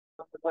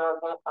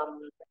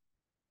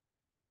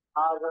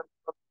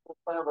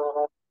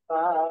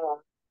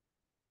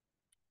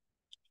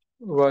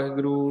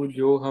वाहिगुरु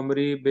जो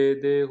हमरी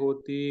बेदे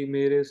होती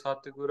मेरे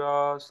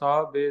सतगुरा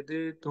सा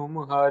बेदे तुम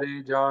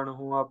हारे जान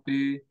हो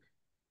आपे।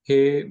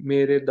 हे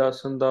मेरे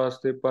दासन दास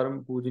ਤੇ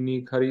ਪਰਮ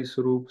ਪੂਜਨੀ ਖਰੀ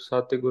ਸਰੂਪ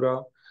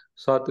ਸਤਿਗੁਰਾ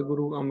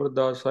ਸਤਿਗੁਰੂ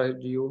ਅਮਰਦਾਸ ਸਾਹਿਬ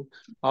ਜੀਓ,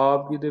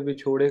 ਆਪ ਜੀ ਦੇ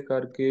ਵਿਛੋੜੇ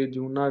ਕਰਕੇ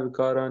ਜੂਨਾ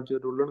ਵਿਕਾਰਾਂ ਚ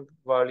ਰੁਲਣ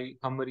ਵਾਲੀ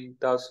ਹਮਰੀ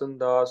ਦਾਸਨ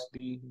ਦਾਸ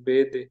ਦੀ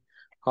ਬੇਦ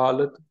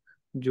ਹਾਲਤ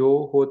ਜੋ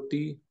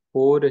ਹੋਤੀ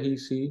ਹੋ ਰਹੀ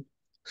ਸੀ,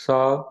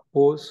 ਸਾ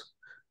ਉਸ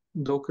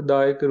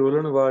ਦੁਖਦਾਇਕ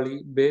ਰੁਲਣ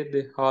ਵਾਲੀ ਬੇਦ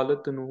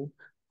ਹਾਲਤ ਨੂੰ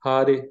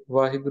ਹਾਰੇ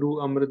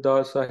ਵਾਹਿਗੁਰੂ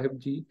ਅਮਰਦਾਸ ਸਾਹਿਬ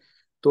ਜੀ,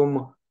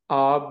 ਤੁਮ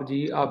ਆਪ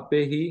ਜੀ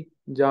ਆਪੇ ਹੀ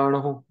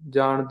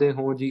ਜਾਣਦੇ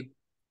ਹੋ ਜੀ।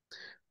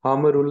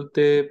 हम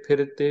रुलते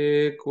फिरते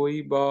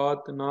कोई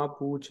बात ना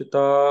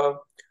पूछता,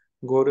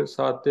 गुर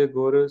साते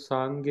गुर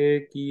सांगे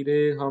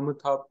कीरे हम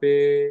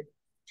थापे।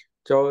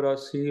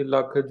 84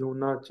 ਲੱਖ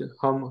ਜੂਨਾਂ ਚ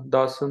ਹਮ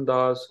ਦਾਸਨ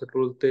ਦਾਸ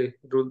ਰੁਲਤੇ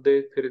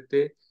ਰੁਲਦੇ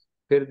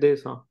ਫਿਰਦੇ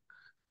ਸਾਂ।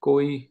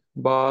 ਕੋਈ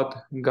ਬਾਤ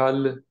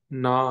ਗੱਲ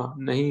ਨਾ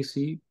ਨਹੀਂ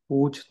ਸੀ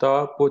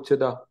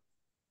ਪੁੱਛਦਾ।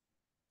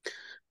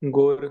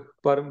 ਗੁਰ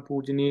ਪਰਮ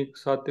ਪੂਜਨੀਕ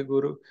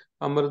ਸਤਿਗੁਰ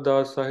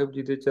ਅਮਰਦਾਸ ਸਾਹਿਬ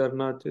ਜੀ ਦੇ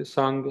ਚਰਨਾਂ 'ਚ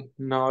ਸੰਗ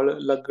ਨਾਲ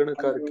ਲੱਗਣ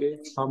ਕਰਕੇ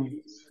ਹਮ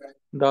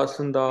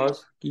ਦਾਸਨ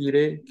ਦਾਸ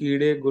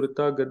ਕੀੜੇ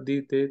ਗੁਰਤਾ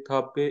ਗੱਦੀ ਤੇ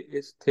ਥਾਪੇ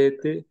ਇਸ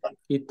ਥਿਤ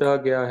ਕੀਤਾ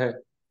ਗਿਆ ਹੈ।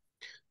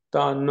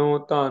 ਧੰਨੋ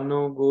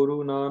ਧੰਨੋ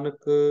ਗੁਰੂ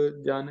ਨਾਨਕ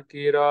ਜਨ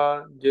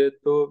ਕੇਰਾ,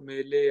 ਜੇਤੋ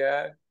ਮੇਲੇ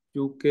ਐ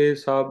ਚੂਕੇ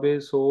ਸਾਬੇ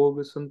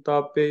ਸੋਗ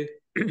ਸੰਤਾਪੇ।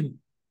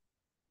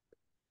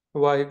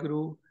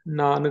 ਵਾਹਿਗੁਰੂ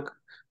ਨਾਨਕ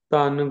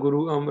ਧੰਨ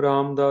ਗੁਰੂ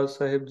ਰਾਮਦਾਸ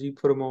ਸਾਹਿਬ ਜੀ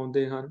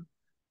ਫਰਮਾਉਂਦੇ ਹਨ,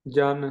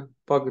 ਜਨ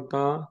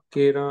ਭਗਤਾਂ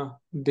ਕੇਰਾਂ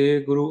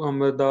ਦੇ ਗੁਰੂ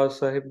ਅਮਰਦਾਸ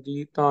ਸਾਹਿਬ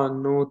ਜੀ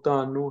ਧੰਨੋ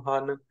ਧੰਨੋ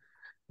ਹਨ,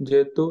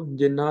 ਜੇਤੂ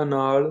ਜਿਨ੍ਹਾਂ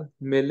ਨਾਲ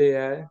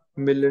ਮਿਲਿਆ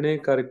ਮਿਲਣੇ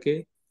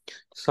ਕਰਕੇ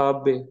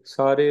ਸਾਬੇ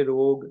ਸਾਰੇ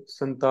ਰੋਗ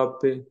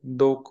ਸੰਤਾਪੇ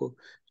ਦੁੱਖ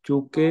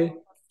ਚੁੱਕੇ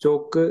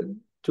ਚੁੱਕ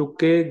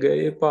ਚੁੱਕੇ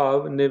ਗਏ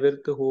ਭਾਵ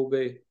ਨਿਵਰਤ ਹੋ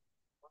ਗਏ।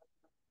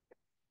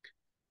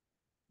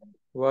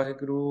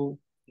 ਵਾਹਿਗੁਰੂ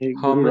ਇਹ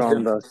ਹਮ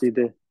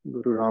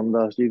ਗੁਰੂ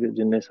ਰਾਮਦਾਸ ਜੀ ਦੇ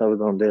ਜਿੰਨੇ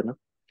ਸ਼ਬਦ ਆਉਂਦੇ ਆ ਨਾ,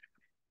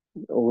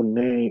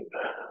 ਉਹਨੇ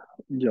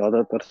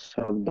ਜ਼ਿਆਦਾਤਰ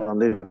ਸ਼ਬਦਾਂ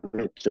ਦੇ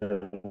ਵਿੱਚ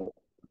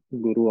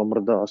ਗੁਰੂ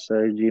ਅਮਰਦਾਸ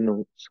ਸਾਹਿਬ ਜੀ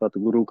ਨੂੰ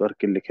ਸਤਿਗੁਰੂ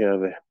ਕਰਕੇ ਲਿਖਿਆ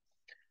ਹੋਇਆ।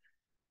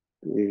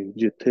 ਤੇ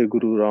ਜਿੱਥੇ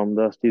ਗੁਰੂ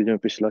ਰਾਮਦਾਸ ਜੀ, ਜਿਵੇਂ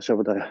ਪਿਛਲਾ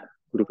ਸ਼ਬਦ ਹੈ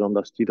ਗੁਰੂ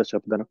ਰਾਮਦਾਸ ਜੀ ਦਾ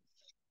ਸ਼ਬਦ ਹੈ ਨਾ,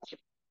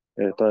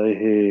 ਇਹ ਤਾਂ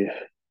ਇਹ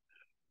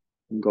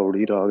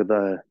ਗੌੜੀ ਰਾਗ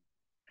ਦਾ ਹੈ।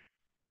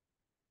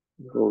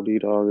 ਗੌੜੀ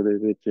ਰਾਗ ਦੇ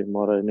ਵਿੱਚ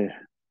ਮਹਾਰਾਜ ਨੇ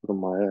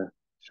ਫਰਮਾਇਆ,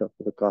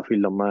 ਸ਼ਬਦ ਕਾਫੀ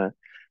ਲੰਮਾ ਹੈ,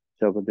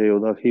 ਸ਼ਬਦ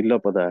ਉਹਦਾ ਅਖੀਰਲਾ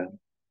ਪਦਾ ਹੈ।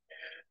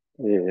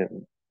 ਤੇ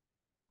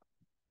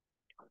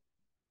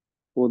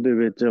ਉਹਦੇ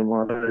ਵਿੱਚ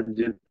ਮਹਾਰਾਜ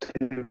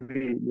ਜਿੱਥੇ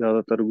ਵੀ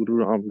ਜ਼ਿਆਦਾਤਰ ਗੁਰੂ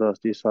ਰਾਮਦਾਸ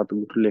ਜੀ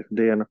ਸਤਿਗੁਰ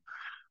ਲਿਖਦੇ ਹਨ,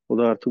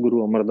 ਉਹਦਾ ਅਰਥ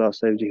ਗੁਰੂ ਅਮਰਦਾਸ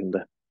ਸਾਹਿਬ ਜੀ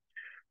ਹੁੰਦਾ।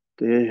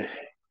 ਤੇ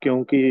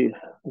ਕਿਉਂਕਿ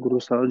ਗੁਰੂ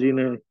ਸਾਹਿਬ ਜੀ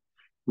ਨੇ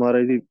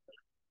ਮਹਾਰਾਜ ਦੀ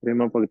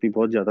ਪ੍ਰੇਮਾ ਭਗਤੀ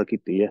ਬਹੁਤ ਜ਼ਿਆਦਾ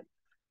ਕੀਤੀ ਹੈ,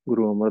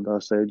 ਗੁਰੂ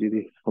ਅਮਰਦਾਸ ਸਾਹਿਬ ਜੀ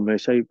ਦੀ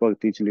ਹਮੇਸ਼ਾ ਹੀ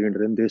ਭਗਤੀ ਚ ਲੀਨ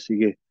ਰਹਿੰਦੇ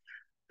ਸੀਗੇ।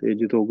 ਤੇ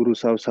ਜਦੋਂ ਗੁਰੂ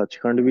ਸਾਹਿਬ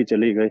ਸੱਚਖੰਡ ਵੀ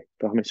ਚਲੇ ਗਏ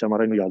ਤਾਂ ਹਮੇਸ਼ਾ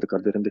ਮਹਾਰਾਜ ਨੂੰ ਯਾਦ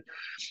ਕਰਦੇ ਰਹਿੰਦੇ।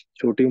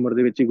 ਛੋਟੀ ਉਮਰ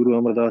ਦੇ ਵਿੱਚ ਹੀ ਗੁਰੂ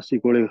ਅਮਰਦਾਸ ਜੀ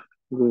ਕੋਲੇ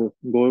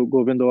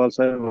ਗੋਬਿੰਦਵਾਲ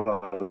ਸਾਹਿਬ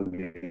ਆ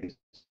ਗਏ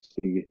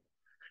ਸੀਗੇ।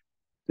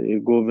 ਤੇ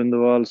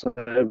ਗੋਬਿੰਦਵਾਲ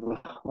ਸਾਹਿਬ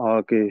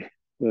ਆ ਕੇ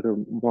ਫਿਰ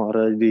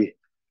ਮਹਾਰਾਜ ਦੀ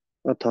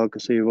ਅਥਾਕ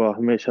ਸੇਵਾ,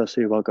 ਹਮੇਸ਼ਾ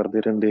ਸੇਵਾ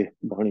ਕਰਦੇ ਰਹਿੰਦੇ,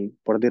 ਬਾਣੀ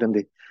ਪੜ੍ਹਦੇ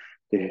ਰਹਿੰਦੇ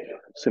ਤੇ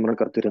ਸਿਮਰਨ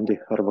ਕਰਦੇ ਰਹਿੰਦੇ।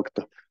 ਹਰ ਵਕਤ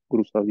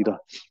ਗੁਰੂ ਸਾਹਿਬ ਜੀ ਦਾ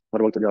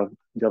ਹਰ ਵਕਤ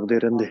ਜਪਦੇ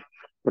ਰਹਿੰਦੇ।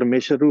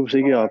 ਪਰਮੇਸ਼ਰ ਰੂਪ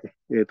ਸੀਗੇ ਆਪ।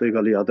 ਇਹ ਤਾਂ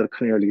ਗੱਲ ਯਾਦ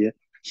ਰੱਖਣ ਵਾਲੀ ਹੈ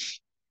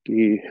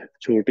ਕਿ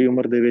ਛੋਟੀ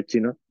ਉਮਰ ਦੇ ਵਿੱਚ ਹੀ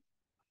ਨਾ,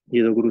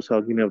 ਜਦੋਂ ਗੁਰੂ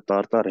ਸਾਹਿਬ ਜੀ ਨੇ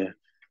ਅਵਤਾਰ ਧਾਰਿਆ,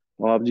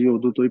 ਆਪ ਜੀ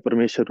ਉਦੋਂ ਤੋਂ ਹੀ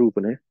ਪਰਮੇਸ਼ਰ ਰੂਪ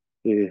ਨੇ।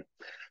 ਤੇ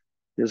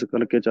ਇਸ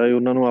ਕਰਕੇ ਚਾਹੇ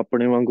ਉਹਨਾਂ ਨੂੰ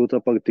ਆਪਣੇ ਵਾਂਗੂ ਤਾਂ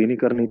ਭਗਤੀ ਨਹੀਂ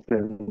ਕਰਨੀ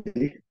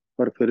ਪੈਂਦੀ,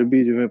 ਪਰ ਫਿਰ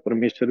ਵੀ ਜਿਵੇਂ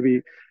ਪਰਮੇਸ਼ਰ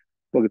ਵੀ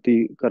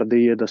ਭਗਤੀ ਕਰਦੇ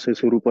ਹੀ ਹੈ, ਦਸੇ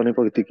ਸਰੂਪਾਂ ਨੇ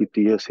ਭਗਤੀ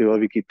ਕੀਤੀ ਹੈ, ਸੇਵਾ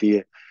ਵੀ ਕੀਤੀ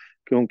ਹੈ,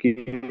 ਕਿਉਂਕਿ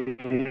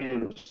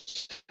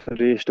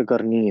ਰੇਸ਼ਟ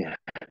ਕਰਨੀ ਹੈ।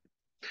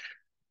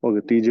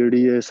 ਭਗਤੀ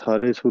ਜਿਹੜੀ ਹੈ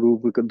ਸਾਰੇ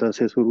ਸਰੂਪ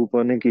ਦਸੇ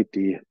ਸਰੂਪਾਂ ਨੇ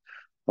ਕੀਤੀ ਹੈ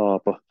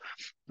ਆਪ।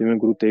 ਜਿਵੇਂ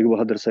ਗੁਰੂ ਤੇਗ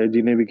ਬਹਾਦਰ ਸਾਹਿਬ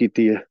ਜੀ ਨੇ ਵੀ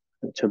ਕੀਤੀ ਹੈ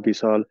 26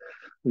 ਸਾਲ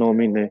 9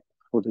 ਮਹੀਨੇ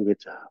ਉਹਦੇ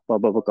ਵਿੱਚ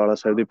ਬਾਬਾ ਬਕਾਲਾ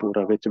ਸਾਹਿਬ ਦੇ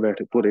ਭੋਰੇ ਵਿੱਚ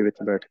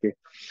ਬੈਠ ਕੇ।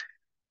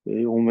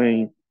 ਤੇ ਉਵੇਂ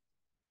ਹੀ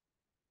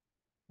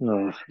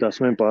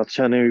 10ਵੇਂ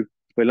ਪਾਤਸ਼ਾਹ ਨੇ ਵੀ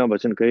ਪਹਿਲਾਂ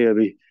ਬਚਨ ਕਹੇ ਆ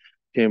ਵੀ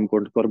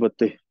ਹੇਮਕੁੰਟ ਪਰਬਤ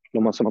ਤੇ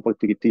ਲੰਮਾ ਸਮਾਂ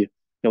ਭਗਤੀ ਕੀਤੀ ਹੈ,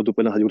 ਜਾਂ ਉਦੋਂ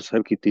ਪਹਿਲਾਂ ਹਜ਼ੂਰ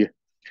ਸਾਹਿਬ ਕੀਤੀ ਹੈ।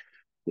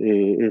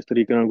 ਤੇ ਇਸ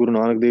ਤਰੀਕੇ ਨਾਲ ਗੁਰੂ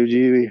ਨਾਨਕ ਦੇਵ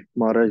ਜੀ ਵੀ,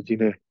 ਮਹਾਰਾਜ ਜੀ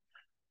ਨੇ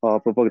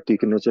ਆਪ ਭਗਤੀ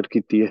ਕਿੰਨੇ ਚਿਰ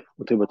ਕੀਤੀ ਹੈ,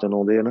 ਉੱਥੇ ਬਚਨ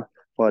ਆਉਂਦੇ ਆ ਨਾ,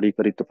 ਭਾਰੀ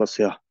ਕਰੀ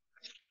ਤਪੱਸਿਆ।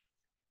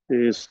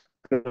 ਤੇ ਇਸ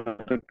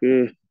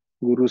ਕਰਕੇ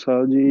ਗੁਰੂ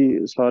ਸਾਹਿਬ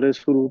ਜੀ ਸਾਰੇ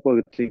ਸਰੂਪ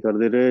ਭਗਤੀ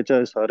ਕਰਦੇ ਰਹੇ,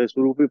 ਚਾਹੇ ਸਾਰੇ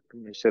ਸਰੂਪ ਹੀ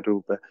ਪਰਮੇਸ਼ਰ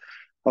ਰੂਪ ਹੈ।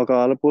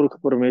 ਅਕਾਲ ਪੁਰਖ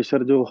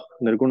ਪਰਮੇਸ਼ਰ ਜੋ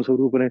ਨਿਰਗੁਣ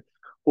ਸਰੂਪ ਨੇ,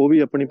 ਉਹ ਵੀ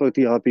ਆਪਣੀ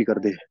ਭਗਤੀ ਆਪ ਹੀ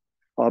ਕਰਦੇ।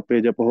 ਆਪੇ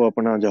ਜਪੋ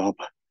ਆਪਣਾ ਜਾਪ,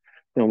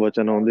 ਕਿਉਂ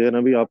ਬਚਨ ਆਉਂਦੇ ਆ ਨਾ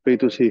ਵੀ ਆਪੇ ਹੀ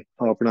ਤੁਸੀਂ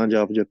ਆਪਣਾ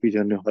ਜਾਪ ਜਪੀ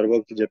ਜਾਂਦੇ ਹੋ, ਹਰ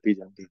ਵਕਤ ਜਪੀ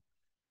ਜਾਂਦੇ।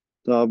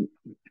 ਤਾਂ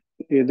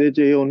ਇਹਦੇ 'ਚ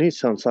ਇਹ ਨਹੀਂ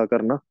ਸੰਸਾ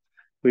ਕਰਨਾ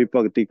ਕੋਈ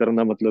ਭਗਤੀ ਕਰਨ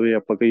ਦਾ ਮਤਲਬ ਇਹ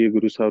ਆਪਾਂ ਕਹੀਏ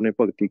ਗੁਰੂ ਸਾਹਿਬ ਨੇ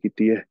ਭਗਤੀ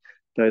ਕੀਤੀ ਹੈ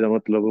ਤਾਂ ਇਹਦਾ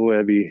ਮਤਲਬ ਉਹ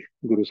ਹੈ ਵੀ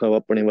ਗੁਰੂ ਸਾਹਿਬ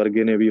ਆਪਣੇ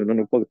ਵਰਗੇ ਨੇ ਵੀ ਉਹਨਾਂ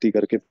ਨੂੰ ਭਗਤੀ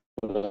ਕਰਕੇ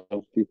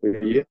ਪ੍ਰਾਪਤੀ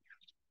ਹੋਈ ਹੈ।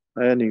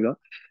 ਇਹ ਨੀਗਾ।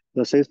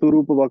 ਦਸੇ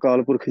ਸਰੂਪ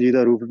ਅਕਾਲ ਪੁਰਖ ਜੀ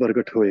ਦਾ ਰੂਪ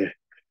ਪ੍ਰਗਟ ਹੋਏ।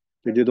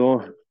 ਤੇ ਜਦੋਂ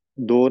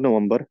 2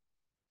 ਨਵੰਬਰ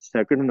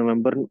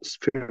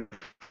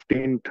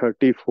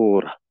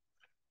 1534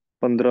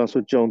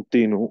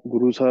 1534 ਨੂੰ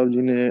ਗੁਰੂ ਸਾਹਿਬ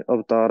ਜੀ ਨੇ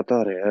ਅਵਤਾਰ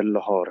ਧਾਰਿਆ ਹੈ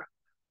ਲਾਹੌਰ,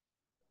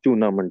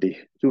 ਝੂਨਾ ਮੰਡੀ।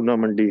 ਝੂਨਾ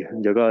ਮੰਡੀ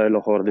ਜਗ੍ਹਾ ਹੈ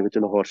ਲਾਹੌਰ ਦੇ ਵਿੱਚ,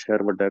 ਲਾਹੌਰ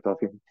ਸ਼ਹਿਰ ਵੱਡਾ ਹੈ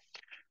ਕਾਫੀ।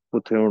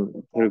 ਉੱਥੇ ਹੁਣ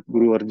ਫਿਰ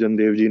ਗੁਰੂ ਅਰਜਨ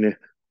ਦੇਵ ਜੀ ਨੇ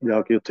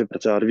ਜਾ ਕੇ ਉੱਥੇ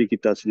ਪ੍ਰਚਾਰ ਵੀ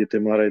ਕੀਤਾ ਸੀ, ਜਿੱਥੇ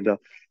ਮਹਾਰਾਜ ਦਾ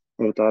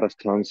ਅਵਤਾਰ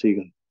ਸਥਾਨ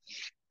ਸੀਗਾ।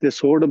 ਤੇ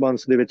ਸੋਢ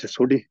ਬੰਸ ਦੇ ਵਿੱਚ,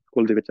 ਸੋਢੀ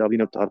ਕੁਲ ਦੇ ਵਿੱਚ ਆਪ ਜੀ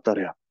ਨੇ ਅਵਤਾਰ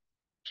ਧਾਰਿਆ।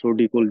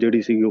 ਸੋਢੀ ਕੁਲ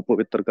ਜਿਹੜੀ ਸੀਗੀ ਉਹ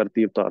ਪਵਿੱਤਰ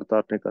ਕਰਤੀ ਅਵਤਾਰ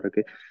ਧਾਰਨੇ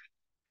ਕਰਕੇ।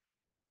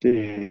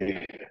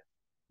 ਤੇ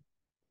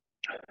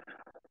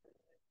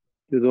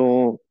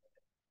ਜਦੋਂ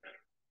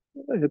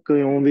ਇੱਕ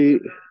ਇਉਂ ਵੀ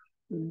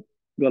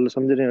ਗੱਲ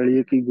ਸਮਝਣ ਵਾਲੀ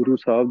ਹੈ ਕਿ ਗੁਰੂ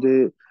ਸਾਹਿਬ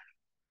ਦੇ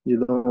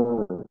ਜਦੋਂ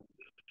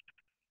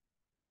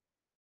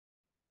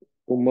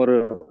ਉਮਰ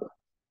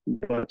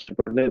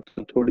ਬਚਪਨ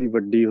ਤੋਂ ਥੋੜੀ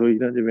ਵੱਡੀ ਹੋਈ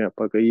ਨਾ, ਜਿਵੇਂ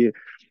ਆਪਾਂ ਕਹੀਏ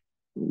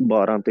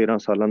 12-13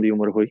 ਸਾਲਾਂ ਦੀ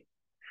ਉਮਰ ਹੋਈ,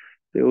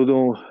 ਤੇ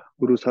ਉਦੋਂ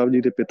ਗੁਰੂ ਸਾਹਿਬ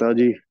ਜੀ ਦੇ ਪਿਤਾ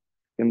ਜੀ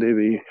ਕਹਿੰਦੇ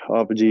ਵੀ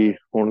ਆਪ ਜੀ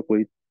ਹੁਣ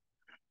ਕੋਈ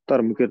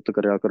ਧਰਮ ਕਿਰਤ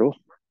ਕਰਿਆ ਕਰੋ,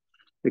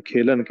 ਤੇ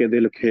ਖੇਲਨ ਕੇ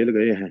ਦਿਲ ਖੇਲ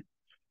ਗਏ ਹੈ,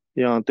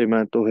 ਜਾਂ ਤੇ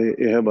ਮੈਂ ਤੋਹੇ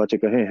ਇਹ ਬਚ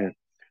ਕਹੇ ਹੈ।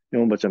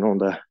 ਇਉਂ ਬਚਨ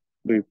ਆਉਂਦਾ ਹੈ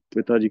ਵੀ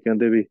ਪਿਤਾ ਜੀ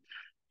ਕਹਿੰਦੇ ਵੀ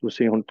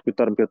ਤੁਸੀਂ ਹੁਣ ਕੋਈ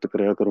ਧਰਮ ਕਿਰਤ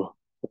ਕਰਿਆ ਕਰੋ।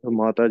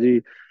 ਮਾਤਾ ਜੀ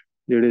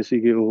ਜਿਹੜੇ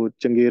ਸੀਗੇ ਉਹ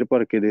ਚੰਗੇਰ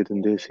ਭਰ ਕੇ ਦੇ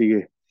ਦਿੰਦੇ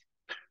ਸੀਗੇ,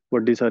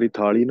 ਵੱਡੀ ਸਾਰੀ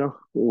ਥਾਲੀ ਨਾ,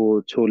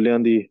 ਉਹ ਛੋਲਿਆਂ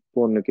ਦੀ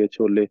ਭੁੰਨ ਕੇ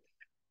ਛੋਲੇ,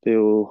 ਤੇ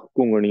ਉਹ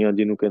ਘੁੰਗਣੀਆਂ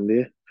ਜਿਹਨੂੰ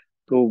ਕਹਿੰਦੇ ਆ,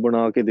 ਤੇ ਉਹ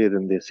ਬਣਾ ਕੇ ਦੇ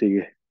ਦਿੰਦੇ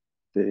ਸੀਗੇ।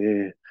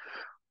 ਤੇ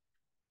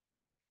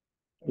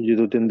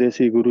ਜਦੋਂ ਦਿੰਦੇ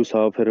ਸੀ ਗੁਰੂ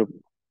ਸਾਹਿਬ, ਫਿਰ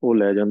ਉਹ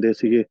ਲੈ ਜਾਂਦੇ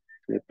ਸੀਗੇ।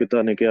 ਤੇ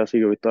ਪਿਤਾ ਨੇ ਕਿਹਾ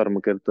ਸੀ ਵੀ ਧਰਮ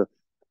ਕਿਰਤ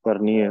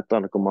ਕਰਨੀ ਹੈ,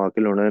 ਧਨ ਕਮਾ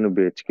ਕੇ ਲਾਉਣਾ, ਇਹਨੂੰ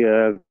ਵੇਚ ਕੇ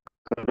ਆਇਆ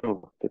ਕਰੋ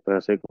ਤੇ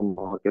ਪੈਸੇ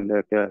ਕਮਾ ਕੇ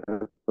ਲੈ ਕੇ ਆਇਆ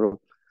ਕਰੋ।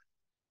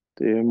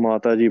 ਤੇ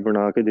ਮਾਤਾ ਜੀ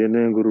ਬਣਾ ਕੇ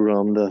ਦੇਣੇ, ਗੁਰੂ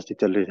ਰਾਮਦਾਸ ਜੀ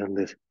ਚੱਲੇ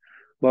ਜਾਂਦੇ ਸੀ।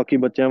 ਬਾਕੀ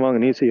ਬੱਚਿਆਂ ਵਾਂਗ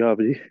ਨਹੀਂ ਸੀ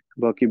ਆਪ ਜੀ,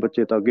 ਬਾਕੀ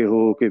ਬੱਚੇ ਤਾਂ ਅੱਗੇ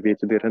ਹੋ ਕੇ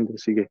ਵੇਚਦੇ ਰਹਿੰਦੇ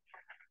ਸੀਗੇ,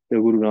 ਤੇ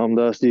ਗੁਰੂ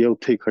ਰਾਮਦਾਸ ਜੀ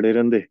ਉੱਥੇ ਹੀ ਖੜੇ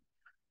ਰਹਿੰਦੇ।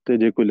 ਤੇ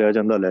ਜੇ ਕੋਈ ਲੈ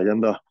ਜਾਂਦਾ ਲੈ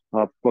ਜਾਂਦਾ,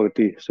 ਆਪ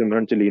ਭਗਤੀ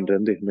ਸਿਮਰਨ ਚ ਲੀਨ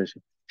ਰਹਿੰਦੇ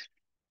ਹਮੇਸ਼ਾ।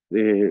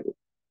 ਤੇ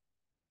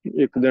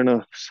ਇੱਕ ਦਿਨ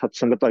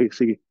ਸਤਸੰਗਤ ਆਈ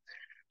ਸੀਗੀ,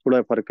 ਥੋੜਾ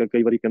ਜਿਹਾ ਫਰਕ ਹੈ,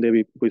 ਕਈ ਵਾਰੀ ਕਹਿੰਦੇ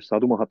ਵੀ ਕੋਈ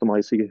ਸਾਧੂ ਮਹਾਤਮਾ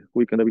ਆਏ ਸੀਗੇ,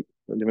 ਕੋਈ ਕਹਿੰਦਾ ਵੀ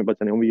ਜਿਵੇਂ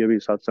ਬੱਚਿਆਂ ਨੇ ਉਹ ਵੀ ਹੈ ਵੀ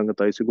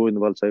ਸਤਸੰਗਤ ਆਈ ਸੀ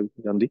ਗੋਇੰਦਵਾਲ ਸਾਹਿਬ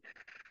ਜਾਂਦੀ।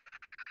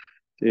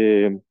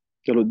 ਤੇ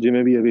ਚਲੋ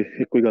ਜਿਵੇਂ ਵੀ ਹੈ ਵੀ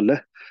ਇੱਕੋ ਹੀ ਗੱਲ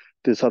ਹੈ।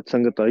 ਤੇ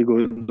ਸਤਸੰਗਤ ਆਈ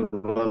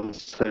ਗੋਇੰਦਵਾਲ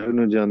ਸਾਹਿਬ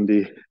ਨੂੰ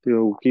ਜਾਂਦੀ, ਤੇ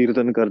ਉਹ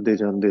ਕੀਰਤਨ ਕਰਦੇ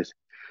ਜਾਂਦੇ ਸੀ।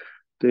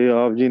 ਤੇ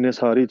ਆਪ ਜੀ ਨੇ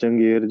ਸਾਰੀ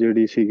ਚੰਗੇਰ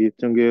ਜਿਹੜੀ ਸੀਗੀ,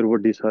 ਚੰਗੇਰ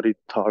ਵੱਡੀ ਸਾਰੀ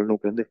ਥਾਲ ਨੂੰ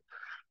ਕਹਿੰਦੇ,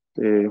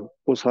 ਤੇ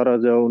ਉਹ ਸਾਰਾ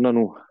ਜਿਹਾ ਉਹਨਾਂ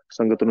ਨੂੰ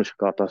ਸੰਗਤ ਨੂੰ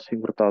ਛਕਾਤਾ ਸੀ,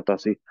 ਵਰਤਾਤਾ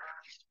ਸੀ।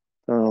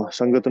 ਤਾਂ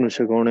ਸੰਗਤ ਨੂੰ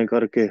ਛਕਾਉਣੇ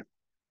ਕਰਕੇ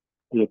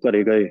ਜਦੋਂ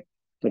ਘਰੇ ਗਏ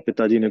ਤਾਂ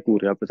ਪਿਤਾ ਜੀ ਨੇ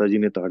ਘੂਰਿਆ, ਪਿਤਾ ਜੀ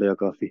ਨੇ ਤਾੜਿਆ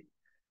ਕਾਫੀ।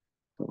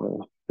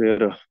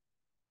 ਫਿਰ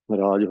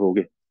ਨਾਰਾਜ਼ ਹੋ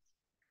ਗਏ,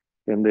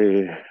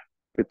 ਕਹਿੰਦੇ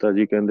ਪਿਤਾ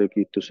ਜੀ ਕਹਿੰਦੇ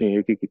ਕਿ ਤੁਸੀਂ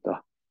ਇਹ ਕੀ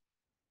ਕੀਤਾ।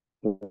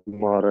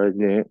 ਮਹਾਰਾਜ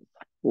ਨੇ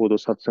ਉਦੋਂ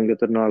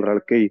ਸਤਸੰਗਤ ਨਾਲ ਰਲ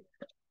ਕੇ ਹੀ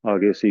ਆ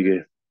ਗਏ ਸੀਗੇ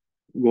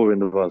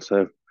ਗੋਬਿੰਦਵਾਲ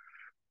ਸਾਹਿਬ,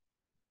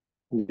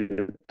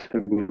 ਜਿੱਥੇ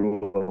ਗੁਰੂ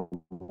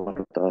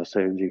ਅਮਰਦਾਸ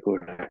ਸਾਹਿਬ ਜੀ ਕੋਲ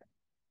ਹੈ।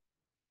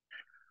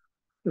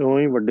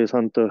 ਉਹੀ ਵੱਡੇ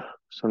ਸੰਤ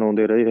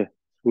ਸੁਣਾਉਂਦੇ ਰਹੇ ਹੈ,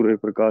 ਸੂਰਜ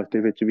ਪ੍ਰਕਾਸ਼ ਦੇ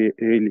ਵਿੱਚ ਵੀ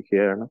ਇਹ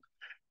ਲਿਖਿਆ ਹੈ ਨਾ।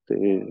 ਤੇ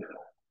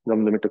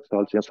ਦਮਦਮੀ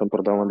ਟਕਸਾਲਚੀਆਂ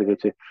ਸੰਪਰਦਾਵਾਂ ਦੇ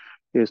ਵਿੱਚ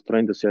ਇਸ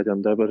ਤਰ੍ਹਾਂ ਹੀ ਦੱਸਿਆ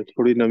ਜਾਂਦਾ, ਪਰ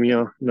ਥੋੜੀ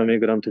ਨਵੇਂ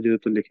ਗ੍ਰੰਥ ਜਿਹਦੇ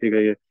ਤੋਂ ਲਿਖੇ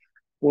ਗਏ ਹੈ,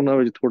 ਉਹਨਾਂ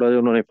ਵਿੱਚ ਥੋੜਾ ਜਿਹਾ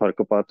ਉਹਨਾਂ ਨੇ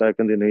ਫਰਕ ਪਾਤਾ ਹੈ।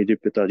 ਕਹਿੰਦੇ ਨਹੀਂ ਜੀ,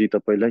 ਪਿਤਾ ਜੀ ਤਾਂ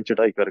ਪਹਿਲਾਂ ਹੀ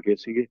ਚੜ੍ਹਾਈ ਕਰ ਗਏ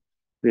ਸੀਗੇ,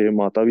 ਤੇ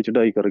ਮਾਤਾ ਵੀ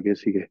ਚੜ੍ਹਾਈ ਕਰ ਗਏ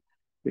ਸੀਗੇ,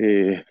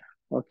 ਤੇ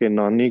ਆ ਕੇ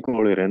ਨਾਨੀ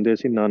ਕੋਲੇ ਰਹਿੰਦੇ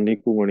ਸੀ, ਨਾਨੀ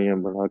ਘੁਗਣੀਆਂ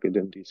ਬਣਾ ਕੇ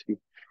ਦਿੰਦੀ ਸੀ।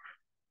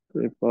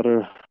 ਤੇ ਪਰ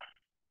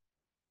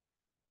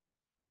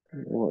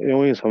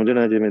ਇਉਂ ਹੀ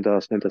ਸਮਝਣਾ ਜਿਵੇਂ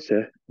ਦਾਸ ਨੇ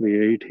ਦੱਸਿਆ ਵੀ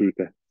ਇਹੀ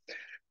ਠੀਕ ਹੈ,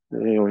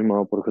 ਇਉਂ ਹੀ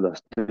ਮਹਾਂਪੁਰਖ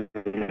ਦੱਸਦੇ।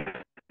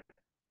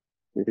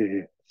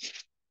 ਤੇ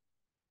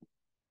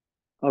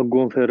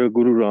ਅੱਗੋਂ ਫਿਰ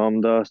ਗੁਰੂ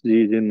ਰਾਮਦਾਸ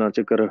ਜੀ ਜਿੰਨਾ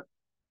ਚਿਰ,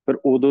 ਫਿਰ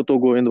ਉਦੋਂ ਤੋਂ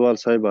ਗੋਇੰਦਵਾਲ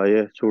ਸਾਹਿਬ ਆਏ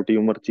ਹੈ, ਛੋਟੀ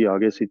ਉਮਰ 'ਚ ਹੀ ਆ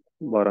ਗਏ ਸੀ,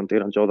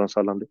 12-13-14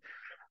 ਸਾਲਾਂ ਦੇ।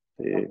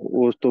 ਤੇ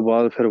ਉਸ ਤੋਂ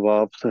ਬਾਅਦ ਫਿਰ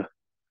ਵਾਪਸ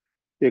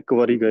ਇੱਕ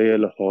ਵਾਰੀ ਗਏ ਆ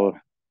ਲਾਹੌਰ,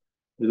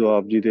 ਜਦੋਂ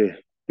ਆਪ ਜੀ ਦੇ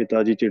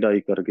ਪਿਤਾ ਜੀ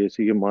ਚੜ੍ਹਾਈ ਕਰ ਗਏ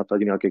ਸੀਗੇ। ਮਾਤਾ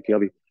ਜੀ ਨੇ ਆ ਕੇ ਕਿਹਾ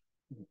ਵੀ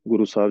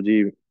ਗੁਰੂ ਸਾਹਿਬ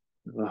ਜੀ,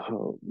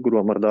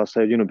 ਗੁਰੂ ਅਮਰਦਾਸ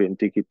ਸਾਹਿਬ ਜੀ ਨੂੰ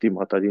ਬੇਨਤੀ ਕੀਤੀ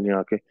ਮਾਤਾ ਜੀ ਨੇ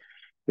ਆ ਕੇ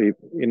ਵੀ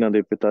ਇਹਨਾਂ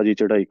ਦੇ ਪਿਤਾ ਜੀ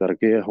ਚੜ੍ਹਾਈ ਕਰ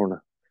ਗਏ ਆ ਹੁਣ,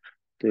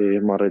 ਤੇ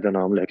ਮਹਾਰਾਜ ਦਾ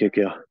ਨਾਮ ਲੈ ਕੇ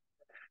ਕਿਹਾ।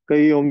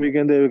 ਕਈ ਉਹ ਵੀ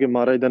ਕਹਿੰਦੇ ਕਿ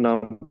ਮਹਾਰਾਜ ਦਾ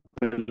ਨਾਮ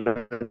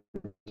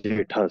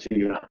ਜੇਠਾ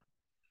ਸੀਗਾ,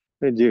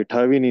 ਤੇ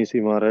ਜੇਠਾ ਵੀ ਨਹੀਂ ਸੀ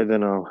ਮਹਾਰਾਜ ਦਾ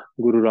ਨਾਮ,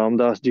 ਗੁਰੂ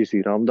ਰਾਮਦਾਸ ਜੀ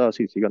ਸੀ, ਰਾਮਦਾਸ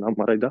ਹੀ ਸੀਗਾ ਨਾਮ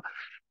ਮਹਾਰਾਜ ਦਾ,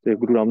 ਤੇ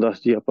ਗੁਰੂ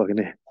ਰਾਮਦਾਸ ਜੀ ਆਪਾਂ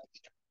ਕਹਿੰਦੇ।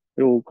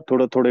 ਤੇ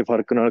ਉਹ ਥੋੜੇ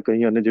ਫਰਕ ਨਾਲ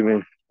ਕਈਆਂ ਨੇ ਜਿਵੇਂ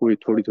ਕੋਈ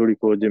ਥੋੜੀ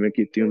ਖੋਜ ਜਿਵੇਂ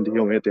ਕੀਤੀ ਹੁੰਦੀ,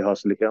 ਉਵੇਂ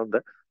ਇਤਿਹਾਸ ਲਿਖਿਆ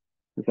ਹੁੰਦਾ,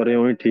 ਪਰ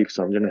ਇਉਂ ਹੀ ਠੀਕ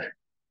ਸਮਝਣਾ।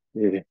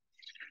 ਤੇ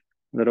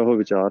ਮੇਰਾ ਉਹ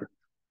ਵਿਚਾਰ।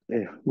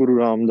 ਤੇ ਗੁਰੂ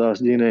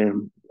ਰਾਮਦਾਸ ਜੀ ਨੇ,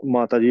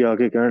 ਮਾਤਾ ਜੀ ਆ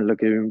ਕੇ ਕਹਿਣ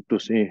ਲੱਗੇ ਵੀ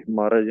ਤੁਸੀਂ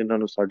ਮਹਾਰਾਜ ਇਹਨਾਂ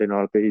ਨੂੰ ਸਾਡੇ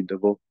ਨਾਲ ਭੇਜ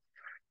ਦੇਵੋ।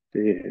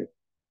 ਤੇ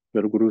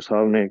ਫਿਰ ਗੁਰੂ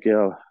ਸਾਹਿਬ ਨੇ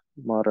ਕਿਹਾ,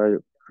 ਮਹਾਰਾਜ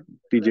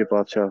ਤੀਜੇ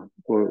ਪਾਤਸ਼ਾਹ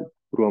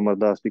ਗੁਰੂ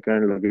ਅਮਰਦਾਸ ਜੀ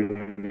ਕਹਿਣ ਲੱਗੇ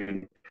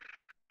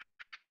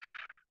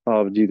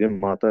ਆਪ ਜੀ ਦੇ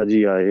ਮਾਤਾ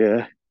ਜੀ ਆਏ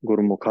ਹੈ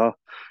ਗੁਰਮੁਖਾ,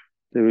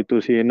 ਤੇ ਵੀ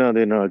ਤੁਸੀਂ ਇਹਨਾਂ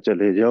ਦੇ ਨਾਲ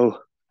ਚਲੇ ਜਾਓ,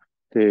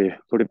 ਤੇ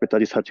ਤੁਹਾਡੇ ਪਿਤਾ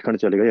ਜੀ ਸੱਚਖੰਡ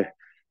ਚਲੇ ਗਏ,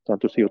 ਤਾਂ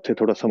ਤੁਸੀਂ ਉੱਥੇ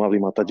ਥੋੜਾ ਸਮਾਂ ਵੀ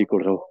ਮਾਤਾ ਜੀ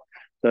ਕੋਲ ਰਹੋ।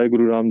 ਚਾਹੇ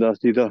ਗੁਰੂ ਰਾਮਦਾਸ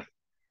ਜੀ ਦਾ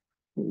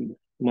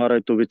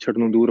ਮਹਾਰਾਜ ਤੋਂ ਵਿਛੜ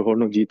ਨੂੰ, ਦੂਰ ਹੋਣ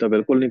ਨੂੰ ਜੀ ਤਾਂ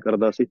ਬਿਲਕੁਲ ਨਹੀਂ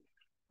ਕਰਦਾ ਸੀ,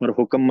 ਪਰ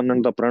ਹੁਕਮ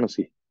ਮੰਨਣ ਦਾ ਪ੍ਰਣ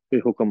ਸੀ,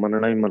 ਇਹ ਹੁਕਮ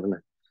ਮੰਨਣਾ ਹੀ ਮੰਨਣਾ।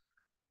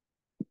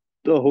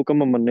 ਤਾਂ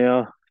ਹੁਕਮ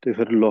ਮੰਨਿਆ, ਤੇ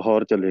ਫਿਰ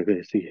ਲਾਹੌਰ ਚਲੇ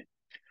ਗਏ ਸੀ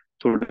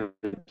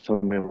ਥੋੜੇ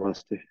ਸਮੇਂ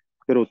ਵਾਸਤੇ।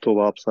 ਫਿਰ ਉੱਥੋਂ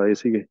ਵਾਪਸ ਆਏ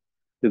ਸੀਗੇ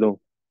ਜਦੋਂ।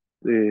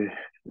 ਤੇ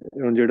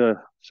ਹੁਣ ਜਿਹੜਾ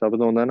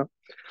ਸ਼ਬਦ ਆਉਂਦਾ ਨਾ,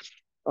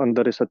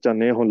 ਅੰਦਰ ਸੱਚਾ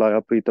ਨੇਹ ਲਾਇਆ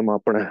ਪ੍ਰੀਤਮ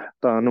ਆਪਣੇ,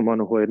 ਤਨ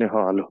ਮਨ ਹੋਏ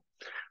ਨਿਹਾਲ।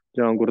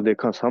 ਜਾਂ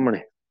ਗੁਰਦੇਖਾਂ ਸਾਹਮਣੇ।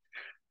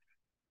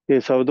 ਇਹ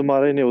ਸ਼ਬਦ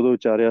ਮਹਾਰਾਜ ਨੇ ਉਦੋਂ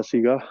ਉਚਾਰਿਆ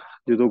ਸੀਗਾ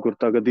ਜਦੋਂ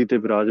ਗੁਰਤਾ ਗੱਦੀ ਤੇ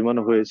ਵਿਰਾਜਮਾਨ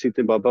ਹੋਏ ਸੀ।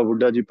 ਤੇ ਬਾਬਾ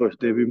ਬੁੱਢਾ ਜੀ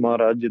ਪੁੱਛਦੇ ਵੀ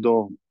ਮਹਾਰਾਜ,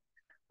 ਜਦੋਂ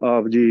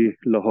ਆਪ ਜੀ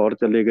ਲਾਹੌਰ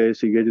ਚਲੇ ਗਏ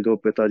ਸੀਗੇ, ਜਦੋਂ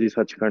ਪਿਤਾ ਜੀ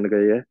ਸੱਚਖੰਡ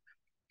ਗਏ ਹੈ,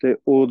 ਤੇ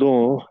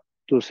ਉਦੋਂ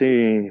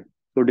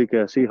ਤੁਹਾਡੀ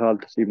ਕੈਸੀ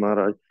ਹਾਲਤ ਸੀ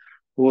ਮਹਾਰਾਜ,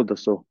 ਉਹ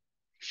ਦੱਸੋ।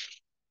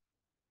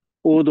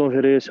 ਉਦੋਂ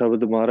ਫਿਰ ਇਹ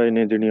ਸ਼ਬਦ ਮਹਾਰਾਜ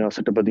ਨੇ ਜਿਹੜੀਆਂ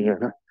ਅਸ਼ਟਪਦੀਆਂ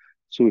ਨਾ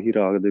ਸੂਹੀ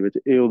ਰਾਗ ਦੇ ਵਿੱਚ,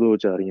 ਇਹ ਉਦੋਂ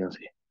ਉਚਾਰੀਆਂ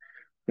ਸੀ,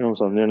 ਕਿਉਂ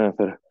ਸਮਝਣਾ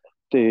ਫਿਰ।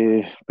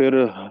 ਤੇ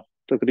ਫਿਰ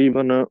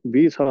ਤਕਰੀਬਨ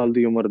 20 ਸਾਲ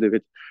ਦੀ ਉਮਰ ਦੇ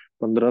ਵਿੱਚ,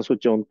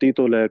 1534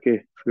 ਤੋਂ ਲੈ ਕੇ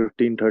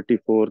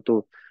 1534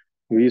 ਤੋਂ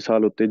 20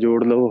 ਸਾਲ ਉੱਤੇ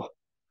ਜੋੜ ਲਓ,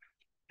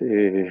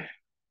 ਤੇ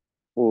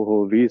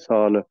ਉਹ 20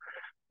 ਸਾਲ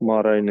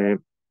ਮਹਾਰਾਜ ਨੇ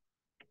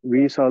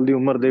 20 ਸਾਲ ਦੀ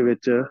ਉਮਰ ਦੇ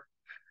ਵਿੱਚ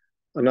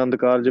ਆਨੰਦ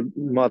ਕਾਰਜ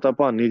ਮਾਤਾ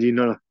ਭਾਨੀ ਜੀ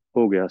ਨਾਲ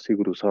ਹੋ ਗਿਆ ਸੀ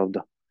ਗੁਰੂ ਸਾਹਿਬ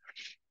ਦਾ।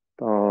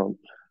 ਤਾਂ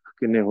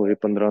ਕਿੰਨੇ ਹੋਏ,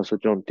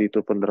 1534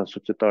 ਤੋਂ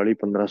 1544,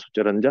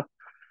 1554,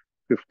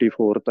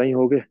 54 ਤਾਂ ਹੀ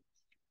ਹੋ ਗਏ।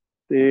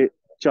 ਤੇ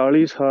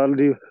 40 ਸਾਲ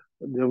ਦੀ,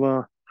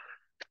 ਜਮਾਂ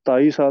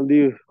 27 ਸਾਲ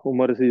ਦੀ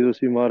ਉਮਰ ਸੀ ਜਦੋਂ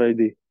ਸੀ ਮਹਾਰਾਜ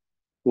ਦੀ,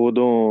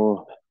 ਉਦੋਂ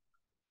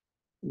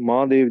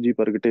ਮਹਾਂਦੇਵ ਜੀ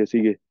ਪ੍ਰਗਟੇ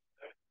ਸੀਗੇ।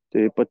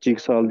 ਤੇ 25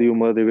 ਸਾਲ ਦੀ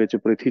ਉਮਰ ਦੇ ਵਿੱਚ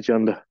ਪ੍ਰਿਥੀ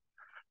ਚੰਦ,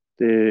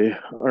 ਤੇ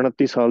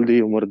 29 ਸਾਲ ਦੀ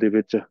ਉਮਰ ਦੇ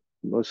ਵਿੱਚ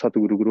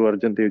ਸਤਿਗੁਰੂ ਗੁਰੂ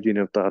ਅਰਜਨ ਦੇਵ ਜੀ ਨੇ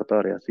ਅਵਤਾਰ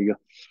ਧਾਰਿਆ ਸੀਗਾ।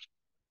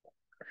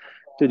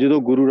 ਤੇ ਜਦੋਂ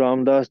ਗੁਰੂ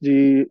ਰਾਮਦਾਸ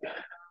ਜੀ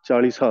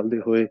 40 ਸਾਲ ਦੇ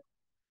ਹੋਏ,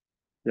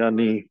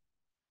 ਯਾਨੀ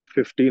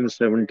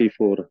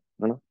 1574,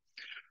 ਹਨਾ,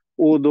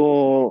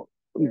 ਉਦੋਂ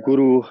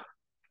ਗੁਰੂ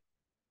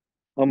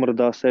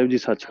ਅਮਰਦਾਸ ਸਾਹਿਬ ਜੀ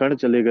ਸੱਚਖੰਡ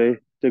ਚਲੇ ਗਏ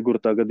ਤੇ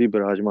ਗੁਰਤਾ ਗੱਦੀ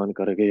ਬਿਰਾਜਮਾਨ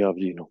ਕਰ ਗਏ ਆਪ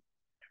ਜੀ ਨੂੰ।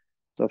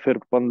 ਤਾਂ ਫਿਰ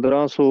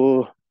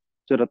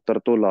 1574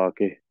 ਤੋਂ ਲਾ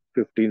ਕੇ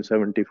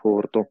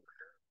 1574 ਤੋਂ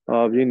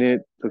ਆਪ ਜੀ ਨੇ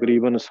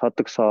ਤਕਰੀਬਨ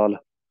 7 ਸਾਲ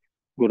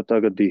ਗੁਰਤਾ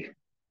ਗੱਦੀ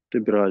ਤੇ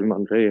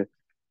ਬਿਰਾਜਮਾਨ ਰਹੇ ਹੈ।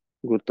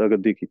 ਗੁਰਤਾ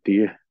ਗੱਦੀ ਕੀਤੀ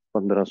ਹੈ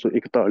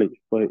 1541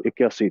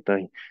 81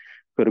 ਤਾਈਂ।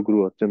 ਫਿਰ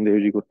ਗੁਰੂ ਅਰਜਨ ਦੇਵ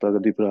ਜੀ ਗੁਰਤਾ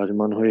ਗੱਦੀ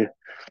ਬਿਰਾਜਮਾਨ ਹੋਏ।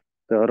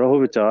 ਤਾਂ ਰਹੋ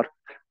ਵਿਚਾਰ,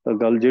 ਤਾਂ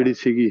ਗੱਲ ਜਿਹੜੀ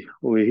ਸੀਗੀ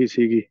ਉਹ ਇਹੀ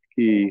ਸੀਗੀ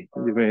ਕਿ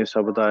ਜਿਵੇਂ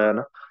ਸ਼ਬਦ ਆਇਆ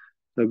ਨਾ,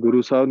 ਤਾਂ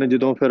ਗੁਰੂ ਸਾਹਿਬ ਨੇ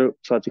ਜਦੋਂ ਫਿਰ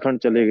ਸੱਚਖੰਡ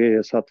ਚਲੇ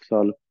ਗਏ 7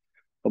 ਸਾਲ,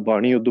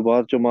 ਬਾਣੀ ਉਦੋਂ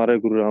ਬਾਅਦ ਚੋਂ ਮਹਾਰਾਜ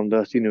ਗੁਰੂ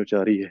ਰਾਮਦਾਸ ਜੀ ਨੇ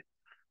ਉਚਾਰੀ ਹੈ।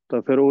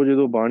 ਤਾਂ ਫਿਰ ਉਹ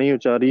ਜਦੋਂ ਬਾਣੀ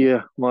ਉਚਾਰੀ ਹੈ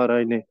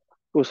ਮਹਾਰਾਜ ਨੇ,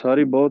 ਉਹ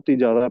ਸਾਰੀ ਬਹੁਤ ਹੀ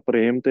ਜ਼ਿਆਦਾ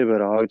ਪ੍ਰੇਮ ਤੇ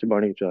ਵਿਰਾਗ ਚ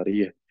ਬਾਣੀ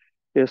ਉਚਾਰੀ ਹੈ।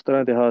 ਇਸ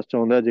ਤਰ੍ਹਾਂ ਇਤਿਹਾਸ ਚ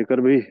ਆਉਂਦਾ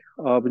ਜ਼ਿਕਰ ਵੀ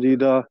ਆਪ ਜੀ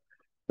ਦਾ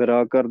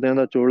ਵਿਰਾਗ ਕਰਦਿਆਂ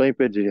ਦਾ ਚੋਲਾ ਹੀ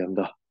ਭੇਜ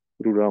ਜਾਂਦਾ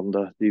ਗੁਰੂ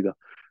ਰਾਮਦਾਸ ਜੀ ਦਾ।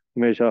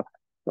 ਹਮੇਸ਼ਾ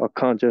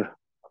ਅੱਖਾਂ ਚ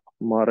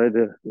ਮਹਾਰਾਜ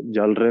ਦੇ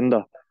ਜਲ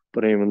ਰਹਿੰਦਾ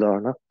ਪ੍ਰੇਮ ਦਾ,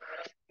 ਹਨਾ।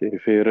 ਤੇ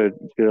ਫਿਰ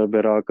ਜਿਹੜਾ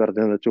ਵਿਰਾਗ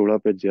ਕਰਦਿਆਂ ਦਾ ਚੋਲਾ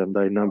ਭੇਜ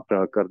ਜਾਂਦਾ, ਇੰਨਾ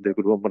ਵਿਰਾਗ ਕਰਦੇ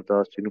ਗੁਰੂ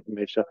ਅਮਰਦਾਸ ਜੀ ਨੂੰ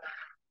ਹਮੇਸ਼ਾ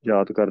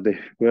ਯਾਦ ਕਰਦੇ।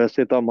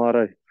 ਵੈਸੇ ਤਾਂ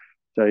ਮਹਾਰਾਜ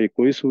ਚਾਹੇ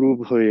ਕੋਈ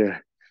ਸਰੂਪ ਹੋਏ ਹੈ,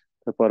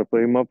 ਪਰ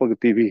ਪ੍ਰੇਮਾ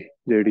ਭਗਤੀ ਵੀ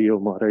ਜਿਹੜੀ ਉਹ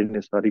ਮਹਾਰਾਜ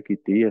ਨੇ ਸਾਰੀ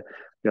ਕੀਤੀ ਹੈ।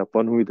 ਤੇ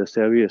ਆਪਾਂ ਨੂੰ ਵੀ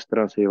ਦੱਸਿਆ ਵੀ ਇਸ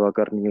ਤਰ੍ਹਾਂ ਸੇਵਾ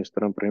ਕਰਨੀ ਹੈ, ਇਸ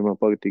ਤਰ੍ਹਾਂ ਪ੍ਰੇਮਾ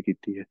ਭਗਤੀ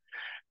ਕੀਤੀ ਹੈ।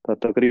 ਤਾਂ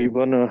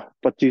ਤਕਰੀਬਨ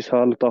 25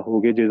 ਸਾਲ ਤਾਂ ਹੋ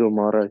ਗਏ ਜਦੋਂ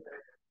ਮਹਾਰਾਜ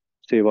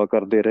ਸੇਵਾ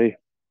ਕਰਦੇ ਰਹੇ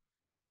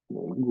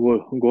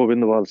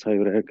ਗੋਬਿੰਦਵਾਲ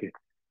ਸਾਹਿਬ ਰਹਿ ਕੇ।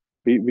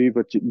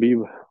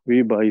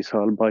 22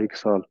 ਸਾਲ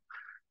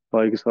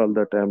 22 ਸਾਲ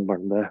ਦਾ ਟਾਈਮ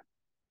ਬਣਦਾ ਹੈ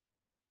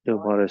ਜਦ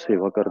ਮਹਾਰਾਜ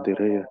ਸੇਵਾ ਕਰਦੇ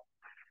ਰਹੇ ਆ।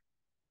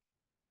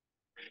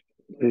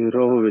 ਤੇ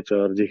ਰਹੋ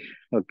ਵਿਚਾਰ ਜੀ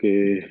ਅੱਗੇ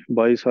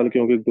 22 ਸਾਲ,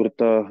 ਕਿਉਂਕਿ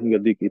ਗੁਰਤਾ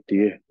ਗੱਦੀ ਕੀਤੀ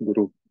ਹੈ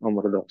ਗੁਰੂ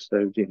ਅਮਰਦਾਸ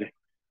ਸਾਹਿਬ ਜੀ ਨੇ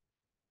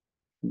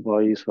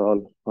 22 ਸਾਲ।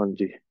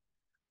 ਹਾਂਜੀ,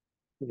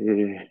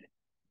 ਇਹ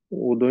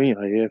ਉਦੋਂ ਹੀ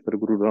ਆਏ ਹੈ ਫਿਰ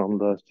ਗੁਰੂ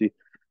ਰਾਮਦਾਸ ਜੀ,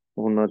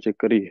 ਉਹਨਾਂ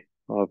ਚਿਰ ਹੀ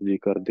ਆਪ ਜੀ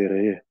ਕਰਦੇ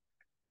ਰਹੇ ਹੈ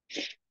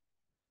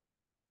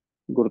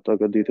ਗੁਰਤਾ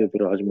ਗੱਦੀ ਤੇ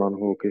ਬਿਰਾਜਮਾਨ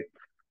ਹੋ ਕੇ,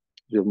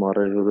 ਜੋ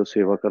ਮਹਾਰਾਜ ਉਦੋਂ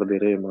ਸੇਵਾ ਕਰਦੇ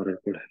ਰਹੇ ਮਹਾਰਾਜ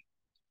ਕੋਲ।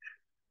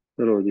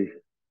 ਚਲੋ ਜੀ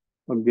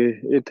ਅੱਗੇ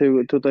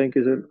ਇੱਥੋਂ ਤਾਈਂ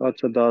ਕਿਸੇ,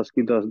 ਅੱਛਾ ਦਾਸ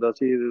ਕੀ ਦੱਸਦਾ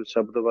ਸੀ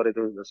ਸ਼ਬਦ ਬਾਰੇ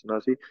ਤੁਹਾਨੂੰ ਦੱਸਣਾ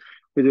ਸੀ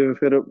ਕਿ ਜਿਵੇਂ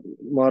ਫਿਰ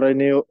ਮਹਾਰਾਜ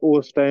ਨੇ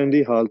ਉਸ ਟਾਈਮ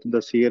ਦੀ ਹਾਲਤ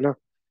ਦੱਸੀ ਹੈ ਨਾ,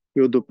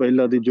 ਕਿ ਉਦੋਂ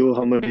ਪਹਿਲਾਂ ਦੀ, ਜੋ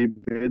ਹਮਾਰੀ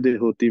ਬੇਦੇ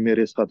ਹੋਤੀ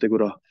ਮੇਰੇ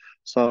ਸਤਿਗੁਰਾ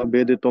ਸਾ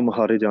ਬੇਦੇ ਤੁਮ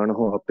ਹਾਰੇ ਜਾਣ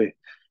ਹੋ ਆਪੇ।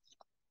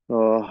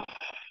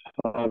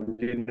 ਆਪ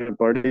ਜੀ ਨੇ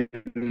ਪੜ੍ਹ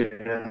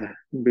ਲਿਆ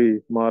ਵੀ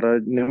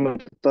ਮਹਾਰਾਜ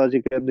ਨਿਮਰਤਾ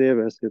ਜੀ ਕਹਿੰਦੇ ਆ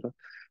ਵੈਸੇ ਤਾਂ,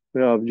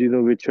 ਵੀ ਆਪ ਜੀ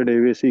ਤੋਂ ਵਿਛੜੇ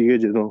ਹੋਏ ਸੀਗੇ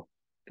ਜਦੋਂ,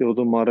 ਤੇ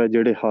ਉਦੋਂ ਮਹਾਰਾਜ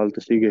ਜਿਹੜੇ ਹਾਲਤ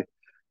ਸੀਗੇ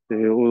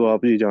ਤੇ ਉਹ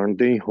ਆਪ ਜੀ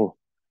ਜਾਣਦੇ ਹੀ ਹੋ।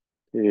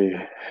 ਤੇ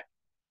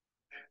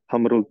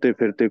ਹਮ ਰੁਲਤੇ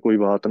ਫਿਰਤੇ ਕੋਈ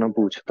ਬਾਤ ਨਾ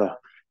ਪੂਛਤਾ,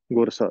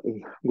 ਗੁਰ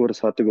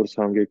ਸਤ ਗੁਰ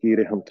ਸਾਂਗੇ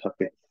ਕੀਰੇ ਹਮ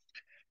ਥਾਪੇ।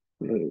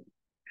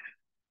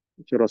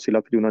 84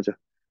 ਲੱਖ ਜੂਨਾਂ ਚ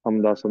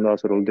ਹਮ ਦਾਸ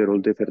ਅੰਦਾਸ ਰੁਲਦੇ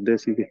ਰੁਲਦੇ ਫਿਰਦੇ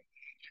ਸੀਗੇ।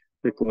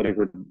 ਇੱਕ ਵਾਰੀ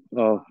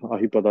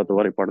ਆਹੀ ਪਤਾ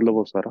ਦੁਬਾਰੇ ਪੜ੍ਹ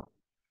ਲਵੋ ਸਾਰਾ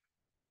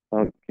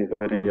ਤਾਂ ਕਿ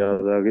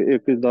ਯਾਦ ਆ ਗਏ।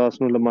 ਇੱਕ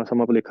ਦਾਸ ਨੂੰ ਲੰਮਾ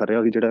ਸਮਾਂ ਭੁਲੇਖਾ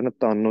ਰਿਹਾ ਸੀ ਜਿਹੜਾ ਨਾ,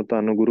 ਧੰਨ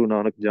ਧੰਨ ਗੁਰੂ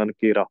ਨਾਨਕ ਜਨ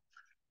ਕੇਰਾ।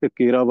 ਤੇ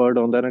ਕੇਰਾ ਵਰਡ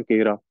ਆਉਂਦਾ ਨਾ,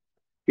 ਕੇਰਾ,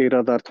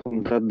 ਕੇਰਾ ਦਾ ਅਰਥ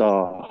ਹੁੰਦਾ ਦਾ,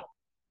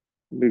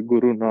 ਵੀ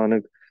ਗੁਰੂ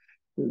ਨਾਨਕ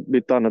ਵੀ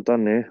ਧੰਨ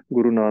ਧੰਨ ਹੈ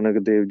ਗੁਰੂ ਨਾਨਕ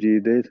ਦੇਵ ਜੀ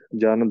ਦੇ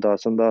ਜਨ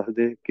ਦਾਸਨ ਦਾਸ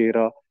ਦੇ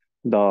ਕੇਰਾ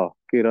ਦਾ।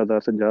 ਕੇਰਾ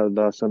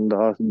ਦਾਸਨ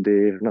ਦਾਸ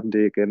ਦੇ, ਹਨਾ,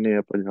 ਦੇ ਕਹਿੰਦੇ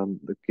ਆ ਪੰਜਾਬ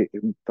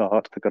ਦਾ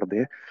ਅਰਥ ਕਰਦੇ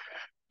ਆ।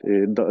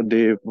 ਤੇ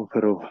ਦੇ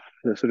ਫਿਰ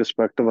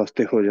ਰਿਸਪੈਕਟ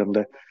ਵਾਸਤੇ ਹੋ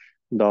ਜਾਂਦਾ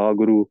ਦਾ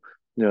ਗੁਰੂ,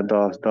 ਜਾਂ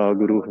ਦਾਸ ਦਾ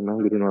ਗੁਰੂ, ਹਨਾ,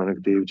 ਗੁਰੂ ਨਾਨਕ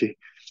ਦੇਵ ਜੀ।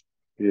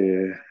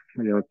 ਤੇ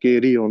ਜਾਂ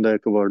ਕੇਰੀ ਆਉਂਦਾ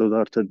ਇੱਕ ਵਰਡ,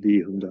 ਉਹਦਾ ਅਰਥ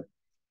ਦੀ ਹੁੰਦਾ।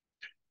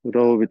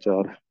 ਰਹੋ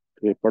ਵਿਚਾਰ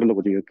ਤੇ ਪੜ੍ਹ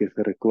ਲਵੋ ਜੀ ਅੱਗੇ,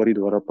 ਫਿਰ ਇੱਕ ਵਾਰੀ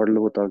ਦੁਬਾਰਾ ਪੜ੍ਹ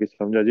ਲਵੋ ਤਾਂ ਕਿ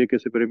ਸਮਝ ਆ ਜੇ।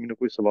 ਕਿਸੇ ਵੇਲੇ ਮੈਨੂੰ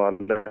ਕੋਈ ਸਵਾਲ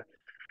ਹੈ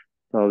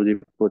ਆਪ ਜੀ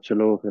ਪੁੱਛ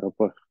ਲਓ, ਫਿਰ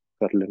ਆਪਾਂ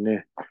ਕਰ ਲੈਂਦੇ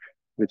ਹਾਂ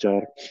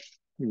ਵਿਚਾਰ,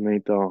 ਨਹੀਂ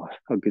ਤਾਂ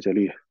ਅੱਗੇ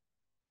ਚਲੀਏ।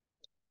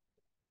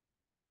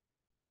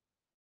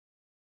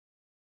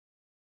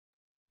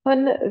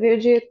 ਹੁਣ ਵੀਰ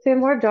ਜੀ ਇੱਥੇ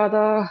more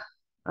ਜ਼ਿਆਦਾ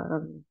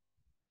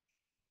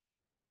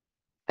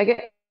I get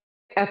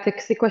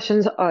ethics the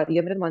questions ਆ ਰਹੀ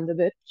ਹੈ ਮੇਰੇ ਮਨ ਦੇ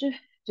ਵਿੱਚ,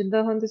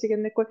 ਜਿੱਦਾਂ ਹੁਣ ਤੁਸੀਂ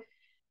ਕਹਿੰਦੇ ਕੋਈ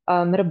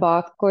ਮੇਰਾ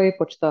ਬਾਪ ਕੋਈ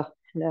ਪੁੱਛਦਾ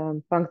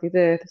ਪੰਕਤੀ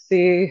ਤੇ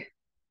ਤੁਸੀਂ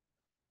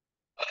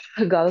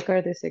ਗੱਲ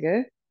ਕਰਦੇ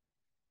ਸੀਗੇ,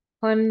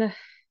 ਹੁਣ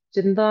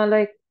ਜਿੱਦਾਂ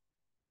ਲਾਈਕ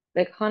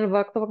ਹਰ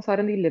ਵਕਤ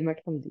ਸਾਰਿਆਂ ਦੀ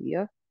ਲਿਮਿਟ ਹੁੰਦੀ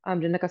ਆ,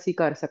 ਜਿੰਨਾ ਕੁ ਅਸੀਂ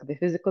ਕਰ ਸਕਦੇ,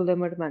 ਫਿਜ਼ੀਕਲ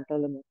ਲਿਮਿਟ,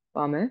 ਮੈਂਟਲ ਲਿਮਿਟ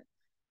ਭਾਵੇਂ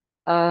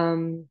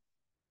um,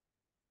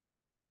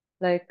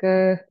 ਲਾਈਕ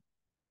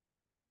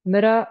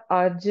ਮੇਰਾ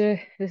ਅੱਜ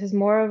this is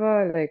more of a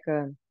like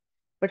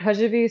but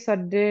ਹਜੇ ਵੀ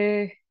ਸਾਡੇ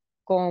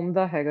ਕੌਮ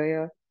ਦਾ ਹੈਗਾ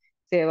ਆ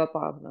ਸੇਵਾ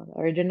ਭਾਵਨਾ ਦਾ,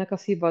 ਔਰ ਜਿੰਨਾ ਕੁ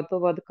ਅਸੀਂ ਵੱਧ ਤੋਂ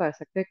ਵੱਧ ਕਰ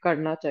ਸਕਦੇ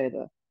ਕਰਨਾ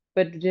ਚਾਹੀਦਾ।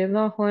 ਪਰ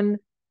ਜਿਵੇਂ ਹੁਣ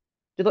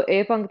ਜਦੋਂ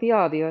ਇਹ ਪੰਕਤੀ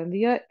ਆਦੀ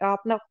ਆਉਂਦੀ ਆ,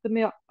 ਆਪ ਆਪ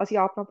ਤੇ ਅਸੀਂ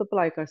ਆਪ ਨਾਲ ਤਾਂ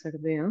ਭਲਾਈ ਕਰ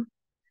ਸਕਦੇ ਹਾਂ,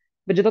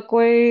 ਵੀ ਜਦੋਂ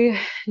ਕੋਈ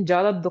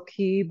ਜ਼ਿਆਦਾ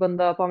ਦੁਖੀ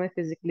ਬੰਦਾ ਭਾਵੇਂ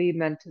ਫਿਜ਼ੀਕਲੀ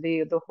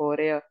ਮੈਂਟਲੀ ਉਦੋਂ ਹੋ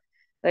ਰਿਹਾ,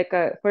 ਲਾਈਕ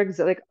ਫॉर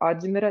ਐਗਜ਼ਾਮਪਲ ਲਾਈਕ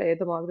ਅੱਜ ਮੇਰਾ ਇਹ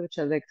ਦਿਮਾਗ ਦੇ ਵਿੱਚ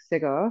ਲਾਈਕ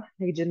ਸੀਗਾ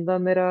ਕਿ ਜਿੰਦਾ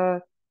ਮੇਰਾ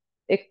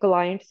ਇੱਕ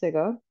ਕਲਾਇੰਟ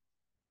ਸੀਗਾ,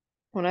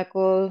 ਉਹਨਾਂ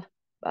ਕੋਲ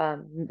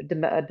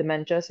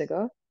ਡਿਮੈਂਸ਼ੀਆ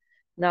ਸੀਗਾ,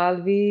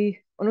 ਨਾਲ ਵੀ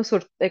ਉਹਨੂੰ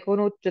ਇੱਕ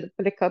ਉਹਨੂੰ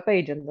ਭੁਲੇਖਾ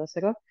ਪਈ ਜਾਂਦਾ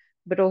ਸੀਗਾ,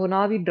 ਬਟ ਉਹ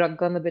ਨਾ ਵੀ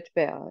ਡਰੱਗਾਂ ਦੇ ਵਿੱਚ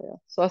ਪਿਆ ਹੋਇਆ,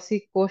 ਸੋ ਅਸੀਂ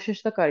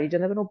ਕੋਸ਼ਿਸ਼ ਤਾਂ ਕਰ ਹੀ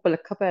ਜਾਂਦੇ, ਪਰ ਉਹ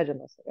ਭੁਲੇਖਾ ਪੈ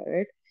ਜਾਂਦਾ ਸੀਗਾ,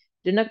 ਰਾਈਟ।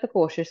 ਜਿੰਨਾ ਕੁ ਤਾਂ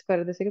ਕੋਸ਼ਿਸ਼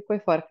ਕਰਦੇ ਸੀਗੇ ਕੋਈ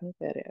ਫਰਕ ਨਹੀਂ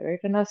ਪੈ ਰਿਹਾ,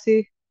 ਰਾਈਟ। ਨਾ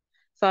ਅਸੀਂ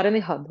ਸਾਰਿਆਂ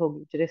ਦੀ ਹੱਦ ਹੋ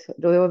ਗਈ,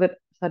 ਜਿਹੜੇ ਉਹਦੇ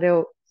ਸਾਰੇ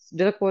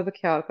ਜਿਹੜਾ ਕੋਈ ਉਹਦਾ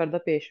ਖਿਆਲ ਕਰਦਾ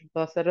ਪੇਸ਼ੈਂਟ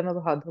ਦਾ, ਸਾਰਿਆਂ ਨਾਲ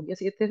ਹੱਦ ਹੋ ਗਈ,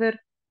 ਅਸੀਂ ਇੱਥੇ ਫਿਰ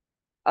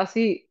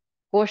ਅਸੀਂ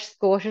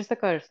ਕੋਸ਼ਿਸ਼ ਤਾਂ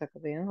ਕਰ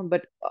ਸਕਦੇ ਹਾਂ,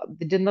 ਬਟ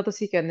ਜਿੰਨਾ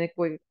ਤੁਸੀਂ ਕਹਿੰਦੇ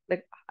ਕੋਈ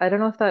like I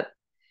don't know if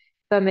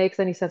that makes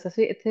any sense,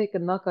 ਅਸੀਂ ਇੱਥੇ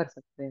ਕਿੰਨਾ ਕਰ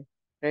ਸਕਦੇ ਹਾਂ,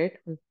 ਰਾਈਟ।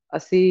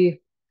 ਅਸੀਂ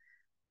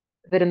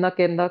ਫਿਰ ਇੰਨਾ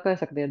ਕਿੰਨਾ ਕਰ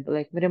ਸਕਦੇ ਹਾਂ,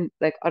 ਲਾਈਕ ਮੇਰੇ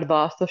ਲਾਈਕ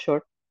ਅਰਦਾਸ ਤੋਂ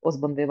ਛੁੱਟ ਉਸ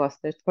ਬੰਦੇ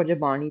ਵਾਸਤੇ ਥੋੜੇ ਜਿਹੇ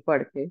ਬਾਣੀ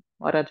ਪੜ੍ਹ ਕੇ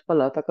ਮਹਾਰਾਜ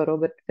ਭਲਾ ਤਾਂ ਕਰੋ,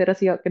 ਬਟ ਫਿਰ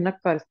ਅਸੀਂ ਕਿੰਨਾ ਕੁ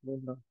ਕਰ ਸਕਦੇ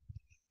ਹਾਂ।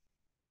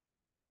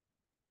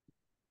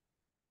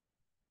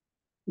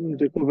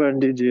 ਦੇਖੋ ਭੈਣ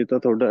ਜੀ, ਜੇ ਤਾਂ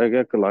ਤੁਹਾਡਾ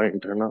ਹੈਗਾ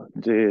ਕਲਾਇੰਟ ਹੈ ਨਾ,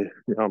 ਜੇ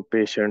ਜਾਂ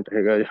ਪੇਸ਼ੈਂਟ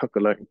ਹੈਗਾ ਜਾਂ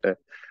ਕਲਾਇੰਟ ਹੈ,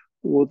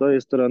 ਉਹ ਤਾਂ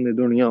ਇਸ ਤਰ੍ਹਾਂ ਦੀ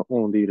ਦੁਨੀਆ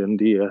ਆਉਂਦੀ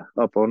ਰਹਿੰਦੀ ਹੈ,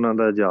 ਆਪਾਂ ਉਹਨਾਂ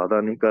ਦਾ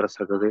ਜ਼ਿਆਦਾ ਨਹੀਂ ਕਰ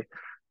ਸਕਦੇ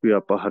ਵੀ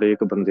ਆਪਾਂ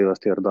ਹਰੇਕ ਬੰਦੇ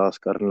ਵਾਸਤੇ ਅਰਦਾਸ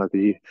ਕਰਨ ਲੱਗ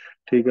ਜੀ।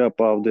 ਠੀਕ ਹੈ,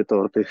 ਆਪਾਂ ਆਪਦੇ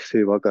ਤੌਰ ਤੇ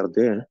ਸੇਵਾ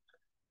ਕਰਦੇ ਹਾਂ,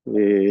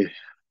 ਤੇ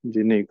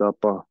ਜਿੰਨੀ ਕੁ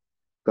ਆਪਾਂ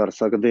ਕਰ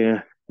ਸਕਦੇ ਹਾਂ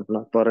ਆਪਣਾ,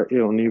 ਪਰ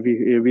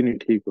ਇਹ ਵੀ ਨਹੀਂ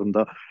ਠੀਕ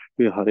ਹੁੰਦਾ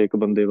ਵੀ ਹਰ ਇੱਕ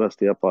ਬੰਦੇ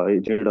ਵਾਸਤੇ ਆਪਾਂ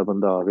ਜਿਹੜਾ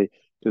ਬੰਦਾ ਆਵੇ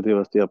ਜਿਹਦੇ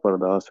ਵਾਸਤੇ ਆਪਾਂ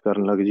ਅਰਦਾਸ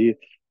ਕਰਨ ਲੱਗ ਜਾਈਏ।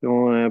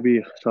 ਕਿਉਂ ਹੈ ਵੀ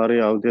ਸਾਰੇ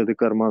ਆਪਦੇ ਆਪਦੇ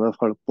ਕਰਮਾਂ ਦਾ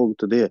ਫਲ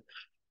ਭੁਗਤਦੇ ਆ,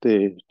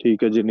 ਤੇ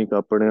ਠੀਕ ਹੈ ਜਿੰਨੀ ਕੁ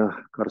ਆਪਣੇ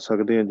ਕਰ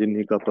ਸਕਦੇ ਹਾਂ,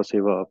 ਜਿੰਨੀ ਕੁ ਆਪਾਂ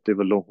ਸੇਵਾ ਆਪਦੇ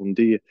ਵੱਲੋਂ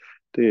ਹੁੰਦੀ ਹੈ,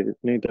 ਤੇ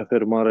ਨਹੀਂ ਤਾਂ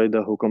ਫਿਰ ਮਹਾਰਾਜ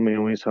ਦਾ ਹੁਕਮ ਹੈ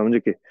ਉਵੇਂ ਸਮਝ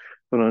ਕੇ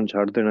ਉਹਨਾਂ ਨੂੰ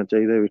ਛੱਡ ਦੇਣਾ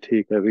ਚਾਹੀਦਾ ਵੀ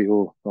ਠੀਕ ਹੈ ਵੀ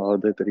ਉਹ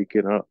ਆਪਦੇ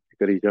ਤਰੀਕੇ ਨਾਲ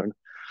ਕਰੀ ਜਾਣ।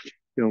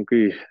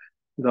 ਕਿਉਂਕਿ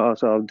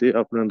ਦਾਸ ਆਪਦੇ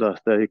ਆਪਣੇ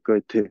ਦੱਸਦਾ, ਇੱਕ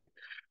ਇੱਥੇ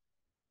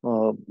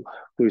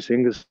ਕੋਈ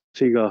ਸਿੰਘ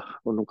ਸੀਗਾ,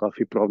 ਉਹਨੂੰ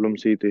ਕਾਫੀ ਪ੍ਰੋਬਲਮ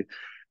ਸੀ, ਤੇ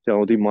ਜਾਂ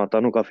ਉਹਦੀ ਮਾਤਾ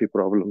ਨੂੰ ਕਾਫੀ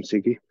ਪ੍ਰੋਬਲਮ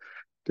ਸੀਗੀ,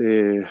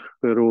 ਤੇ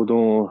ਫਿਰ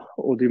ਉਦੋਂ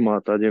ਉਹਦੀ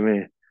ਮਾਤਾ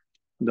ਜਿਵੇਂ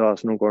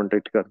ਦਾਸ ਨੂੰ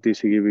ਕੰਟੈਕਟ ਕਰਦੀ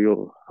ਸੀਗੀ ਵੀ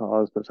ਉਹ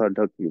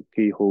ਸਾਡਾ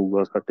ਕੀ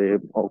ਹੋਊਗਾ, ਸਾਡੇ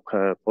ਔਖਾ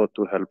ਹੈ ਬਹੁਤ,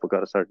 ਤੂੰ ਹੈਲਪ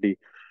ਕਰ ਸਾਡੀ।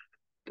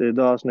 ਤੇ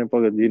ਦਾਸ ਨੇ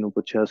ਭਗਤ ਜੀ ਨੂੰ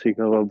ਪੁੱਛਿਆ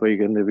ਸੀਗਾ, ਬਾਬਾ ਜੀ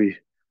ਕਹਿੰਦੇ ਵੀ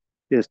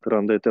ਇਸ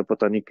ਤਰ੍ਹਾਂ ਦੇ ਤਾਂ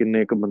ਪਤਾ ਨਹੀਂ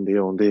ਕਿੰਨੇ ਕੁ ਬੰਦੇ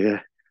ਆਉਂਦੇ ਹੈ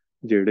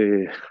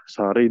ਜਿਹੜੇ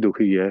ਸਾਰੇ ਹੀ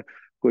ਦੁਖੀ ਹੈ,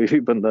 ਕੋਈ ਵੀ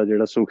ਬੰਦਾ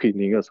ਜਿਹੜਾ ਸੁਖੀ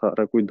ਨਹੀਂਗਾ,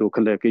 ਸਾਰਾ ਕੋਈ ਦੁੱਖ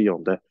ਲੈ ਕੇ ਹੀ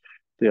ਆਉਂਦਾ,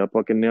 ਤੇ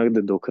ਆਪਾਂ ਕਿੰਨੇ ਕੁ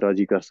ਦੇ ਦੁੱਖ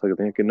ਰਾਜੀ ਕਰ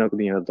ਸਕਦੇ ਹਾਂ, ਕਿੰਨਾ ਕੁ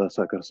ਦੀਆਂ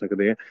ਅਰਦਾਸਾਂ ਕਰ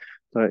ਸਕਦੇ ਹਾਂ।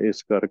 ਤਾਂ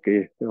ਇਸ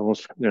ਕਰਕੇ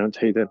ਉਸ ਜਾਣਾ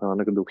ਚਾਹੀਦਾ,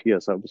 ਨਾਨਕ ਦੁਖੀ ਆ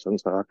ਸਭ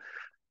ਸੰਸਾਰ।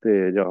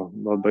 ਤੇ ਜਾਂ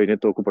ਬਾਬਾ ਜੀ ਨੇ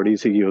ਤੁਕ ਪੜੀ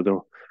ਸੀਗੀ ਉਦੋਂ,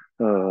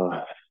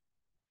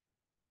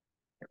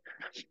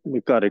 ਵੀ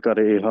ਘਰ ਘਰ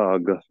ਇਹ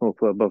ਆਗ, ਉਹ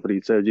ਬਾਬਾ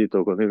ਫਰੀਦ ਸਾਹਿਬ ਜੀ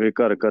ਤੋਂ ਕਹਿੰਦੇ ਵੀ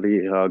ਘਰ ਘਰ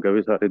ਇਹ ਆਗ ਹੈ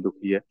ਵੀ ਸਾਰੇ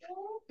ਦੁਖੀ ਹੈ,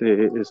 ਤੇ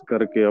ਇਸ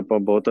ਕਰਕੇ ਆਪਾਂ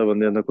ਬਹੁਤਾ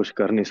ਬੰਦਿਆਂ ਦਾ ਕੁਝ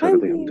ਕਰ ਨਹੀਂ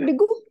ਸਕਦੇ ਹਾਂਜੀ ਹੁੰਦੇ,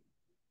 ਡਿੱਗੂ।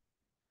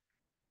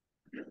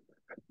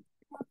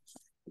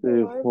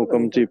 ਤੇ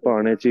ਹੁਕਮ ਚ ਹੀ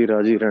ਭਾਣੇ ਚ ਹੀ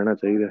ਰਾਜੀ ਰਹਿਣਾ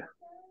ਚਾਹੀਦਾ।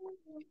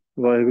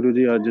 ਵਾਹਿਗੁਰੂ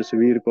ਜੀ। ਅੱਜ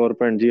ਸਵੀਰ ਕੌਰ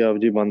ਭੈਣ ਜੀ ਆਪ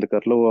ਜੀ ਬੰਦ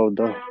ਕਰ ਲਓ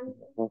ਆਪਦਾ।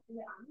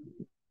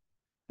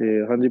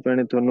 ਤੇ ਹਾਂਜੀ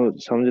ਭੈਣੇ, ਤੁਹਾਨੂੰ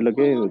ਸਮਝ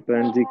ਲੱਗੇ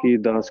ਭੈਣ ਜੀ ਕੀ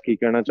ਦਾਸ ਕੀ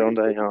ਕਹਿਣਾ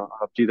ਚਾਹੁੰਦਾ ਹੈ, ਜਾਂ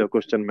ਆਪ ਜੀ ਦਾ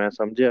ਕੁਐਸਚਨ ਮੈਂ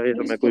ਸਮਝਿਆ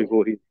ਜਾਂ ਮੈਂ ਕੋਈ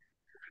ਹੋਰ ਹੀ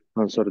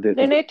ਆਨਸਰ ਨਹੀਂ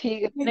ਦੇਤਾ? ਨਹੀਂ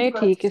ਠੀਕ ਹੈ, ਨਹੀਂ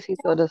ਠੀਕ ਹੈ ਸੀ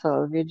ਤੁਹਾਡਾ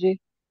ਸਵਾਲ ਵੀਰ ਜੀ।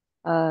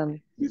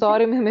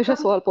 ਸੌਰੀ ਮੈਂ ਹਮੇਸ਼ਾ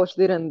ਸਵਾਲ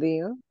ਪੁੱਛਦੀ ਰਹਿੰਦੀ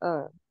ਹਾਂ,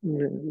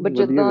 ਬਟ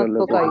ਵਧੀਆ ਜਿੱਦਾਂ ਗੱਲ ਹੈ,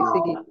 ਤੁਕ ਆਈ ਵਧੀਆ।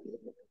 ਸੀਗੀ,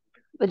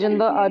 ਤੇ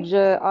ਜਿੰਦਾ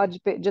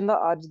ਜਿੰਦਾ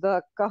ਅੱਜ ਦਾ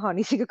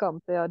ਕਹਾਣੀ ਸੀ ਕੰਮ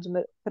ਤੇ, ਅੱਜ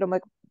ਮੈਂ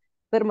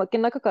ਫਿਰ ਮੈਂ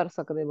ਕਿੰਨਾ ਕੁ ਕਰ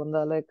ਸਕਦੇ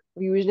ਬੰਦਾ, ਲਾਈਕ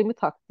ਯੂਜਲੀ ਮੈਂ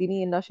ਥੱਕਦੀ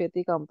ਨਹੀਂ ਇੰਨਾ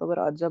ਛੇਤੀ ਕੰਮ ਤੋਂ,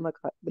 ਪਰ ਅੱਜ ਮੈਂ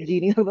ਜੀ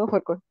ਨਹੀਂ ਸਕਦਾ ਹੋਰ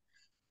ਕੁਝ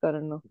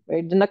ਕਰਨ ਨੂੰ,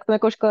 ਰਾਈਟ। ਜਿੰਨਾ ਕੁ ਮੈਂ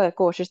ਕੁਝ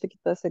ਕੋਸ਼ਿਸ਼ ਤੇ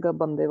ਕੀਤਾ ਸੀਗਾ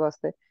ਬੰਦੇ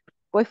ਵਾਸਤੇ,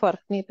 ਕੋਈ ਫਰਕ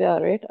ਨਹੀਂ ਪਿਆ,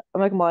 ਰਾਈਟ।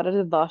 ਮੈਂ ਇੱਕ ਮਹਾਰਾਜ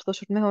ਦੇ ਦਾਸ ਤੋਂ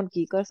ਛੁੱਟ, ਮੈਂ ਹੁਣ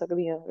ਕੀ ਕਰ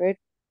ਸਕਦੀ ਹਾਂ, ਰਾਈਟ।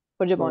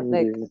 ਪਰ ਜੇ ਹਾਂਜੀ,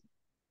 ਲਾਈਕ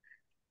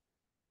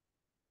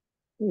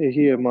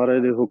ਇਹੀ ਹੈ,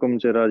 ਮਹਾਰਾਜ ਦੇ ਹੁਕਮ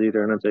ਚ ਰਾਜੀ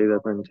ਰਹਿਣਾ ਚਾਹੀਦਾ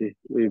ਭੈਣ ਜੀ।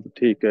 ਵੀ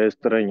ਠੀਕ ਹੈ, ਇਸ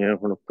ਤਰ੍ਹਾਂ ਹੀ ਹੈ,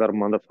 ਹੁਣ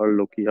ਕਰਮਾਂ ਦਾ ਫਲ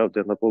ਲੋਕੀ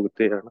ਆਪਦੇ ਨਾਲ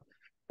ਭੁਗਤੇ ਹਨ,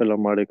 ਪਹਿਲਾਂ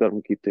ਮਾੜੇ ਕਰਮ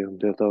ਕੀਤੇ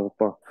ਹੁੰਦੇ ਆ ਤਾਂ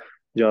ਆਪਾਂ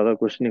ਜ਼ਿਆਦਾ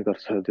ਕੁਝ ਨਹੀਂ ਕਰ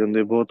ਸਕਦੇ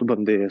ਹੁੰਦੇ। ਬਹੁਤ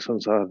ਬੰਦੇ ਆ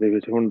ਸੰਸਾਰ ਦੇ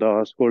ਵਿੱਚ, ਹੁਣ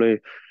ਦਾਸ ਕੋਲੇ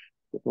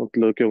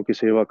ਮਤਲਬ ਕਿਉਂਕਿ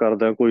ਸੇਵਾ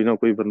ਕਰਦਾ ਕੋਈ ਨਾ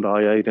ਕੋਈ ਬੰਦਾ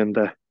ਆਇਆ ਹੀ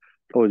ਰਹਿੰਦਾ,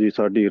 ਉਹ ਜੀ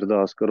ਸਾਡੀ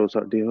ਅਰਦਾਸ ਕਰੋ,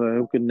 ਸਾਡੀ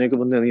ਕਿੰਨੇ ਕੁ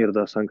ਬੰਦਿਆਂ ਦੀ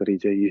ਅਰਦਾਸਾਂ ਕਰੀ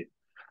ਜਾਈਏ,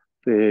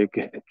 ਤੇ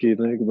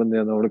ਕਿੰਨੇ ਕੁ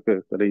ਬੰਦਿਆਂ ਦਾ ਹੁਣ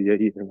ਕਰੀ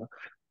ਜਾਈਏ ਹੈ ਨਾ।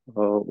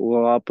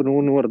 ਉਹ ਆਪ ਨੂੰ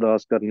ਉਹਨੂੰ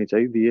ਅਰਦਾਸ ਕਰਨੀ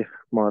ਚਾਹੀਦੀ ਹੈ,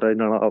 ਮਹਾਰਾਜ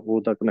ਨਾਲ ਆਪ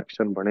ਉਹਦਾ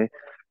ਕਨੈਕਸ਼ਨ ਬਣੇ।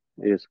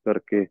 ਇਸ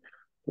ਕਰਕੇ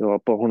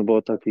ਆਪਾਂ ਹੁਣ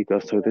ਬਹੁਤਾ ਕੀ ਕਰ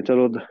ਸਕਦੇ।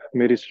 ਚਲੋ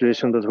ਮੇਰੀ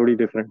ਸਿਚੁਏਸ਼ਨ ਤਾਂ ਥੋੜੀ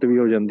ਡਿਫਰੈਂਟ ਵੀ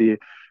ਹੋ ਜਾਂਦੀ ਹੈ,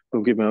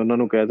 ਕਿਉਂਕਿ ਮੈਂ ਉਹਨਾਂ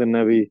ਨੂੰ ਕਹਿ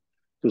ਦਿੰਦਾ ਵੀ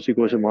ਤੁਸੀਂ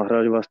ਕੁਛ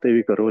ਮਹਾਰਾਜ ਵਾਸਤੇ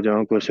ਵੀ ਕਰੋ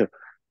ਜਾਂ ਕੁਛ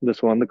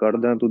ਦਸਵੰਧ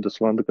ਕੱਢਦਾ, ਤੂੰ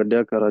ਦਸਵੰਧ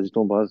ਕੱਢਿਆ ਕਰ, ਅੱਜ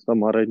ਤੋਂ ਬਾਅਦ ਤਾਂ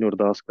ਮਹਾਰਾਜ ਨੂੰ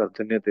ਅਰਦਾਸ ਕਰ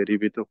ਦਿੰਦੇ ਤੇਰੀ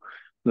ਵੀ, ਤੂੰ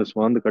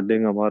ਦਸਵੰਧ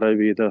ਕੱਢੇਗਾ ਮਹਾਰਾਜ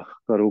ਵੀ ਇਹਦਾ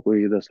ਕਰੋ,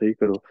 ਕੋਈ ਇਹਦਾ ਸਹੀ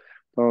ਕਰੋ।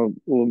 ਤਾਂ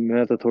ਉਹ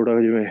ਮੈਂ ਤਾਂ ਥੋੜਾ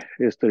ਜਿਵੇਂ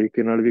ਇਸ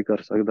ਤਰੀਕੇ ਨਾਲ ਵੀ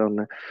ਕਰ ਸਕਦਾ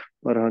ਹੁੰਦਾ,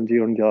 ਪਰ ਹਾਂਜੀ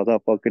ਹੁਣ ਜ਼ਿਆਦਾ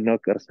ਆਪਾਂ ਕਿੰਨਾ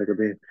ਕਰ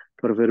ਸਕਦੇ ਹਾਂ,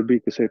 ਪਰ ਫਿਰ ਵੀ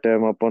ਕਿਸੇ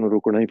ਟਾਈਮ ਆਪਾਂ ਨੂੰ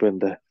ਰੁਕਣਾ ਹੀ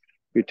ਪੈਂਦਾ ਹੈ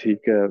ਵੀ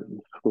ਠੀਕ ਹੈ,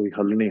 ਕੋਈ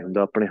ਹੱਲ ਨਹੀਂ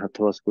ਹੁੰਦਾ, ਆਪਣੇ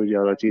ਹੱਥ ਵੱਸ ਕੋਈ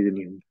ਜ਼ਿਆਦਾ ਚੀਜ਼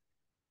ਨਹੀਂ ਹੁੰਦੀ।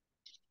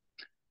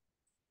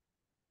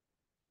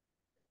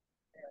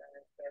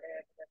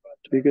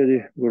 ਠੀਕ ਹੈ ਜੀ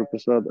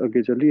ਗੁਰਪ੍ਰਸਾਦ,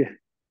 ਅੱਗੇ ਚੱਲੀਏ।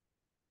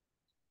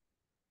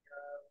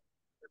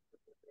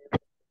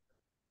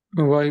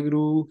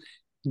 वाहिगुरु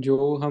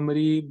जो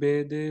हमरी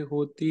बेदे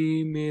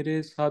होती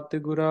मेरे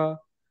सतगुरा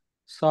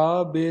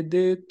सा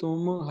बेदे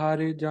तुम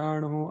हारे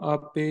जान हो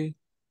आपे।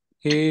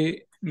 हे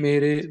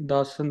मेरे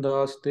दासन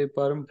दास ते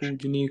परम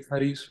पूजनी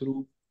हरि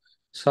ਸਰੂਪ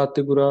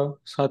ਸਤਿਗੁਰਾ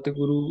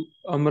ਸਤਿਗੁਰੂ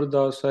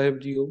ਅਮਰਦਾਸ ਸਾਹਿਬ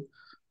ਜੀਓ,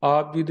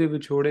 ਆਪ ਜੀ ਦੇ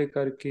ਵਿਛੋੜੇ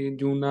ਕਰਕੇ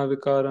ਜੂਨਾ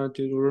ਵਿਕਾਰਾਂ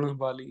ਚ ਰੁਲਣ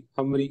ਵਾਲੀ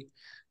ਹਮਰੀ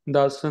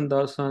ਦਾਸਨ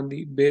ਦਾਸਾਂ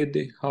ਦੀ ਬੇਦ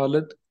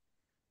ਹਾਲਤ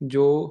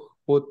ਜੋ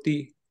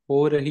ਹੋਤੀ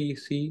ਹੋ ਰਹੀ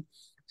ਸੀ,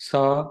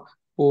 ਸਾ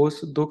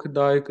ਉਸ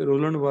ਦੁਖਦਾਇਕ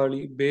ਰੁਲਣ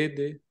ਵਾਲੀ ਬੇਦ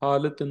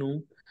ਹਾਲਤ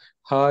ਨੂੰ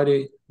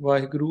ਹਾਰੇ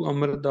ਵਾਹਿਗੁਰੂ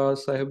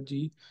ਅਮਰਦਾਸ ਸਾਹਿਬ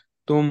ਜੀ,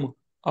 ਤੁਮ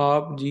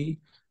ਆਪ ਜੀ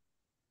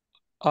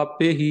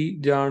आपे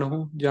ही जान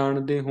हो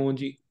जानते हो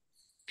जी।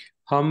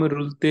 हम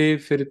रुलते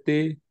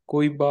फिरते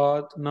कोई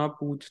बात ना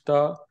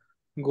पूछता,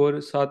 गुर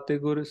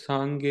सतगुर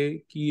सांगे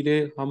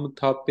कीरे हम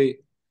थापे।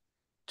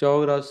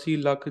 84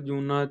 ਲੱਖ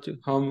ਜੂਨਾਂ ਚ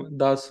ਹਮ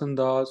ਦਾਸਨ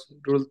ਦਾਸ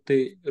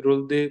ਰੁਲਤੇ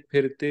ਰੁਲਦੇ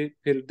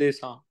ਫਿਰਦੇ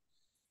ਸਾਂ।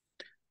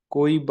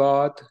 ਕੋਈ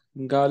ਬਾਤ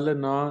ਗੱਲ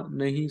ਨਾ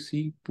ਨਹੀਂ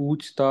ਸੀ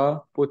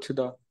ਪੁੱਛਦਾ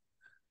ਪੁੱਛਦਾ।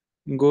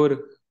 ਗੁਰ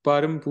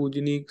ਪਰਮ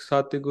ਪੂਜਨੀਕ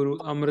ਸਤਿਗੁਰੂ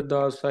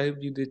ਅਮਰਦਾਸ ਸਾਹਿਬ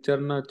ਜੀ ਦੇ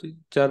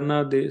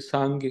ਚਰਨਾਂ ਦੇ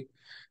ਸੰਗ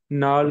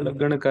ਨਾਲ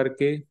ਲੱਗਣ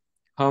ਕਰਕੇ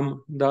ਹਮ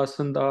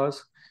ਦਾਸਨ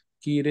ਦਾਸ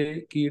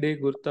ਕੀੜੇ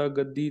ਗੁਰਤਾ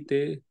ਗੱਦੀ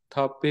ਤੇ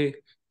ਥਾਪੇ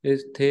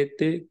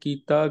ਸਥਿਤ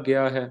ਕੀਤਾ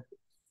ਗਿਆ ਹੈ।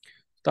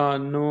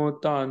 ਧਾਨੋ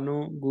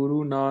ਧਾਨੋ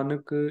ਗੁਰੂ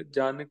ਨਾਨਕ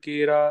ਜਨ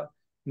ਕੇਰਾ,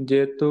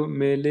 ਜਿਤ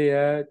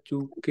ਮੇਲਿਐ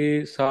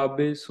ਚੂਕੇ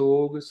ਸਾਬੇ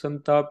ਸੋਗ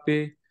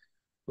ਸੰਤਾਪੇ।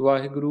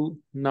 ਵਾਹਿਗੁਰੂ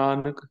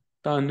ਨਾਨਕ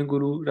ਧੰਨ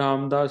ਗੁਰੂ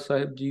ਰਾਮਦਾਸ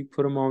ਸਾਹਿਬ ਜੀ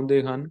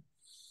ਫਰਮਾਉਂਦੇ ਹਨ,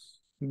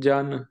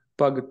 ਜਨ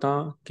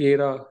ਭਗਤਾਂ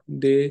ਕੇਰਾ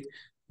ਦੇ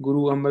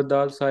ਗੁਰੂ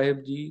ਅਮਰਦਾਸ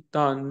ਸਾਹਿਬ ਜੀ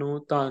ਧਾਨੋ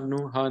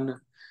ਧਾਨੋ ਹਨ,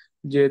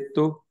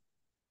 ਜੇਤੋ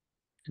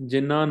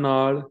ਜਿਨ੍ਹਾਂ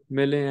ਨਾਲ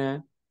ਮਿਲੇ ਐ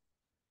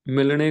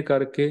ਮਿਲਣੇ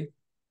ਕਰਕੇ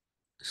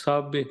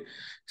ਸਭ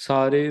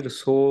ਸਾਰੇ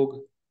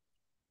ਰਸੋਗ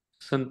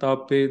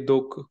ਸੰਤਾਪੇ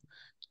ਦੁੱਖ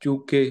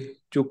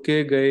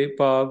ਚੁੱਕੇ ਗਏ,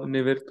 ਭਾਵ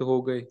ਨਿਵਰਤ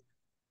ਹੋ ਗਏ।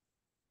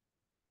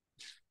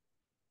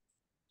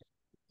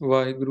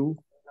 ਵਾਹਿਗੁਰੂ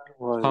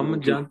ਵਾਹਿਗੁਰੂ ਹਮ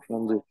ਜੀ, ਜਨ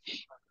ਹਾਂਜੀ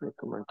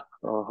ਇੱਕ ਮਿੰਟ।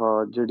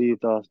 ਆਹ ਜਿਹੜੀ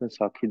ਦਾਸ ਨੇ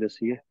ਸਾਖੀ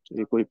ਦੱਸੀ ਹੈ,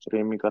 ਇਹ ਕੋਈ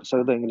ਪ੍ਰੇਮੀ ਕਰ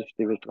ਸਕਦਾ ਇੰਗਲਿਸ਼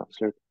ਦੇ ਵਿੱਚ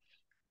ਟ੍ਰਾਂਸਲੇਟ,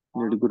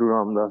 ਜਿਹੜੀ ਗੁਰੂ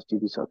ਰਾਮਦਾਸ ਜੀ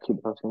ਦੀ ਸਾਖੀ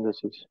ਦਾਸ ਨੇ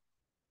ਦੱਸੀ ਸੀ।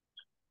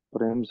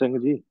 ਪ੍ਰੇਮ ਸਿੰਘ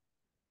ਜੀ,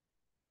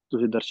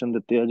 ਤੁਸੀਂ ਦਰਸ਼ਨ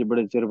ਦਿੱਤੇ ਅੱਜ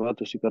ਬੜੇ ਚਿਰ ਬਾਅਦ,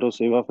 ਤੁਸੀਂ ਕਰੋ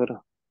ਸੇਵਾ ਫਿਰ।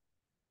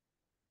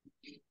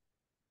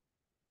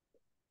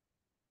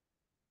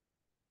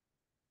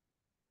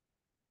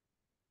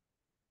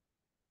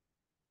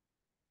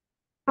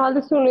 हाँ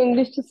तो सुन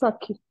इंग्लिश च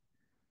साखी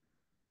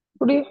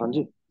कुड़ी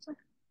ਹਾਂਜੀ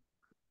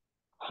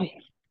हाय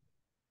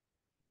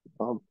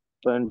ਹਾਂ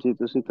ਭੈਣ ਜੀ,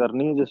 ਤੁਸੀਂ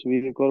ਕਰਨੀ ਹੈ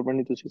ਜਸਵੀਰ ਕੌਰ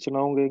ਬਣੀ, ਤੁਸੀਂ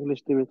ਸੁਣਾਓਗੇ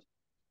ਇੰਗਲਿਸ਼ ਦੇ ਵਿੱਚ,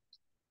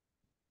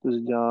 ਤੁਸੀਂ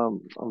ਜਾਂ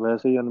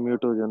ਵੈਸੇ ਹੀ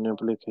ਅਨਮਿਊਟ ਹੋ ਜਾਂਦੇ ਹੋ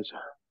ਭੁਲੇਖੇ 'ਚ।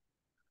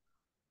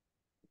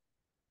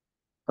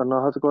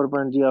 ਅਨਾਹਤ ਕੌਰ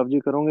ਭੈਣ ਜੀ, ਆਪ ਜੀ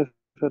ਕਰੋਗੇ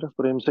ਫਿਰ,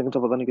 ਪ੍ਰੇਮ ਸਿੰਘ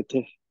ਤਾਂ ਪਤਾ ਨਹੀਂ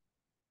ਕਿੱਥੇ।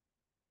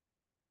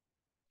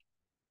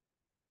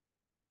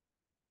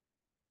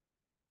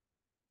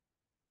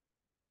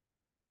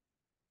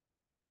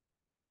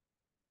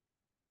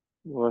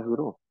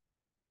 ਵਾਹਿਗੁਰੂ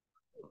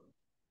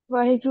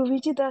ਵਾਹਿਗੁਰੂ ਵੀ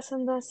ਜੀ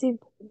ਦਾਸਨ ਦਾ ਅਸੀਂ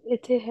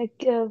ਇੱਥੇ ਹੈ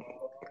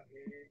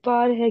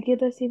ਬਾਹਰ ਹੈਗੇ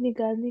ਤਾਂ ਅਸੀਂ ਵੀ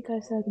ਗੱਲ ਨਹੀਂ ਕਰ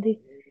ਸਕਦੇ।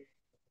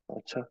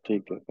 ਅੱਛਾ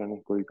ਠੀਕ ਹੈ ਭੈਣੇ,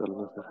 ਕੋਈ ਗੱਲ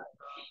ਨਹੀਂ ਫਿਰ,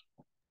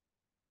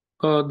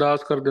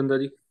 ਦਾਸ ਕਰ ਦਿੰਦਾ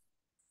ਜੀ।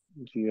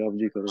 ਜੀ ਆਪ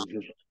ਜੀ ਕਰੋ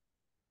ਫਿਰ,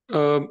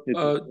 ਅਹ, ਇਹ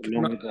ਤਾਂ ਅਹ, ਚੂਨਾ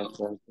ਬੋਲੋਗੇ ਤਾਂ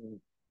ਆਪਾਂ।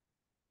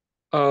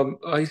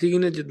 ਆਈ ਸੀ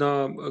ਨੇ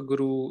ਜਿੱਦਾਂ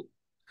ਗੁਰੂ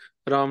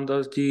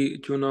ਰਾਮਦਾਸ ਜੀ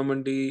ਚੂਨਾ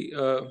ਮੰਡੀ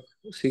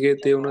ਸੀਗੇ,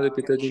 ਤੇ ਉਹਨਾਂ ਦੇ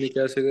ਪਿਤਾ ਜੀ ਨੇ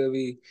ਕਿਹਾ ਸੀਗਾ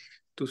ਵੀ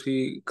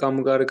ਤੁਸੀਂ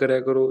ਕੰਮਕਾਰ ਕਰਿਆ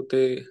ਕਰੋ,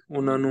 ਤੇ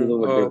ਉਹਨਾਂ ਨੂੰ ਜਦੋਂ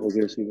ਵੱਡੇ ਹੋ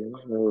ਗਏ ਸੀਗੇ ਨਾ,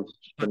 ਉਹ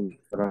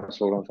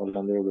 15-16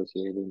 ਸਾਲਾਂ ਦੇ ਹੋ ਗਏ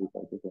ਸੀ ਉਦੋਂ ਦੀ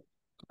ਗੱਲ ਹੈ।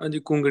 ਹਾਂਜੀ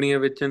ਕੁੰਗਣੀਆਂ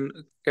ਵੇਚਣ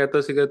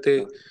ਕਹਿਤਾ ਸੀਗਾ,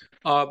 ਤੇ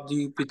ਆਪ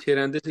ਜੀ ਪਿੱਛੇ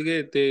ਰਹਿੰਦੇ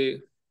ਸੀਗੇ,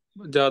 ਤੇ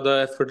ਜ਼ਿਆਦਾ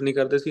ਐਫਰਟ ਨਹੀਂ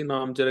ਕਰਦੇ ਸੀ,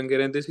 ਨਾਮ ਚ ਰੰਗੇ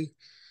ਰਹਿੰਦੇ ਸੀ,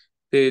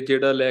 ਤੇ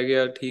ਜਿਹੜਾ ਲੈ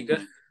ਗਿਆ ਠੀਕ ਹੈ।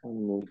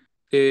 ਹਾਂਜੀ।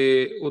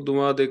 ਤੇ ਉਦੋਂ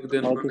ਬਾਅਦ ਇੱਕ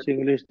ਦਿਨ ਹਾਂ ਉਹਨਾਂ ਨੇ, ਤੁਸੀਂ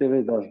ਇੰਗਲਿਸ਼ ਦੇ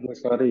ਵਿੱਚ ਦੱਸ ਦਿਓ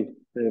ਸਾਰੀ,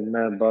 ਤੇ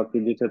ਮੈਂ ਬਾਕੀ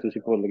ਜਿੱਥੇ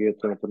ਤੁਸੀਂ ਭੁੱਲ ਗਏ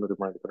ਉੱਥੇ ਮੈਂ ਤੁਹਾਨੂੰ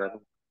ਰਿਮਾਈਂਡ ਕਰਾ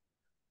ਦੂੰ।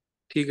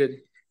 ਠੀਕ ਹੈ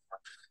ਜੀ।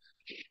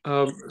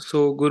 So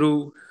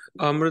Guru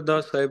Amar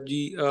Sahib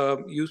ji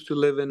used to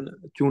live in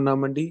Chuna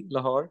Mandi,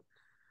 Lahore.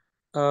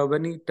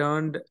 When he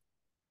turned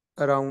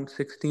around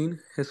 16,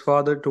 his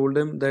father told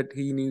him that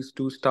he needs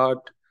to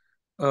start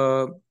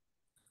uh,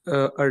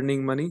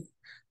 earning money.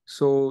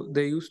 So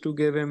they used to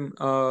give him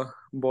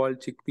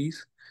boiled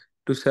chickpeas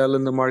to sell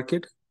in the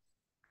market.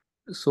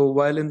 So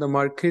while in the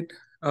market,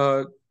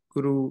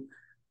 Guru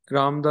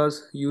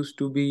Ramdas used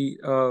to be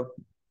uh,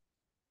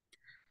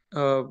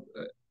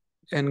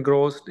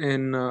 engrossed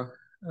in uh,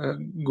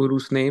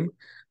 Guru's name,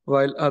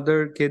 while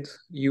other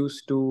kids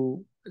used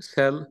to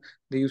sell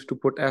They used to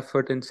put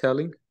effort in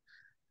selling.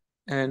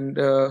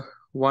 And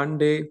one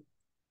day,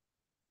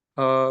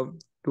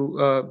 to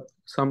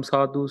some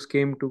sadhus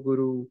came to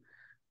Guru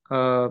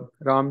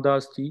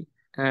Ramdas ji,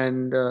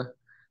 and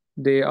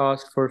they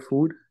asked for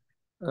food.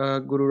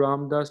 Guru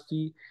Ramdas ji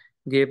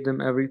gave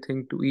them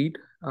everything to eat,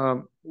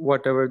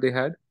 whatever they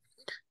had.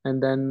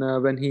 And then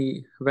when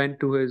he went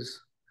to his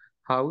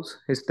house,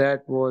 his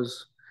dad was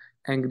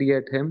angry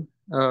at him,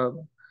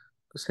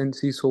 since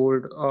he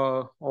sold,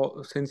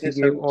 since he ਇਹ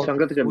gave all the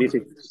ਸੰਗਤ ਚੱਲੀ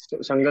food. ਸੀ,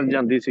 ਸੰਗਤ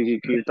ਜਾਂਦੀ ਸੀਗੀ,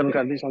 ਕੀਰਤਨ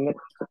ਕਰਦੀ ਸੰਗਤ,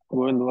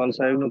 ਗੋਇੰਦਵਾਲ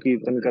ਸਾਹਿਬ ਨੂੰ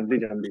ਕੀਰਤਨ ਕਰਦੀ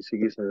ਜਾਂਦੀ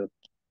ਸੀਗੀ ਸੰਗਤ।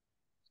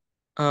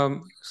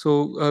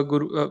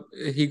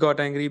 He got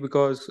angry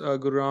because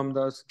Guru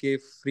Ramdas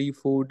gave free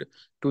food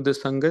to the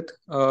Sangat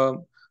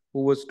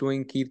who was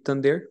doing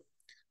kirtan there.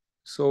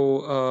 So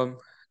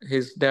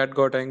his dad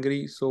got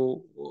angry. So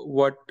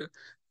what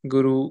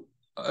Guru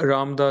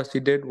Ramdas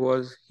ji did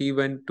was he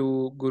went to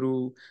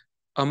Guru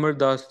Amar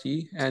Das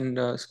ji and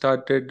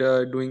started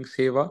doing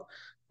seva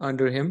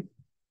under him.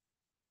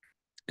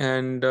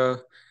 And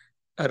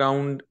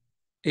around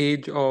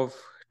age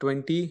of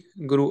 20,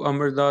 Guru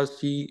Amar Das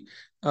ji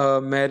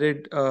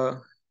married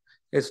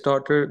his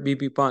daughter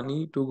Bibi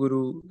Pani to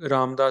Guru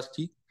Ramdas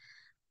ji.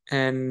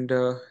 And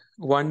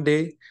one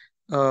day,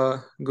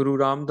 Guru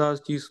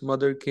Ramdas ji's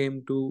mother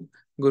came to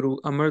Guru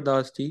Amar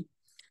Das ji.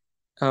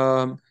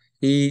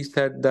 He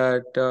said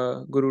that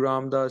Guru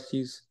Ramdas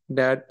ji's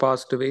dad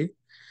passed away,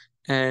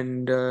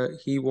 and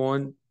he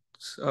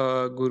wants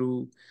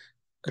Guru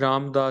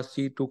Ramdas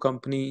ji to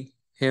accompany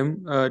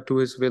him to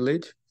his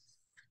village.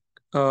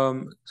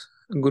 um,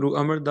 Guru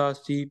Amar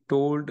Das ji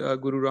told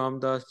Guru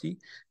Ramdas ji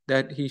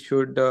that he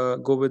should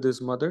go with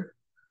his mother.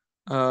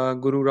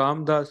 Guru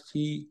Ramdas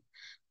ji,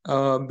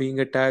 being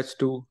attached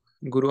to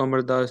Guru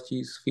Amar Das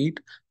ji's feet,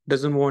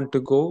 doesn't want to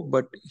go,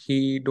 but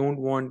he don't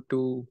want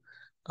to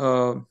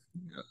uh,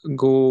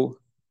 go.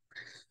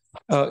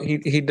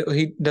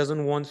 He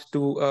doesn't want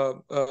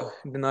to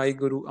deny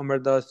Guru Amar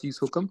Das ji's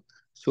hukam,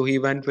 so he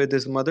went with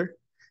his mother,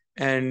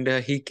 and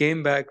he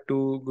came back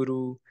to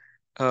Guru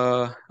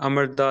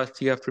Amar Das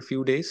ji after a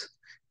few days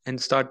and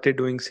started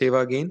doing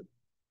seva again.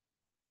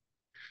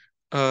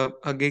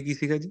 आगे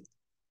किसी का जी?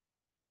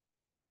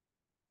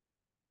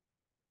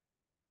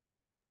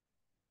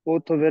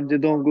 ਉੱਥੋਂ ਫਿਰ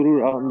ਜਦੋਂ ਗੁਰੂ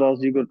ਰਾਮਦਾਸ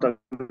ਜੀ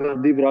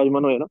ਗੁਰਤਗਦੀ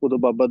ਵਿਰਾਜਮਾਨ ਹੋਏ ਨਾ, ਉਦੋਂ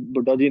ਬਾਬਾ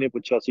ਬੁੱਢਾ ਜੀ ਨੇ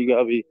ਪੁੱਛਿਆ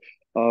ਸੀਗਾ ਵੀ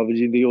ਆਪ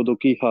ਜੀ ਦੀ ਉਦੋਂ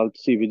ਕੀ ਹਾਲਤ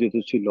ਸੀ ਵੀ ਜੇ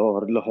ਤੁਸੀਂ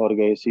ਲਾਹੌਰ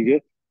ਗਏ ਸੀਗੇ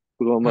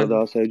ਗੁਰੂ हाँ जी।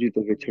 ਅਮਰਦਾਸ ਸਾਹਿਬ ਜੀ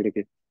ਤੋਂ ਵਿਛੜ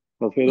ਕੇ।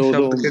 ਤਾਂ ਫਿਰ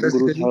ਉਦੋਂ शब्द केड़ा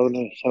ਗੁਰੂ सीगा जी? ਸਾਹਿਬ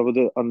ਨੇ ਸ਼ਬਦ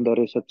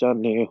ਅੰਦਰ ਸੱਚਾ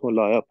ਨੇਹ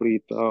ਲਾਇਆ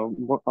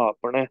ਪ੍ਰੀਤਮ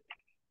ਆਪਣੇ,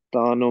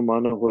 ਤਾਂ ਨੂੰ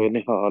ਮਨ ਹੋਏ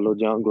ਨਿਹਾਲ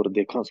ਜਾਂ ਗੁਰ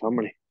ਦੇਖਾਂ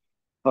ਸਾਹਮਣੇ।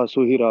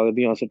 ਆਸੂ ਹੀ ਰਾਗ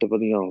ਦੀਆਂ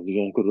ਸਟਪਦੀਆਂ ਹੋ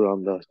ਗਈਆਂ ਗੁਰੂ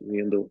ਰਾਮਦਾਸ ਜੀ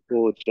ਦੀਆਂ ਦੋ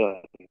ਉਹ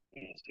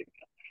ਚਾਹੀਆਂ ਸੀ।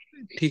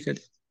 ठीक है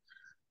जी।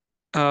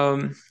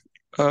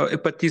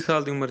 25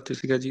 साल ਦੀ ਉਮਰ ਚ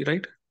ਸੀਗਾ ਜੀ,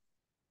 ਰਾਈਟ?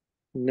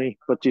 ਨਹੀਂ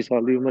 25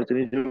 ਸਾਲ ਦੀ ਉਮਰ ਚ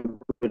ਨਹੀਂ, ਜੋ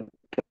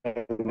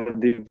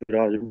ਦੀ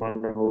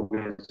ਵਿਰਾਜਮਾਨ ਹੋ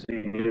ਗਏ ਸੀ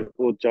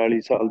ਉਹ 40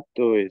 ਸਾਲ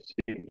ਤੋਂ ਹੋਏ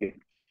ਸੀਗੇ,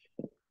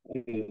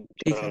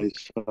 ठीक है, 40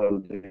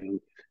 ਸਾਲ ਦੇ।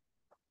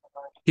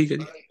 ठीक है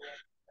जी।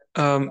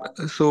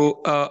 So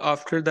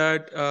after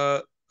that,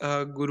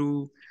 Guru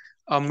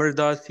Amar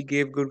Das ji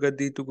gave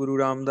Gurgaddi to Guru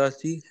Ramdas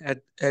ji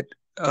at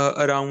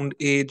around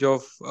age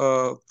of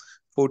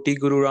 40.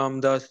 Guru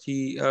Ramdas ji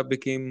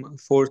became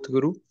fourth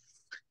Guru,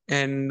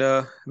 and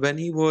when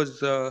he was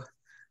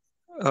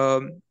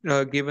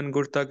given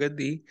Gurta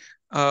Gaddi,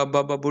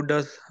 Baba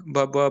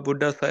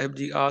Buddha Sahib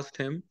ji asked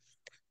him,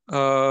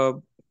 uh,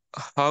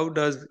 how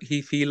does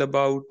he feel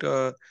about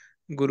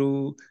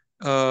Guru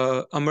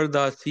Amar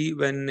Das ji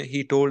when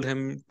he told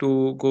him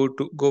to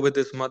go with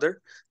his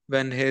mother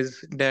when his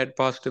dad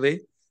passed away.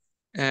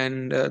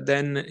 And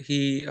then he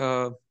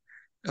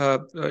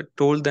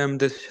told them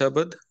this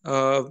Shabad,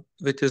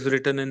 which is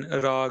written in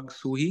Rag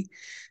Suhi,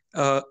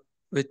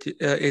 which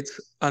it's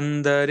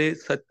Andare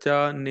Sacha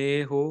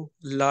Neho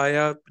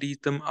Laya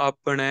Pritam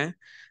Apane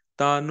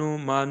Tanu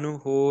Manu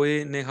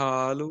Hoye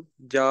Nihalu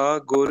Ja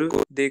Gur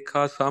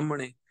Dekha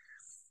Samne.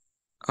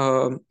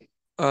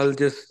 I'll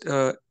just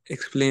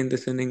explain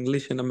this in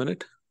English in a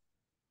minute.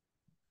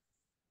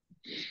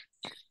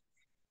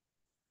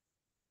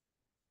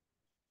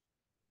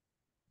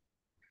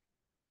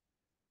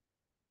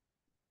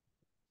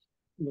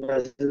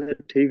 ਵੈਸੇ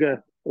ਠੀਕ ਹੈ,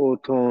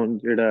 ਉਥੋਂ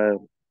ਜਿਹੜਾ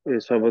ਇਹ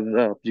ਸ਼ਬਦ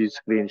ਦਾ ਜੀ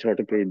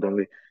screenshot ਭੇਜ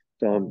ਦੋਗੇ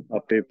ਤਾਂ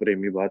ਆਪੇ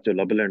ਪ੍ਰੇਮੀ ਬਾਅਦ ਚ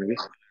ਲੱਭ ਲੈਣਗੇ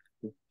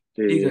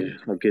ਤੇ ठीक है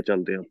जी। ਅੱਗੇ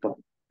ਚੱਲਦੇ ਹਾਂ ਆਪਾਂ।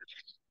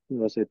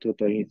 ਬਸ ਇੱਥੋਂ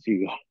ਤਾਂ ਹੀ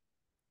ਸੀਗਾ,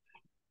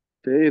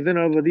 ਤੇ ਇਹਦੇ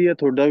ਨਾਲ ਵਧੀਆ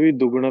ਤੁਹਾਡਾ ਵੀ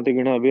ਦੁੱਗਣਾ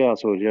ਤਿਗਣਾ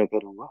ਅਭਿਆਸ ਹੋ ਜਾਇਆ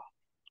ਕਰੂਗਾ,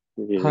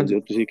 हाँ ਤੇ जी। ਜੋ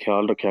ਤੁਸੀਂ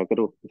ਖਿਆਲ ਰੱਖਿਆ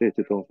ਕਰੋ ਤੇ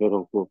ਤੋਂ ਫਿਰ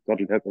ਉਹ ਕਰ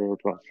ਲਿਆ ਕਰੋ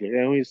ਟ੍ਰਾਂਸਲੇਟ।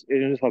 ਐਵੇਂ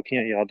ਇਹਨਾਂ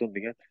ਸਾਖੀਆਂ ਯਾਦ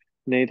ਹੁੰਦੀਆਂ,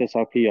 ਨਹੀਂ ਤਾਂ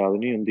ਸਾਖੀ ਯਾਦ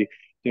ਨਹੀਂ ਹੁੰਦੀ।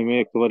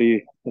 ਜਿਵੇਂ ਇੱਕ ਵਾਰੀ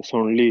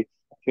ਸੁਣ ਲਈ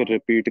ਫਿਰ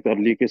ਰਿਪੀਟ ਕਰ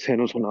ਲਈ, ਕਿਸੇ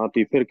ਨੂੰ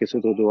ਸੁਣਾਤੀ ਫਿਰ ਕਿਸੇ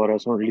ਤੋਂ ਦੁਬਾਰਾ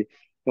ਸੁਣ ਲਈ,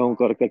 ਇਉਂ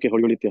ਕਰ ਕਰਕੇ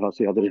ਹੌਲੀ ਹੌਲੀ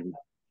ਇਤਿਹਾਸ ਯਾਦ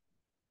ਰਹਿੰਦਾ।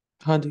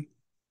 हाँ जी।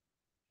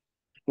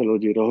 ਚਲੋ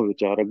ਜੀ, ਰਹੋ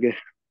ਵਿਚਾਰ ਅੱਗੇ।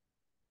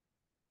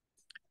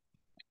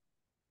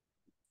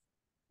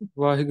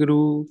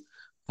 वाहिगुरु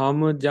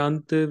हम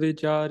जंत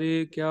विचारे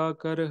क्या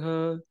करह,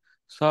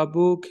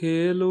 सबो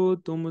खेलो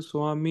तुम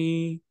स्वामी।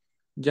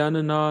 जन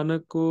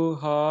नानक को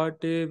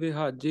हाट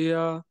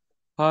विहाजिया,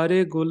 हारे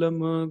गुलम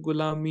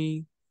गुलामी।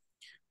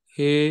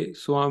 हे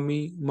स्वामी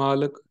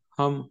मालक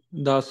हम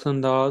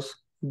दासन दास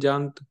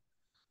जंत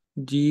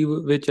ਜੀਵ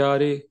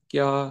ਵਿਚਾਰੇ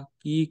ਕਿਆ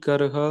ਕੀ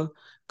ਕਰਹ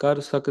ਕਰ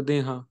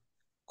ਸਕਦੇ ਹਾਂ।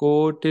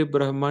 ਕੋਟ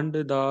ਬ੍ਰਹਮੰਡ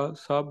ਦਾ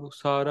ਸਭ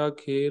ਸਾਰਾ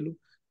ਖੇਲ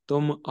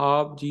ਤੁਮ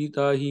ਆਪ ਜੀ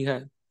ਦਾ ਹੀ ਹੈ।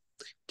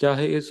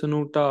 ਚਾਹੇ ਇਸ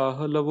ਨੂੰ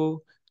ਢਾਹ ਲਵੋ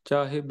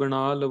ਚਾਹੇ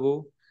ਬਣਾ ਲਵੋ।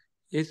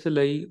 ਇਸ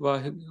ਲਈ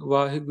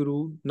ਵਾਹਿਗੁਰੂ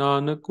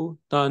ਨਾਨਕ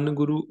ਧੰਨ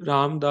ਗੁਰੂ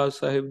ਰਾਮਦਾਸ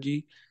ਸਾਹਿਬ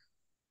ਜੀ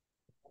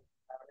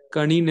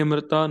ਕਣੀ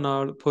ਨਿਮਰਤਾ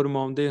ਨਾਲ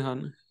ਫਰਮਾਉਂਦੇ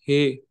ਹਨ।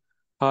 ਹੇ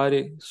ਹਾਰੇ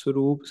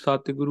ਸਰੂਪ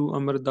ਸਤਿਗੁਰੂ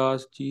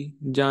ਅਮਰਦਾਸ ਜੀ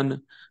ਜਨ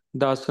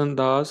ਦਾਸਨ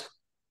ਦਾਸ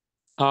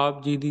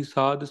ਆਪ ਜੀ ਦੀ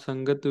ਸਾਧ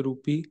ਸੰਗਤ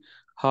ਰੂਪੀ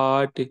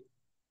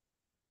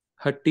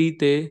ਹੱਟੀ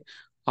ਤੇ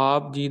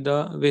ਆਪ ਜੀ ਦਾ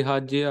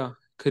ਵਿਹਾਜਿਆ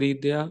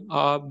ਖਰੀਦਿਆ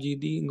ਆਪ ਜੀ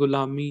ਦੀ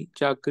ਗੁਲਾਮੀ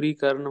ਚਾਕਰੀ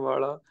ਕਰਨ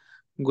ਵਾਲਾ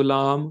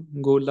ਗੁਲਾਮ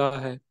ਗੋਲਾ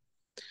ਹੈ,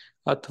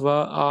 ਅਥਵਾ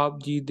ਆਪ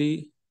ਜੀ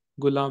ਦੀ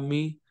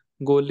ਗੁਲਾਮੀ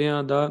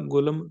ਗੋਲਿਆਂ ਦਾ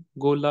ਗੁਲਮ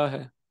ਗੋਲਾ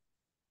ਹੈ।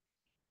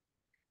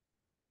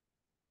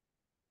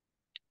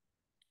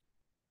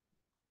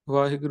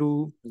 ਵਾਹਿਗੁਰੂ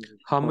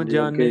ਹਮ ਹਾਂਜੀ,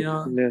 ਅੱਗੇ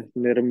ਜਾਣਿਆ।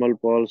 ਨਿਰਮਲ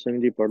ਪਾਲ ਸਿੰਘ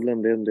ਜੀ ਪੜ੍ਹ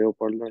ਲੈਂਦੇ ਹੁੰਦੇ, ਉਹ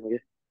ਪੜ੍ਹ ਲੈਣਗੇ,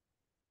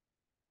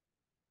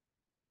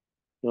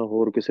 ਜਾਂ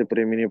ਹੋਰ ਕਿਸੇ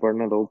ਪ੍ਰੇਮੀ ਨੇ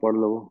ਪੜ੍ਹਨਾ ਤਾਂ ਉਹ ਪੜ੍ਹ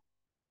ਲਵੋ।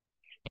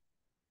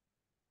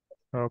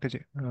 ਓਕੇ ਜੀ।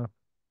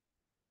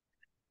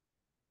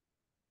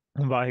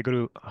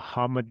 ਵਾਹਿਗੁਰੂ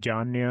ਹਮ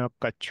ਜਾਣਿਆ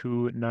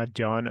ਕਛੂ ਨ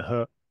ਜਾਣਹ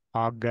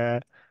ਆਗੈ,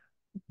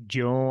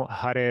 ਜਿਉ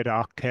ਹਰੇ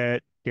ਰਾਖੈ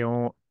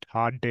ਤਿਉ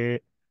ਠਾਡੇ।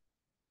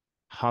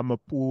 ਹਮ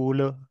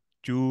ਭੂਲ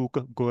ਚੂਕ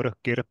ਗੁਰ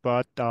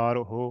ਕਿਰਪਾ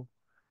ਤਾਰਹੁ,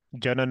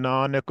 ਜਨ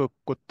ਨਾਨਕ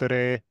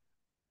ਕੁਤਰੇ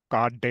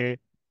ਕਾਡੇ।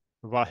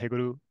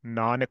 ਵਾਹਿਗੁਰੂ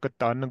ਨਾਨਕ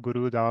ਧੰਨ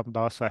ਗੁਰੂ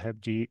ਰਾਮਦਾਸ ਸਾਹਿਬ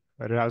ਜੀ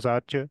ਰਜ਼ਾ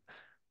 'ਚ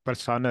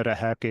ਪ੍ਰਸੰਨ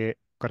ਰਹਿ ਕੇ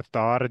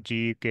ਕਰਤਾਰ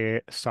ਜੀ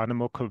ਕੇ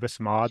ਸਨਮੁਖ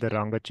ਵਿਸਮਾਦ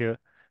ਰੰਗ 'ਚ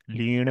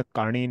ਲੀਨ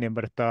ਕਾਣੀ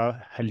ਨਿਮਰਤਾ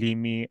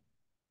ਹਲੀਮੀ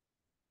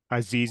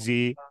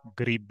ਅਜ਼ੀਜ਼ੀ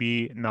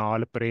ਗਰੀਬੀ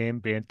ਨਾਲ ਪ੍ਰੇਮ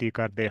ਬੇਨਤੀ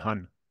ਕਰਦੇ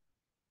ਹਨ।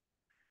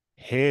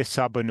 ਹੇ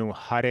ਸਭ ਨੂੰ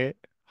ਹਰੇ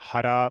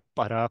ਹਰਾ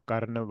ਭਰਾ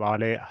ਕਰਨ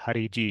ਵਾਲੇ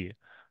ਹਰੀ ਜੀ,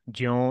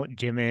 ਜਿਉਂ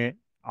ਜਿਵੇਂ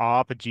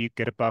ਆਪ ਜੀ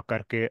ਕਿਰਪਾ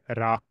ਕਰਕੇ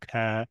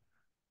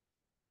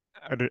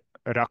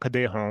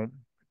ਰੱਖਦੇ ਹੋ,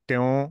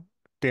 ਤਿਉਂ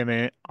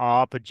ਤਿਵੇਂ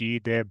ਆਪ ਜੀ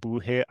ਦੇ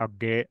ਬੂਹੇ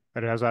ਅੱਗੇ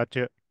ਰਜ਼ਾ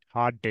 'ਚ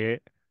ਠਾਡੇ।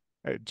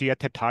 ਜੀ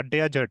ਇੱਥੇ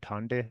ਠਾਡੇ ਆ ਜਾਂ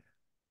ਠਾਂਡੇ?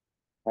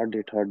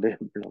 ਠਾਡੇ ਠਾਡੇ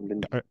ਬੁਲਾਉਂਦੇ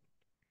ਨੇ।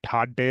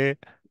 ਠਾਡੇ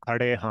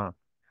ਖੜੇ ਹਾਂ।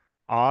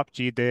 ਆਪ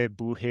ਜੀ ਦੇ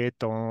ਬੂਹੇ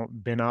ਤੋਂ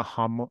ਬਿਨਾਂ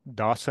ਹਮ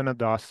ਦਾਸਨ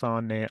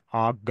ਦਾਸਾਂ ਨੇ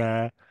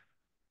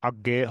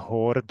ਅੱਗੇ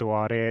ਹੋਰ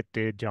ਦੁਆਰੇ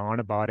ਤੇ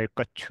ਜਾਣ ਬਾਰੇ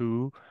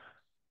ਕਛੂ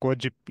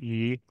ਕੁਝ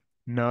ਵੀ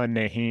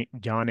ਨਹੀਂ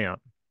ਜਾਣਿਆ,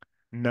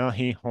 ਨਾ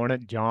ਹੀ ਹੁਣ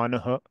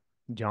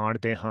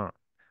ਜਾਣਦੇ ਹਾਂ।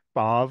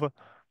 ਭਾਵ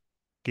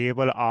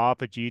ਕੇਵਲ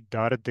ਆਪ ਜੀ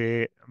ਦਰ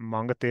ਦੇ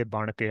ਮੰਗਤੇ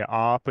ਬਣ ਕੇ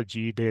ਆਪ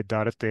ਜੀ ਦੇ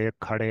ਦਰ ਤੇ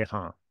ਖੜੇ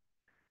ਹਾਂ।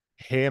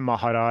 ਹੇ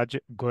ਮਹਾਰਾਜ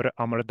ਗੁਰ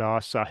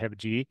ਅਮਰਦਾਸ ਸਾਹਿਬ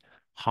ਜੀ,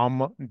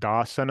 ਹਮ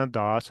ਦਾਸਨ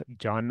ਦਾਸ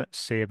ਜਨ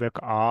ਸੇਵਕ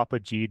ਆਪ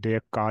ਜੀ ਦੇ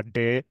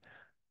ਕਾਡੇ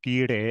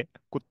ਕੀੜੇ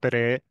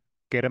ਕੁਤਰੇ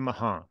ਕਿਰਮ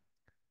ਹਾਂ।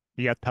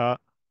 ਯਥਾ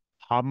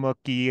ਹਮ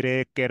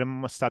ਕੀਰੇ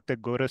ਕਿਰਮ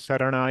ਸਤਿਗੁਰ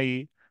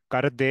ਸਰਣਾਈ,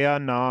 ਕਰ ਦਿਆ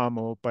ਨਾਮ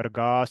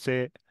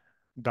ਪ੍ਰਗਾਸੇ।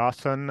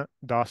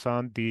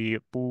 ਦਾਸਾਂ ਦੀ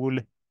ਭੂਲ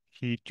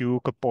ਹੀ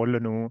ਚੂਕ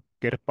ਭੁੱਲ ਨੂੰ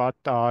ਕਿਰਪਾ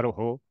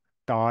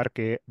ਤਾਰ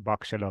ਕੇ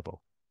ਬਖਸ਼ ਲਵੋ।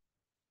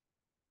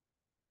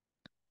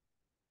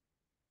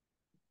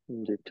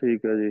 ਜੀ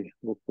ਠੀਕ ਹੈ ਜੀ,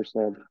 ਗੁਰ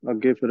ਪ੍ਰਸਾਦ।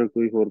 ਅੱਗੇ ਫਿਰ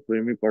ਕੋਈ ਹੋਰ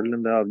ਪ੍ਰੇਮੀ ਪੜ੍ਹ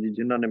ਲੈਂਦਾ ਆਪ ਜੀ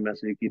ਜਿਨ੍ਹਾਂ ਨੇ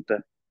ਮੈਸੇਜ ਕੀਤਾ,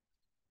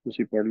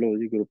 ਤੁਸੀਂ ਪੜ੍ਹ ਲਓ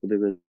ਜੀ ਗਰੁੱਪ ਦੇ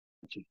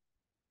ਵਿੱਚ।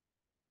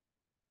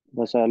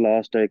 ਬਸ ਆ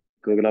ਲਾਸਟ ਹੈ,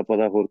 ਇੱਕ ਅਗਲਾ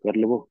ਪਤਾ ਹੋਰ ਕਰ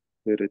ਲਵੋ,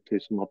 ਫਿਰ ਇੱਥੇ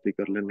ਸਮਾਪਤੀ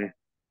ਕਰ ਲੈਂਦੇ ਹਾਂ।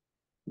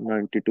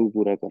 92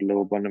 ਪੂਰਾ ਕਰ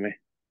ਲਵੋ, 92।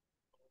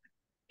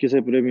 ਕਿਸੇ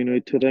ਪ੍ਰੇਮੀ ਨੂੰ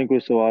ਇੱਥੇ ਤਾਂ ਕੋਈ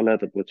ਸਵਾਲ ਹੈ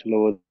ਤਾਂ ਪੁੱਛ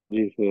ਲਵੋ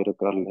ਜੀ, ਫਿਰ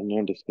ਕਰ ਲੈਂਦੇ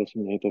ਹਾਂ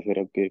ਡਿਸਕਸ਼ਨ, ਨਹੀਂ ਤਾਂ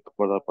ਫਿਰ ਅੱਗੇ ਇੱਕ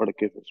ਪਤਾ ਪੜ੍ਹ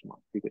ਕੇ ਫਿਰ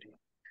ਸਮਾਪਤੀ ਕਰੀਏ।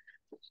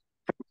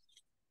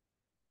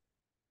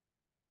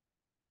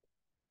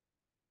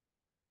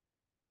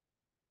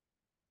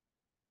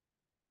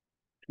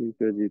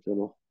 ਠੀਕ ਹੈ ਜੀ,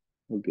 ਚਲੋ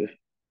ਅੱਗੇ।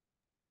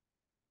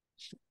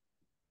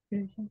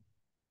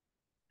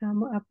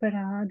 ਹਮ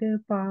अपराध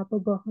पाप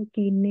बहु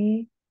कीने,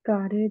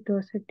 कर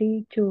दुष्टि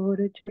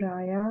चोर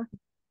चुराया।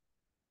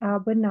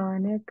 अब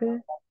नानक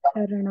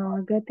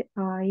शरणागत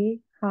आए,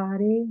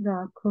 हारे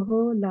राखो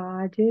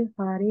लाज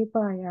हारे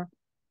पाया।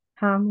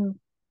 हम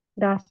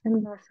दासन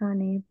दासा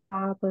ने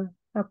पाप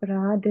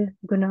अपराध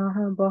गुनाह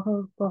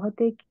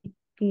बहुते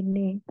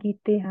कीने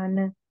ਕੀਤੇ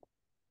ਹਨ।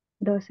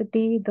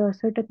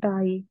 ਦੁਸਟ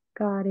ਤਾਈ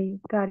ਕਾਰੇ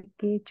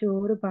ਕਰਕੇ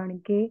ਚੋਰ ਬਣ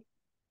ਕੇ,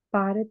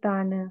 ਪਰ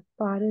ਤਨ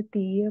ਪਰ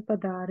ਧੀਏ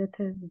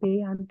ਪਦਾਰਥ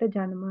ਬੇਅੰਤ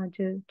ਜਨਮਾਂ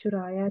ਚ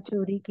ਚੁਰਾਇਆ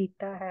ਚੋਰੀ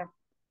ਕੀਤਾ ਹੈ।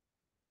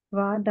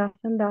 ਵਾਹ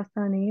ਦਾਸਨ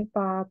ਦਾਸਾਂ ਨੇ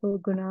ਪਾਪ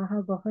ਗੁਨਾਹ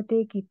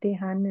ਬਹੁਤੇ ਕੀਤੇ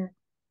ਹਨ।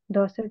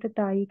 ਦੁਸਟ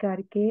ਤਾਈ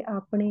ਕਰਕੇ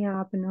ਆਪਣੇ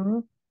ਆਪ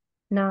ਨੂੰ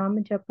ਨਾਮ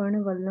ਜਪਣ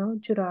ਵੱਲੋਂ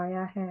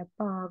ਚੁਰਾਇਆ ਹੈ,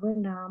 ਭਾਵ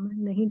ਨਾਮ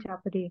ਨਹੀਂ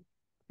ਜਪਦੇ,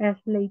 ਇਸ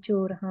ਲਈ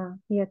ਚੋਰ ਹਾਂ।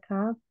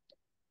 ਯਥਾ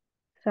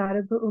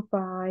ਸਰਬ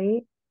ਉਪਾਏ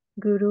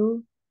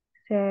ਗੁਰੂ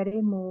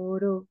ਸੈਰੇ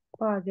ਮੋਰੋ,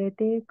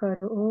 ਭਾਗਤੇ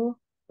ਕਰੋ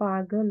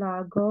ਪਗ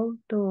ਲਾਗੋ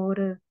ਤੋਰ।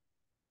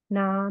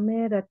 ਨਾਮ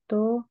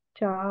ਰਤੋ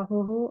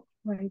ਚਾਹੋ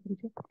ਵਾਹਿਗੁਰੂ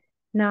ਜੀ,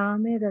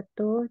 ਨਾਮ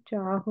ਰਤੋ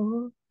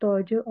ਚਾਹੋ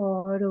ਤੁਜ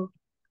ਔਰ,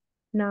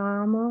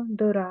 ਨਾਮ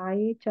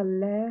ਦੁਰਾਏ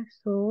ਚੱਲੇ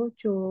ਸੋ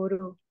ਚੋਰ।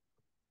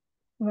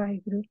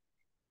 ਵਾਹਿਗੁਰੂ।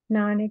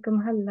 ਨਾਨਕ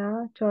ਮਹੱਲਾ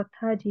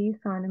ਚੌਥਾ ਜੀ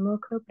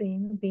ਸਨਮੁਖ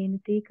ਪ੍ਰੇਮ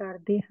ਬੇਨਤੀ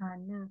ਕਰਦੇ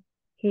ਹਨ।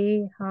 ਹੇ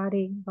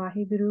ਹਾਰੇ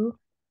ਵਾਹਿਗੁਰੂ।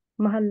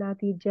 ਮਹੱਲਾ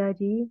ਤੀਜਾ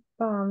ਜੀ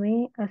ਭਾਵੇਂ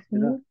ਇਹਦਾ ਅਸੀਂ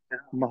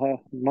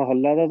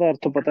ਮਹੱਲਾ ਦਾ ਤਾਂ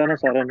ਅਰਥ ਪਤਾ ਨਾ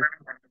ਸਾਰਿਆਂ ਨੂੰ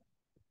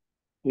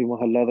ਵੀ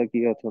ਮਹੱਲਾ ਦਾ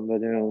ਕੀ ਅਰਥ ਹੁੰਦਾ,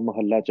 ਜਿਵੇਂ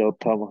ਮਹੱਲਾ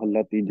ਚੌਥਾ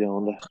ਮਹੱਲਾ ਤੀਜਾ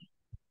ਆਉਂਦਾ।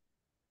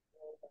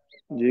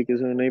 ਜੇ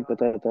ਕਿਸੇ ਨੂੰ ਨਹੀਂ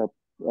ਪਤਾ ਤਾਂ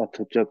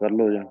ਹੱਥ ਉੱਚਾ ਕਰ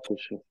ਲਓ ਜਾਂ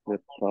ਕੁਛ ਫਿਰ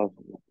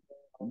ਸਾਫ਼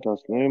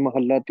ਦੱਸ ਲਓ।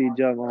 ਮਹੱਲਾ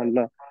ਤੀਜਾ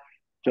ਮਹੱਲਾ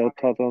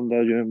ਚੌਥਾ ਤਾਂ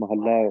ਹੁੰਦਾ, ਜਿਵੇਂ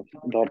ਮਹੱਲਾ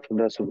ਦਾ ਅਰਥ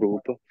ਹੁੰਦਾ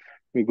ਸਰੂਪ,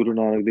 ਵੀ ਗੁਰੂ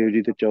ਨਾਨਕ ਦੇਵ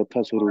ਜੀ ਤੇ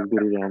ਚੌਥਾ ਸਰੂਪ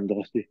ਗੁਰੂ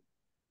ਰਾਮਦਾਸ ਜੀ,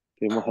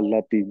 ਤੇ ਮਹੱਲਾ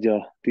ਤੀਜਾ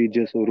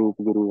ਤੀਜੇ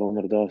ਸਰੂਪ ਗੁਰੂ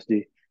ਅਮਰਦਾਸ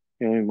ਜੀ।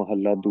 ਇਵੇਂ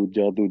ਮਹੱਲਾ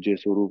ਦੂਜਾ ਦੂਜੇ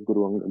ਸਰੂਪ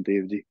ਗੁਰੂ ਅੰਗਦ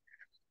ਦੇਵ ਜੀ।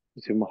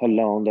 ਜਿੱਥੇ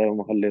ਮਹੱਲਾ ਆਉਂਦਾ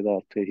ਮਹੱਲੇ ਦਾ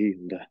ਅਰਥ ਇਹੀ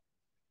ਹੁੰਦਾ।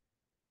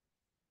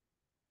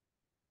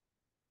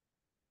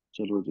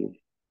 ਚਲੋ ਜੀ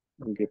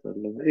ਅੱਗੇ ਪੜ੍ਹ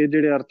ਲਓ। ਇਹ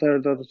ਜਿਹੜੇ ਅਰਥ ਹੈ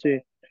ਤਾਂ ਤੁਸੀਂ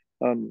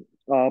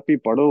ਆਪ ਹੀ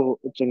ਪੜ੍ਹੋ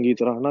ਚੰਗੀ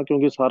ਤਰ੍ਹਾਂ ਨਾ,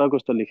 ਕਿਉਂਕਿ ਸਾਰਾ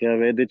ਕੁਝ ਤਾਂ ਲਿਖਿਆ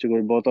ਹੋਇਆ, ਇਹਦੇ ਚ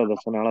ਕੋਈ ਬਹੁਤਾ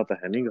ਦੱਸਣ ਵਾਲਾ ਤਾਂ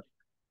ਹੈ ਨਹੀਂਗਾ।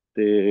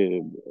 ਤੇ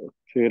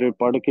ਫਿਰ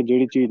ਪੜ੍ਹ ਕੇ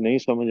ਜਿਹੜੀ ਚੀਜ਼ ਨਹੀਂ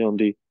ਸਮਝ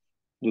ਆਉਂਦੀ,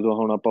 ਜਦੋਂ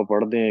ਹੁਣ ਆਪਾਂ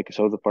ਪੜ੍ਹਦੇ ਹਾਂ ਇੱਕ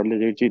ਸ਼ਬਦ ਪੜ੍ਹ ਲਿਆ,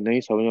 ਜਿਹੜੀ ਚੀਜ਼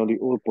ਨਹੀਂ ਸਮਝ ਆਉਂਦੀ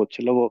ਉਹ ਪੁੱਛ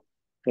ਲਵੋ,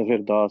 ਤਾਂ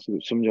ਫਿਰ ਦਾਸ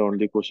ਸਮਝਾਉਣ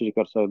ਦੀ ਕੋਸ਼ਿਸ਼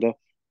ਕਰ ਸਕਦਾ।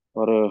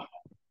 ਪਰ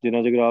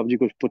ਜਿੰਨਾ ਚਿਰ ਆਪ ਜੀ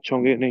ਕੁਝ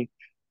ਪੁੱਛੋਗੇ ਨਹੀਂ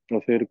ਤਾਂ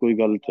ਫਿਰ ਕੋਈ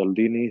ਗੱਲ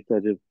ਚੱਲਦੀ ਨਹੀਂ। ਤਾਂ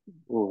ਜੇ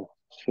ਉਹ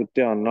ਫਿਰ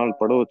ਧਿਆਨ ਨਾਲ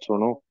ਪੜ੍ਹੋ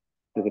ਸੁਣੋ,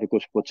 ਤੇ ਫਿਰ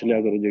ਕੁਝ ਪੁੱਛ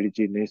ਲਿਆ ਕਰੋ ਜਿਹੜੀ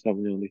ਚੀਜ਼ ਨਹੀਂ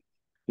ਸਮਝ ਆਉਂਦੀ।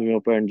 ਜਿਵੇਂ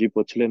ਉਹ ਭੈਣ ਜੀ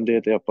ਪੁੱਛ ਲੈਂਦੇ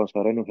ਤੇ ਆਪਾਂ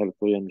ਸਾਰਿਆਂ ਨੂੰ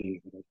ਹੈਲਪ ਹੋ ਜਾਂਦੀ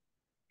ਹੈ।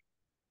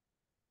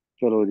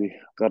 ਚਲੋ ਜੀ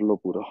ਕਰ ਲਓ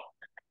ਪੂਰਾ।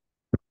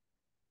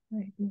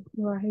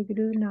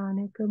 ਵਾਹਿਗੁਰੂ।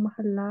 ਨਾਨਕ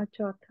ਮਹੱਲਾ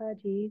ਚੌਥਾ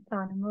ਜੀ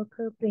ਸਨਮੁਖ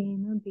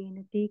ਪ੍ਰੇਮ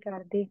ਬੇਨਤੀ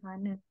ਕਰਦੇ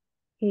ਹਨ।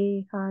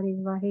 ਹੇ ਹਾਰੇ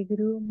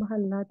ਵਾਹਿਗੁਰੂ।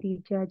 ਮਹੱਲਾ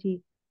ਤੀਜਾ ਜੀ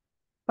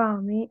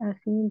ਭਾਵੇਂ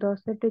ਅਸੀਂ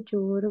ਦੁਸ਼ਟ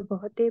ਚੋਰ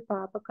ਬਹੁਤੇ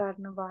ਪਾਪ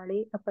ਕਰਨ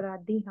ਵਾਲੇ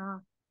ਅਪਰਾਧੀ ਹਾਂ,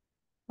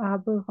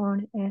 ਅਬ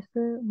ਹੁਣ ਇਸ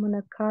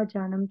ਮਨੁੱਖਾ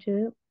ਜਨਮ ਚ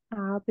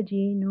ਆਪ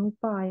ਜੀ ਨੂੰ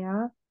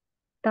ਪਾਇਆ,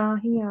 ਤਾਂ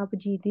ਹੀ ਆਪ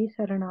ਜੀ ਦੀ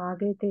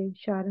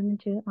ਸ਼ਰਨ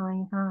ਚ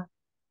ਆਏ ਹਾਂ।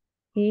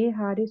 ਹੇ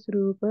ਹਰਿ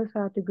ਸਰੂਪ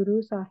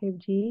ਸਤਿਗੁਰੂ ਸਾਹਿਬ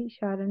ਜੀ,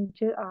 ਸ਼ਰਨ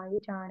ਚ ਆਏ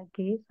ਜਾਣ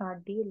ਕੇ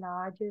ਸਾਡੀ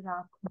ਲਾਜ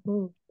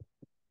ਰੱਖੋ।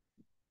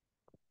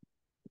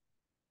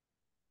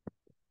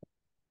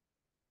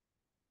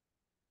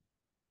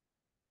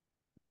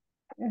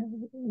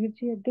 ਵੀਰ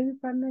ਜੀ ਅੱਗੇ ਵੀ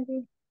ਪੜ੍ਹਨਾ ਜੀ।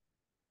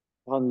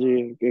 ਹਾਂਜੀ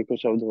ਇੱਕ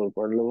ਸ਼ਬਦ ਹੋਰ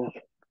ਪੜ੍ਹ ਲਵੋ।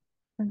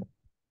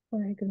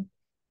 ਵਾਹਿਗੁਰੂ।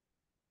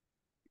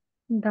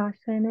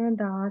 ਦਾਸਨ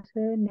ਦਾਸ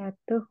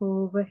ਨਿਤ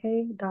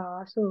ਹੋਵਹਿ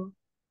ਦਾਸੋ,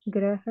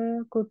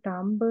 ਗ੍ਰਹਿ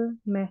ਕੁਟੰਬ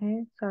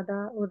ਮਹਿ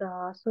ਸਦਾ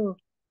ਉਦਾਸੋ।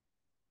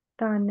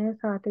 ਧੰਨ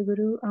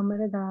ਸਤਿਗੁਰੂ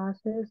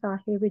ਅਮਰਦਾਸ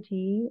ਸਾਹਿਬ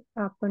ਜੀ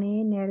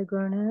ਆਪਣੇ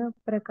ਨਿਰਗੁਣ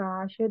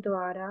ਪ੍ਰਕਾਸ਼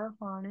ਦੁਆਰਾ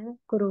ਹੁਣ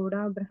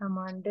ਕਰੋੜਾਂ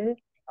ਬ੍ਰਹਮੰਡ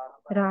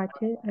ਰਚ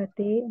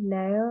ਅਤੇ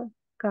ਲੈਅ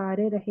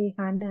ਕਰ ਰਹੇ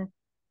ਹਨ।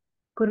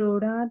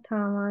 ਕਰੋੜਾਂ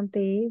ਥਾਵਾਂ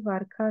ਤੇ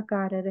ਵਰਖਾ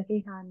ਕਰ ਰਹੇ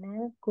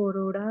ਹਨ।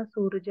 ਕਰੋੜਾਂ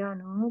ਸੂਰਜਾਂ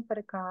ਨੂੰ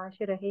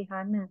ਪ੍ਰਕਾਸ਼ ਰਹੇ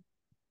ਹਨ,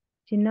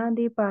 ਜਿਨ੍ਹਾਂ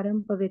ਦੀ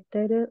ਪਰਮ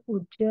ਪਵਿੱਤਰ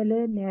ਉਜਲ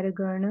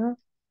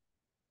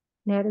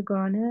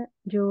ਨਿਰਗੁਣ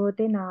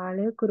ਜੋਤ ਨਾਲ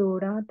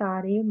ਕਰੋੜਾਂ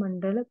ਤਾਰੇ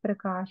ਮੰਡਲ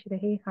ਪ੍ਰਕਾਸ਼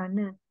ਰਹੇ ਹਨ।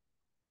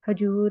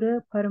 ਹਜੂਰ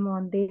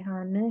ਫਰਮਾਉਂਦੇ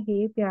ਹਨ,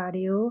 ਹੇ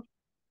ਪਿਆਰਿਓ,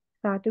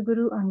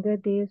 ਸਤਿਗੁਰੂ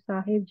ਅੰਗਦ ਦੇਵ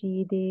ਸਾਹਿਬ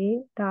ਜੀ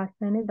ਦੇ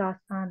ਦਾਸਨ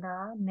ਦਾਸਾਂ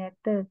ਦਾ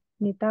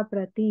ਨਿਤਾ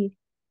ਪ੍ਰਤੀ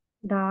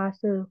ਦਾਸ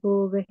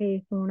ਹੋਵਹਿ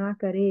ਹੋਣਾ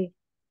ਕਰੇ।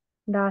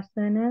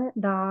 ਦਾਸਨ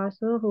ਦਾਸ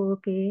ਹੋ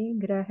ਕੇ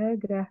ਗ੍ਰਹਿ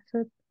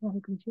ਗ੍ਰਹਿਸਤ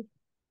ਵਾਹਿਗੁਰੂ ਜੀ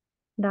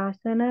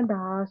ਦਾਸਨ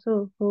ਦਾਸ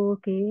ਹੋ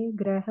ਕੇ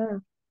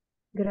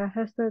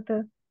ਗ੍ਰਹਿਸਤ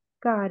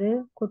ਘਰ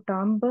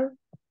ਕੁਟੰਬ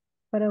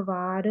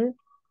ਪਰਿਵਾਰ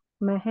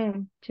ਮਹਿ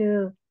ਚ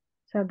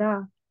ਸਦਾ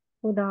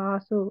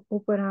ਉਦਾਸ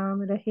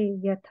ਉਪਰਾਮ ਰਹੇ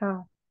ਯਥਾ।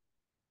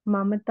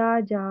 ਮਮਤਾ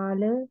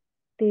ਜਾਲ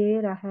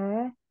ਤੇ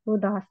ਰਹਿ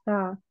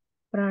ਉਦਾਸਾ,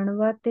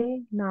 ਪ੍ਰਣਵਤ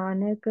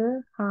ਨਾਨਕ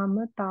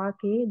ਹਮ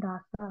ਤਾਕੇ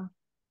ਦਾਸਾ।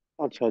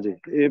 ਅੱਛਾ ਜੀ,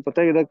 ਇਹ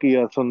ਪਤਾ ਇਹਦਾ ਕੀ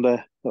ਅਰਥ ਹੁੰਦਾ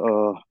ਹੈ?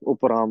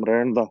 ਉਪਰਾਮ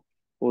ਰਹਿਣ ਦਾ,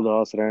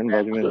 ਉਦਾਸ ਰਹਿਣ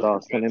ਦਾ। ਜਿਵੇਂ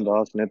ਦਾਸ ਨੇ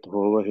ਦਾਸ ਨਿਤ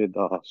ਹੋਵਹਿ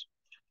ਦਾਸ,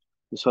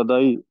 ਸਦਾ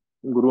ਹੀ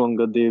ਗੁਰੂ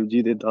ਅੰਗਦ ਦੇਵ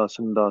ਜੀ ਦੇ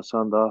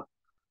ਦਾਸਾਂ ਦਾ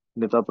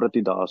ਨਿਤਾ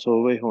ਪ੍ਰਤੀ ਦਾਸ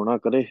ਹੋਵੇ ਹੋਣਾ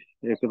ਕਰੇ।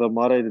 ਇੱਕ ਤਾਂ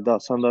ਮਹਾਰਾਜ ਦੇ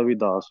ਦਾਸਾਂ ਦਾ ਵੀ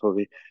ਦਾਸ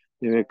ਹੋਵੇ।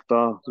 ਜਿਵੇਂ ਇੱਕ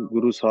ਤਾਂ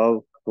ਗੁਰੂ ਸਾਹਿਬ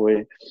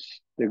ਹੋਏ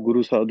ਤੇ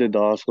ਗੁਰੂ ਸਾਹਿਬ ਦੇ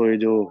ਦਾਸ ਹੋਏ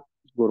ਜੋ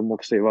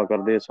ਗੁਰਮੁਖ ਸੇਵਾ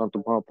ਕਰਦੇ ਸੰਤ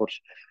ਮਹਾਂਪੁਰਸ਼,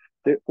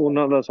 ਤੇ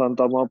ਉਹਨਾਂ ਦਾ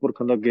ਸੰਤਾਂ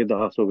ਮਹਾਂਪੁਰਖਾਂ ਦਾ ਅੱਗੇ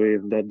ਦਾਸ ਹੋਵੇ।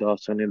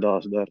 ਦਾਸ ਨੇ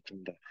ਦਾਸ ਦਾ ਅਰਥ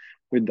ਹੁੰਦਾ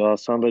ਵੀ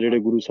ਦਾਸਾਂ ਦਾ, ਜਿਹੜੇ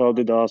ਗੁਰੂ ਸਾਹਿਬ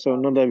ਦੇ ਦਾਸ ਆ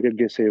ਉਹਨਾਂ ਦਾ ਵੀ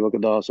ਅੱਗੇ ਸੇਵਕ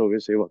ਦਾਸ ਹੋਵੇ,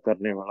 ਸੇਵਾ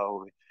ਕਰਨ ਵਾਲਾ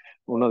ਹੋਵੇ,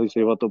 ਉਹਨਾਂ ਦੀ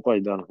ਸੇਵਾ ਤੋਂ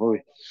ਭੱਜਦਾ ਨਾ ਹੋਵੇ।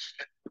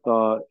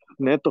 ਤਾਂ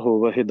ਨਿਤ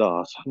ਹੋਵੇ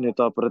ਦਾਸ,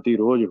 ਨਿਤਾ ਪ੍ਰਤੀ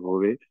ਰੋਜ਼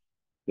ਹੋਵੇ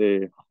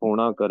ਤੇ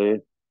ਹੋਣਾ ਕਰੇ।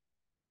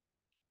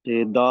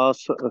 ਤੇ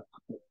ਦਾਸ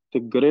ਤੇ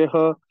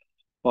ਗ੍ਰਹਿ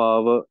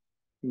ਭਾਵ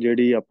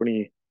ਜਿਹੜੀ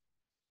ਆਪਣੀ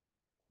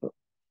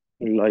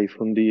ਲਾਈਫ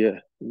ਹੁੰਦੀ ਹੈ,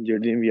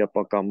 ਜਿਹੜੀ ਵੀ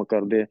ਆਪਾਂ ਕੰਮ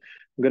ਕਰਦੇ ਹਾਂ,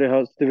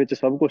 ਗ੍ਰਹਿਸਥ ਦੇ ਵਿੱਚ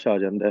ਸਭ ਕੁਝ ਆ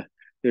ਜਾਂਦਾ ਹੈ।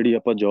 ਜਿਹੜੀ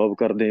ਆਪਾਂ ਜੋਬ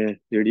ਕਰਦੇ ਹਾਂ,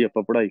 ਜਿਹੜੀ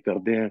ਆਪਾਂ ਪੜ੍ਹਾਈ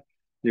ਕਰਦੇ ਹਾਂ,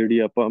 ਜਿਹੜੀ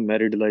ਆਪਾਂ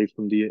ਮੈਰਿਡ ਲਾਈਫ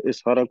ਹੁੰਦੀ ਹੈ, ਇਹ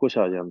ਸਾਰਾ ਕੁਝ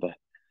ਆ ਜਾਂਦਾ ਹੈ।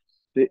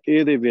 ਤੇ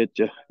ਇਹਦੇ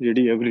ਵਿੱਚ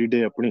ਜਿਹੜੀ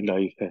ਐਵਰੀਡੇ ਆਪਣੀ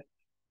ਲਾਈਫ ਹੈ,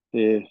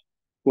 ਤੇ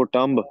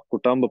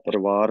ਕੁਟੰਬ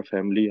ਪਰਿਵਾਰ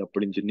ਫੈਮਿਲੀ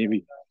ਆਪਣੀ ਜਿੰਨੀ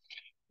ਵੀ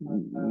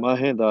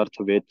ਮਾਹੇ ਦਾ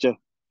ਅਰਥ ਵਿੱਚ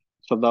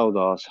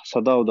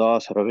ਸਦਾ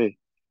ਉਦਾਸ ਰਵੇ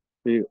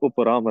ਵੀ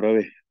ਉਪਰਾਮ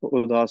ਰਵੇ।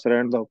 ਉਦਾਸ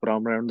ਰਹਿਣ ਦਾ,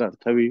 ਉਪਰਾਮ ਰਹਿਣ ਦਾ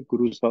ਅਰਥ ਹੈ ਵੀ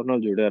ਗੁਰੂ ਸਾਹਿਬ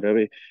ਨਾਲ ਜੁੜਿਆ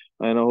ਰਵੇ।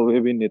 ਐ ਨਾ ਹੋਵੇ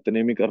ਵੀ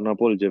ਨਿਤਨੇਮ ਹੀ ਕਰਨਾ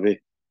ਭੁੱਲ ਜਾਵੇ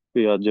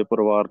ਵੀ ਅੱਜ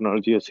ਪਰਿਵਾਰ ਨਾਲ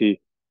ਜੀ ਅਸੀਂ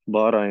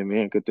ਬਾਹਰ ਆਏ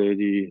ਵੇ ਆ ਕਿਤੇ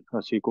ਜੀ,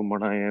 ਅਸੀਂ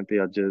ਘੁੰਮਣ ਆਏ ਆ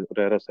ਤੇ ਅੱਜ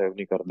ਰਹਿਰਾਸ ਸਾਹਿਬ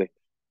ਨਹੀਂ ਕਰਦੇ,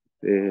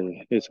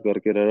 ਤੇ ਇਸ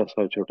ਕਰਕੇ ਰਹਿਰਾਸ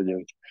ਸਾਹਿਬ ਛੁੱਟ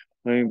ਜਾਵੇ।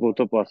 ਨਹੀਂ ਉਹ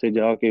ਤੋਂ ਪਾਸੇ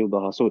ਜਾ ਕੇ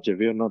ਉਦਾਸ ਹੋ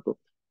ਜਾਵੇ, ਉਹਨਾਂ ਤੋਂ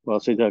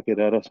ਪਾਸੇ ਜਾ ਕੇ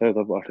ਰਹਿਰਾਸ ਸਾਹਿਬ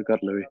ਦਾ ਪਾਠ ਕਰ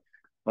ਲਵੇ,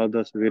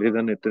 ਆਪਦਾ ਸਵੇਰੇ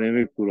ਦਾ ਨਿਤਨੇਮ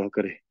ਵੀ ਪੂਰਾ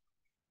ਕਰੇ।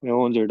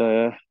 ਇਉਂ ਜਿਹੜਾ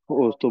ਹੈ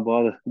ਉਸ ਤੋਂ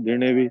ਬਾਅਦ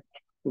ਦਿਨੇ ਵੀ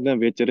ਉਹਦੇ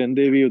ਵਿੱਚ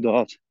ਰਹਿੰਦੇ ਵੀ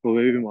ਉਦਾਸ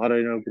ਹੋਵੇ, ਵੀ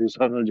ਮਹਾਰਾਜ ਨਾਲ ਗੁਰੂ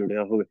ਸਾਹਿਬ ਨਾਲ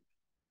ਜੁੜਿਆ ਹੋਵੇ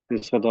ਤੇ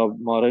ਸਦਾ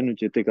ਮਹਾਰਾਜ ਨੂੰ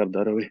ਚੇਤੇ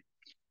ਕਰਦਾ ਰਵੇ।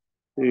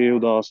 ਤੇ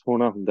ਉਦਾਸ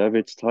ਹੋਣਾ ਹੁੰਦਾ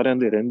ਵਿੱਚ ਸਾਰਿਆਂ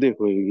ਦੇ ਰਹਿੰਦੇ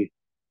ਹੋਏਗੀ,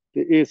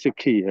 ਤੇ ਇਹ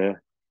ਸਿੱਖੀ ਹੈ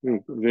ਵੀ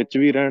ਵਿੱਚ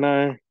ਵੀ ਰਹਿਣਾ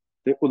ਹੈ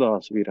ਤੇ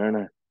ਉਦਾਸ ਵੀ ਰਹਿਣਾ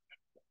ਹੈ।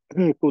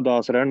 ਇੱਕ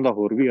ਉਦਾਸ ਰਹਿਣ ਦਾ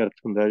ਹੋਰ ਵੀ ਅਰਥ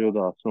ਹੁੰਦਾ ਹੈ, ਜੋ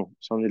ਉਦਾਸ ਨੂੰ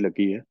ਸਮਝ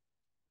ਲੱਗੀ ਹੈ।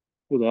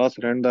 ਉਦਾਸ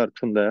ਰਹਿਣ ਦਾ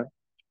ਅਰਥ ਹੁੰਦਾ ਹੈ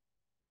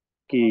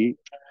ਕਿ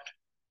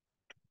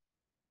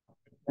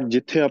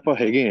ਜਿੱਥੇ ਆਪਾਂ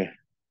ਹੈਗੇ ਆ,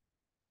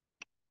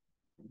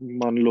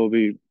 ਮੰਨ ਲਓ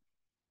ਵੀ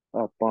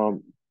ਆਪਾਂ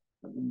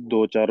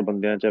ਦੋ ਚਾਰ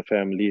ਬੰਦਿਆਂ ਚ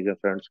ਫੈਮਿਲੀ ਜਾਂ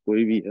ਫਰੈਂਡਸ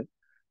ਕੋਈ ਵੀ ਹੈ,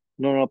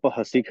 ਉਹਨਾਂ ਨਾਲ ਆਪਾਂ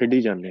ਹੱਸੀ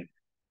ਖੇਡੀ ਜਾਂਦੇ ਹਾਂ,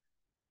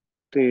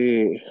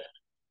 ਤੇ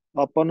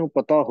ਆਪਾਂ ਨੂੰ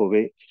ਪਤਾ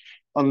ਹੋਵੇ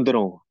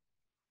ਅੰਦਰੋਂ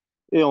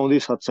ਇਹ ਆਉਂਦੀ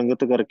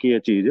ਸਤਸੰਗਤ ਕਰਕੇ ਇਹ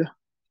ਚੀਜ਼,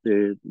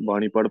 ਤੇ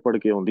ਬਾਣੀ ਪੜ੍ਹ ਪੜ੍ਹ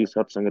ਕੇ ਆਉਂਦੀ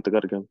ਸਤਸੰਗਤ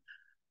ਕਰਕੇ,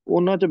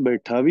 ਉਹਨਾਂ 'ਚ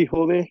ਬੈਠਾ ਵੀ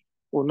ਹੋਵੇ,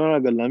 ਉਹਨਾਂ ਨਾਲ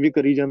ਗੱਲਾਂ ਵੀ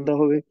ਕਰੀ ਜਾਂਦਾ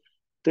ਹੋਵੇ,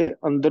 ਤੇ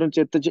ਅੰਦਰ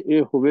ਚਿੱਤ 'ਚ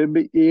ਇਹ ਹੋਵੇ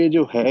ਵੀ ਇਹ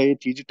ਜੋ ਹੈ ਇਹ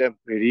ਚੀਜ਼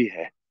ਟੈਂਪਰੇਰੀ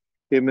ਹੈ,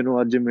 ਇਹ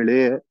ਮੈਨੂੰ ਅੱਜ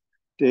ਮਿਲੇ ਹੈ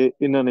ਤੇ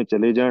ਇਹਨਾਂ ਨੇ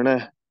ਚਲੇ ਜਾਣਾ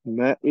ਹੈ।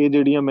 ਇਹ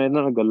ਜਿਹੜੀਆਂ ਮੈਂ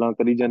ਇਹਨਾਂ ਨਾਲ ਗੱਲਾਂ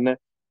ਕਰੀ ਜਾਂਦਾ,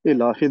 ਇਹ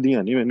ਲਾਹੇ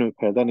ਦੀਆਂ ਨਹੀਂ, ਮੈਨੂੰ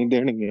ਫਾਇਦਾ ਨਹੀਂ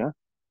ਦੇਣਗੀਆਂ।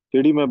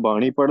 ਜਿਹੜੀ ਮੈਂ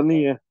ਬਾਣੀ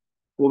ਪੜ੍ਹਨੀ ਹੈ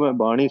ਉਹ ਮੈਂ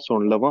ਬਾਣੀ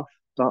ਸੁਣ ਲਵਾਂ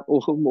ਤਾਂ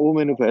ਉਹ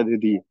ਮੈਨੂੰ ਫਾਇਦੇ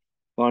ਦੀ ਹੈ,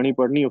 ਬਾਣੀ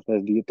ਪੜ੍ਹਨੀ ਉਹ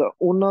ਫਾਇਦੇ ਦੀ ਹੈ। ਤਾਂ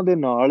ਉਹਨਾਂ ਦੇ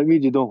ਨਾਲ ਵੀ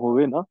ਜਦੋਂ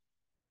ਹੋਵੇ ਨਾ,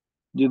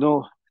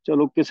 ਜਦੋਂ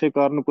ਚਲੋ ਕਿਸੇ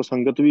ਕਾਰਨ ਕੋਈ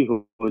ਸੰਗਤ ਵੀ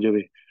ਹੋ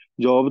ਜਾਵੇ,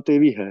 ਜੋਬ ਤੇ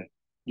ਵੀ ਹੈ,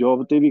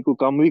 ਜੋਬ ਤੇ ਵੀ ਕੋਈ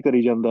ਕੰਮ ਵੀ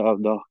ਕਰੀ ਜਾਂਦਾ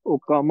ਆਪਦਾ, ਉਹ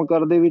ਕੰਮ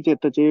ਕਰਦੇ ਵੀ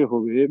ਚਿੱਤ 'ਚ ਇਹ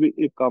ਹੋਵੇ ਵੀ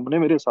ਇਹ ਕੰਮ ਨੇ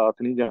ਮੇਰੇ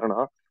ਸਾਥ ਨਹੀਂ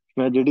ਜਾਣਾ,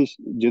 ਮੈਂ ਜਿਹੜੀ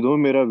ਜਦੋਂ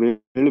ਮੇਰਾ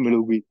ਵੇਲ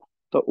ਮਿਲੂਗੀ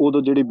ਤਾਂ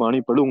ਉਦੋਂ ਜਿਹੜੀ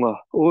ਬਾਣੀ ਪੜ੍ਹੂੰਗਾ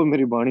ਉਹ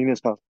ਮੇਰੀ ਬਾਣੀ ਨੇ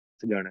ਸਾਥ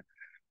ਜਾਣਾ।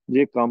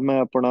 ਜੇ ਕੰਮ ਹੈ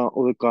ਆਪਣਾ,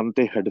 ਉਹਦੇ ਕੰਨ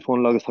ਤੇ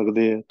ਹੈੱਡਫੋਨ ਲੱਗ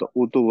ਸਕਦੇ ਆ, ਤਾਂ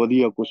ਉਹ ਤੋਂ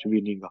ਵਧੀਆ ਕੁਛ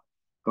ਵੀ ਨਹੀਂਗਾ।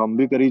 ਕੰਮ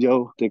ਵੀ ਕਰੀ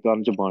ਜਾਓ ਤੇ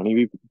ਕੰਨ 'ਚ ਬਾਣੀ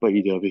ਵੀ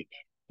ਪਈ ਜਾਵੇ।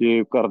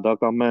 ਜੇ ਘਰ ਦਾ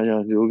ਕੰਮ ਹੈ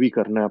ਜਾਂ ਜੋ ਵੀ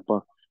ਕਰਨਾ ਆਪਾਂ,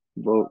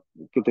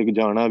 ਕਿਤੇ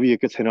ਜਾਣਾ ਵੀ ਹੈ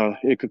ਕਿਸੇ ਨਾਲ,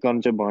 ਇੱਕ ਕੰਨ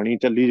 'ਚ ਬਾਣੀ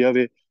ਚੱਲੀ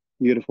ਜਾਵੇ,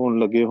 ਈਅਰਫੋਨ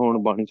ਲੱਗੇ ਹੋਣ,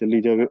 ਬਾਣੀ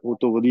ਚੱਲੀ ਜਾਵੇ, ਉਹ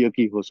ਤੋਂ ਵਧੀਆ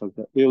ਕੀ ਹੋ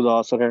ਸਕਦਾ। ਇਹ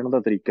ਉਦਾਸ ਰਹਿਣ ਦਾ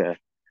ਤਰੀਕਾ ਹੈ।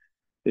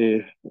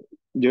 ਤੇ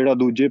ਜਿਹੜਾ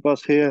ਦੂਜੇ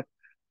ਪਾਸੇ ਹੈ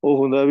ਉਹ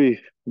ਹੁੰਦਾ ਵੀ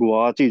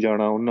ਗੁਆਚ ਹੀ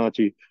ਜਾਣਾ ਉਹਨਾਂ 'ਚ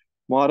ਹੀ,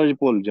 ਮਹਾਰਾਜ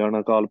ਭੁੱਲ ਜਾਣਾ,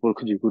 ਅਕਾਲ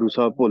ਪੁਰਖ ਜੀ ਗੁਰੂ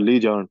ਸਾਹਿਬ ਭੁੱਲ ਹੀ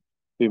ਜਾਣ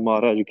ਵੀ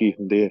ਮਹਾਰਾਜ ਕੀ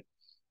ਹੁੰਦੇ ਆ,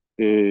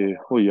 ਤੇ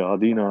ਉਹ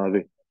ਯਾਦ ਹੀ ਨਾ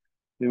ਆਵੇ।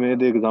 ਜਿਵੇਂ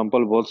ਇਹਦੇ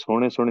ਐਗਜ਼ਾਮਪਲ ਬਹੁਤ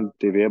ਸੋਹਣੇ ਸੋਹਣੇ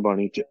ਦਿੱਤੇ ਹੋਏ ਆ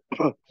ਬਾਣੀ 'ਚ।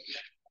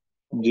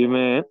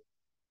 ਜਿਵੇਂ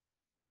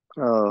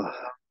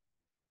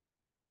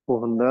ਉਹ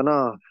ਹੁੰਦਾ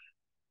ਨਾ,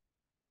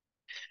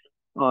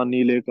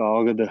 ਨੀਲੇ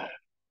ਕਾਗਦ,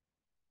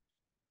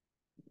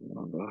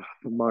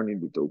 ਬਾਣੀ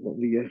ਦੀ ਤੋਂ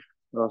ਆਉਂਦੀ ਹੈ,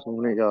 ਬਸ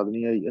ਹੁਣੇ ਯਾਦ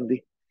ਨਹੀਂ ਆਈ ਜਾਂਦੀ।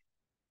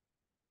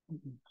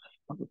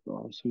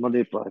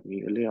 ਮਦੇ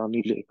ਪਾਣੀ ਲਿਆ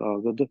ਨੀਲੇ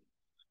ਕਾਗਦ,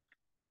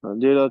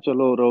 ਜਿਹੜਾ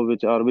ਚਲੋ ਰੋ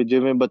ਵਿਚਾਰ ਵੀ,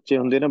 ਜਿਵੇਂ ਬੱਚੇ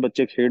ਹੁੰਦੇ ਨਾ,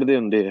 ਬੱਚੇ ਖੇਡਦੇ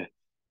ਹੁੰਦੇ ਆ,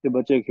 ਤੇ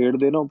ਬੱਚੇ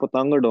ਖੇਡਦੇ ਨਾ ਉਹ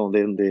ਪਤੰਗ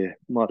ਉਡਾਉਂਦੇ ਹੁੰਦੇ ਆ,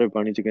 ਮਾਰੇ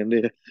ਪਾਣੀ 'ਚ ਕਹਿੰਦੇ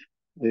ਆ,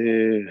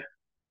 ਤੇ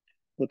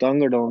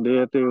ਪਤੰਗ ਉਡਾਉਂਦੇ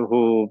ਆ ਤੇ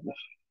ਉਹ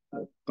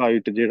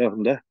ਕਾਈਟ ਜਿਹੜਾ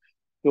ਹੁੰਦਾ,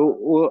 ਤੇ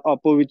ਉਹ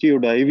ਆਪੋ ਵਿੱਚ ਹੀ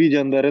ਉਡਾਈ ਵੀ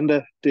ਜਾਂਦਾ ਰਹਿੰਦਾ,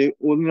 ਤੇ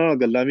ਉਹਦੇ ਨਾਲ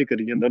ਗੱਲਾਂ ਵੀ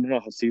ਕਰੀ ਜਾਂਦਾ, ਉਹਦੇ ਨਾਲ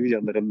ਹੱਸੀ ਵੀ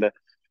ਜਾਂਦਾ ਰਹਿੰਦਾ,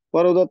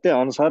 ਪਰ ਉਹਦਾ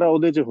ਧਿਆਨ ਸਾਰਾ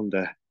ਉਹਦੇ 'ਚ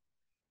ਹੁੰਦਾ ਹੈ।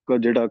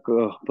 ਜਿਹੜਾ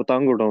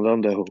ਪਤੰਗ ਉਡਾਉਂਦਾ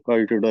ਹੁੰਦਾ, ਉਹ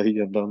ਕਾਈਟ ਉਡਾਈ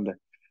ਜਾਂਦਾ ਹੁੰਦਾ,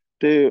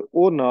 ਤੇ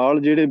ਉਹ ਨਾਲ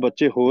ਜਿਹੜੇ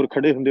ਬੱਚੇ ਹੋਰ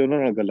ਖੜੇ ਹੁੰਦੇ ਉਹਨਾਂ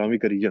ਨਾਲ ਗੱਲਾਂ ਵੀ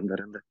ਕਰੀ ਜਾਂਦਾ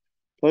ਰਹਿੰਦਾ।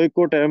 ਤਾਂ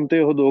ਇੱਕੋ ਟਾਈਮ ਤੇ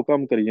ਉਹ ਦੋ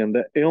ਕੰਮ ਕਰੀ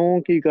ਜਾਂਦਾ।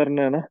 ਇਉਂ ਕੀ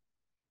ਕਰਨਾ ਨਾ,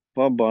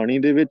 ਆਪਾਂ ਬਾਣੀ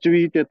ਦੇ ਵਿੱਚ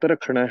ਵੀ ਚਿੱਤ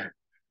ਰੱਖਣਾ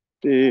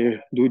ਤੇ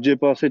ਦੂਜੇ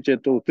ਪਾਸੇ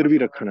ਚਿੱਤ ਉੱਧਰ ਵੀ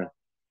ਰੱਖਣਾ।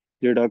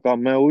 ਜਿਹੜਾ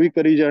ਕੰਮ ਹੈ ਉਹ ਵੀ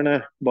ਕਰੀ ਜਾਣਾ,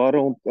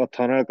 ਬਾਹਰੋਂ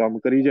ਹੱਥਾਂ ਨਾਲ ਕੰਮ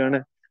ਕਰੀ ਜਾਣਾ,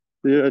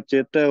 ਤੇ ਜਿਹੜਾ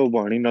ਚਿੱਤ ਹੈ ਉਹ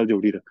ਬਾਣੀ ਨਾਲ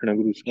ਜੋੜੀ ਰੱਖਣਾ,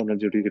 ਗੁਰੂ ਸਾਹਿਬ ਨਾਲ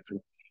ਜੋੜੀ ਰੱਖਣਾ।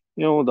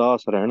 ਇਉਂ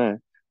ਉਦਾਸ ਰਹਿਣਾ ਹੈ।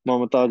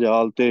 ਮਮਤਾ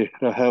ਜਾਲ ਤੇ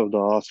ਰਹਿ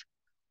ਉਦਾਸ,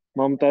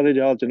 ਮਮਤਾ ਦੇ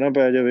ਜਾਲ 'ਚ ਨਾ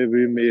ਪੈ ਜਾਵੇ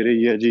ਵੀ ਮੇਰੇ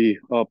ਹੀ ਹੈ ਜੀ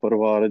ਆ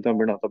ਪਰਿਵਾਰ, ਇਹਦਾ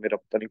ਬਿਨਾਂ ਤਾਂ ਮੇਰਾ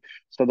ਪਤਾ ਨਹੀਂ।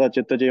 ਸਦਾ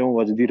ਚਿੱਤ 'ਚ ਇਉਂ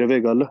ਵੱਜਦੀ ਰਵੇ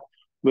ਗੱਲ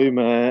ਬਈ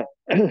ਮੈਂ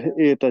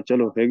ਇਹ ਤਾਂ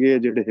ਚਲੋ ਹੈਗੇ ਆ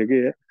ਜਿਹੜੇ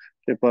ਹੈਗੇ ਆ,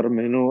 ਤੇ ਪਰ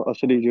ਮੈਨੂੰ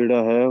ਅਸਲੀ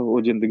ਜਿਹੜਾ ਹੈ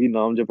ਉਹ ਜ਼ਿੰਦਗੀ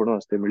ਨਾਮ ਜਪਣ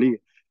ਵਾਸਤੇ ਮਿਲੀ ਹੈ,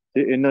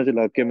 ਤੇ ਇਹਨਾਂ 'ਚ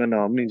ਲੱਗ ਕੇ ਮੈਂ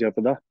ਨਾਮ ਨਹੀਂ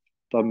ਜਪਦਾ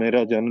ਤਾਂ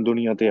ਮੇਰਾ ਜਨਮ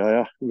ਦੁਨੀਆ ਤੇ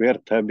ਆਇਆ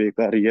ਵਿਅਰਥ ਹੈ,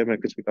 ਬੇਕਾਰ ਹੀ ਹੈ, ਮੈਂ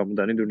ਕਿਸੇ ਕੰਮ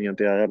ਦਾ ਨਹੀਂ ਦੁਨੀਆ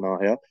ਤੇ ਆਇਆ ਨਾ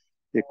ਆਇਆ,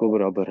 ਇੱਕੋ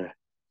ਬਰਾਬਰ ਹੈ।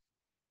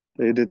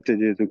 ਤੇ ਇਹਦੇ ਤੇ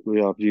ਜੇ ਕੋਈ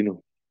ਆਪ ਜੀ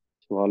ਨੂੰ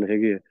ਸਵਾਲ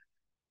ਹੈਗੇ ਆ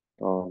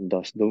ਤਾਂ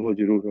ਦੱਸ ਦਵੋ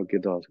ਜ਼ਰੂਰ, ਅੱਗੇ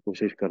ਦੱਸ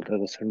ਕੋਸ਼ਿਸ਼ ਕਰਦਾ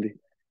ਦੱਸਣ ਦੀ,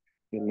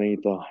 ਨਹੀਂ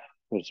ਤਾਂ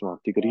ਫਿਰ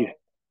ਸਮਾਪਤੀ ਕਰੀਏ।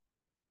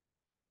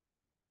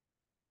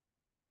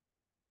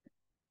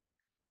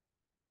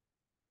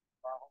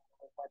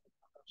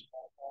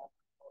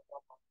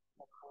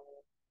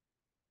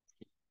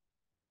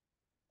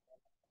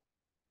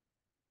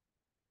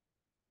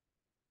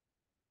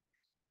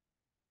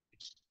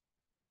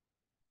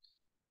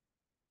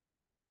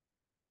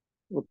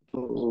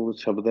 ਉਹ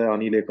ਸ਼ਬਦ ਹੈ,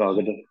 ਅਣੀਲੇ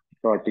ਕਾਗਦ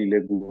ਕਾਟੀਲੇ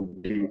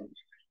ਗੂੰਜੀ,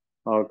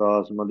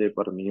 ਆਕਾਸ਼ ਮਦੇ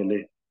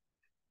ਭਰਮੀਲੇ,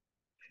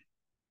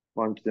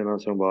 ਪੰਜ ਦਿਨਾਂ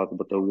ਸੋ ਬਾਤ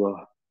ਬਤਊਆ,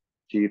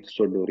 ਚੀਤ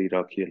ਸੋ ਡੋਰੀ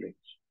ਰਾਖੀ ਲੈ।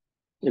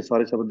 ਇਹ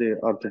ਸਾਰੇ ਸ਼ਬਦ ਦੇ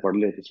ਅਰਥ ਪੜ੍ਹ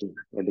ਲਏ ਤੁਸੀਂ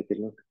ਸਾਡੇ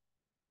ਪਹਿਲਾਂ,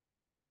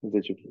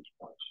 ਇਹਦੇ ਚ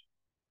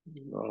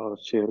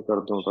ਸ਼ੇਅਰ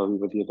ਕਰ ਦਓ ਤਾਂ ਵੀ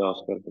ਵਧੀਆ,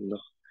 ਦਾਸ ਕਰ ਦਿੰਦਾ,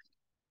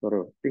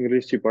 ਪਰ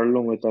ਇੰਗਲਿਸ਼ 'ਚ ਪੜ੍ਹ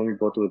ਲਓਗੇ ਤਾਂ ਵੀ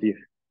ਬਹੁਤ ਵਧੀਆ।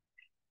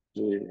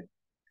 ਤੇ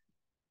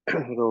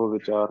ਰੋ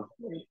ਵਿਚਾਰ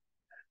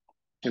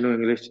ਇਹਨੂੰ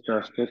ਇੰਗਲਿਸ਼ 'ਚ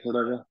ਦੱਸ ਕੇ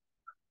ਥੋੜਾ ਜਿਹਾ,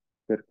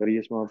 ਫਿਰ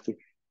ਕਰੀਏ ਸਮਾਪਤੀ।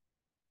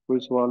 ਕੋਈ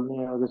ਸਵਾਲ ਨਹੀਂ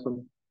ਆਇਆ ਕਿਸੇ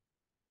ਨੂੰ?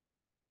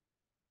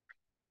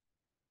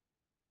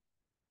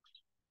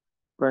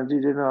 ਭੈਣ ਜੀ,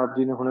 ਜਿਹੜਾ ਆਪ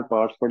ਜੀ ਨੇ ਹੁਣੇ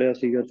ਪਾਠ ਪੜਿਆ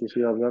ਸੀਗਾ,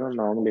 ਤੁਸੀਂ ਆਪਦਾ ਨਾ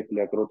ਨਾਮ ਲਿਖ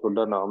ਲਿਆ ਕਰੋ।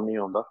 ਤੁਹਾਡਾ ਨਾਮ ਨਹੀਂ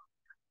ਆਉਂਦਾ,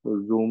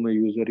 ਜ਼ੂਮ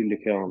ਯੂਜ਼ਰ ਹੀ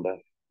ਲਿਖਿਆ ਹੁੰਦਾ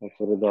ਹੈ।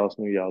 ਫਿਰ ਅਰਦਾਸ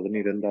ਨੂੰ ਯਾਦ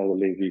ਨਹੀਂ ਰਹਿੰਦਾ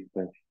ਅਗਲੇ ਵੀਕ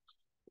ਤੋਂ।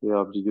 ਤੇ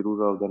ਆਪ ਜੀ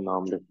ਜ਼ਰੂਰ ਆਪਦਾ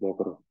ਨਾਮ ਲਿਖ ਲਿਆ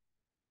ਕਰੋ।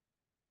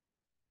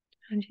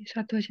 ਹਾਂਜੀ,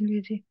 ਸਤ ਵਚਨ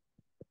ਵੀਰ ਜੀ।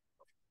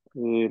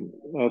 ਤੇ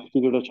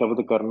ਐਤਕੀ ਜਿਹੜਾ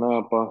ਸ਼ਬਦ ਕਰਨਾ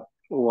ਆਪਾਂ,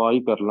 ਉਹ ਆ ਹੀ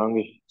ਕਰ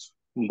ਲਾਂਗੇ।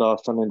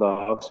 ਦਾਸ ਨੇ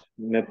ਦਾਸ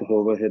ਨਿਤ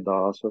ਹੋਵੇ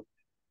ਦਾਸ,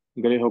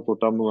 ਗ੍ਰਹਿ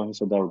ਕੁਟੰਬ ਵਹਿ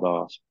ਸਦਾ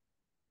ਉਦਾਸ।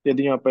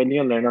 ਇਹਦੀਆਂ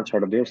ਪਹਿਲੀਆਂ ਲਾਈਨਾਂ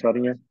ਛੱਡ ਦਿਓ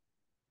ਸਾਰੀਆਂ,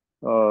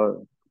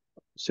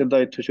 ਸਿੱਧਾ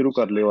ਇੱਥੇ ਸ਼ੁਰੂ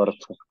ਕਰ ਲਿਓ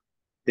ਅਰਥ।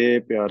 ਤੇ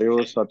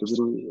ਪਿਆਰਿਓ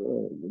ਸਤਿਗੁਰੂ,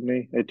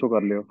 ਨਹੀਂ ਇੱਥੋਂ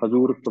ਕਰ ਲਿਓ।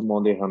 ਹਜ਼ੂਰ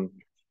ਫਰਮਾਉਂਦੇ ਹਨ,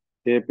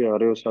 ਤੇ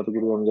ਪਿਆਰਿਓ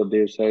ਸਤਿਗੁਰੂ ਅੰਗਦ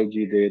ਦੇਵ ਸਾਹਿਬ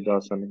ਜੀ ਦੇ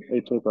ਦਾਸਨ।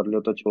 ਇੱਥੋਂ ਕਰ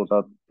ਲਿਓ ਤਾਂ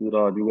ਛੋਟਾ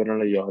ਪੂਰਾ ਆ ਜੂਗਾ, ਇਹਨਾਂ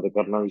ਲਈ ਯਾਦ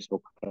ਕਰਨਾ ਵੀ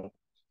ਸੌਖਾ ਹੈ।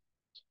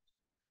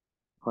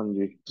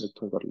 ਹਾਂਜੀ,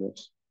 ਇੱਥੋਂ ਕਰ ਲਿਓ।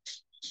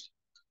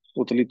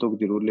 ਉਤਲੀ ਤੁਕ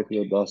ਜ਼ਰੂਰ ਲਿਖ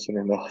ਲਿਓ। ਦਾਸ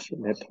ਨੇ ਦਾਸ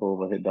ਨਿਤ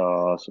ਹੋਵਹਿ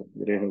ਦਾਸ,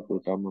 ਗ੍ਰਹਿ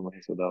ਕੁਟੰਬ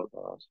ਵਹਿ ਸਦਾ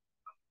ਉਦਾਸ।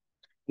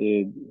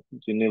 ਤੇ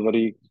ਜਿੰਨੇ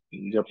ਵਾਰੀ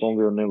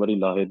ਜਪੋਗੇ ਉਨੇ ਵਾਰੀ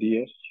ਲਾਹੇ ਦੀ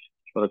ਹੈ,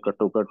 ਪਰ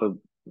ਘੱਟੋ ਘੱਟ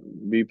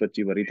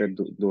 20-25 ਵਾਰੀ ਤਾਂ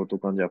ਦੋ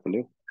ਤੁਕਾਂ ਜਪ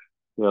ਲਿਓ।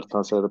 ਤੇ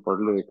ਅਰਥਾਂ ਸਹਿਤ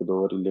ਪੜ੍ਹ ਲਿਓ, ਇੱਕ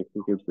ਦੋ ਵਾਰੀ ਲਿਖ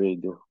ਕੇ ਭੇਜ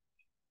ਦਿਓ।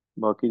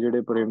 ਬਾਕੀ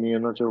ਜਿਹੜੇ ਪ੍ਰੇਮੀ,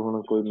 ਉਹਨਾਂ 'ਚ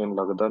ਹੁਣ ਕੋਈ ਮੈਨੂੰ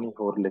ਲੱਗਦਾ ਨਹੀਂ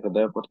ਹੋਰ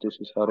ਲਿਖਦਾ ਹੈ, ਪਰ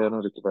ਤੁਸੀਂ ਸਾਰਿਆਂ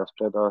ਨੂੰ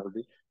ਰਿਕਵੈਸਟ ਹੈ ਦਾਸ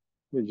ਦੀ,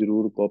 ਵੀ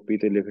ਜ਼ਰੂਰ ਕਾਪੀ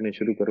ਤੇ ਲਿਖਣੇ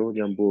ਸ਼ੁਰੂ ਕਰੋ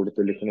ਜਾਂ ਬੋਰਡ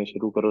ਤੇ ਲਿਖਣੇ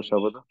ਸ਼ੁਰੂ ਕਰੋ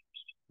ਸ਼ਬਦ,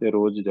 ਤੇ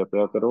ਰੋਜ਼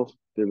ਜਪਿਆ ਕਰੋ।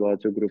 ਤੇ ਬਾਅਦ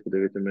ਚ ਗਰੁੱਪ ਦੇ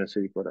ਵਿੱਚ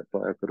ਮੈਸੇਜ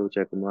ਪਾਇਆ ਕਰੋ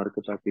ਚੈੱਕ ਮਾਰਕ,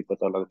 ਤਾਂ ਕਿ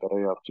ਪਤਾ ਲੱਗਦਾ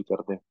ਰਹੇ ਆਪ ਜੀ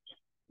ਕਰਦੇ।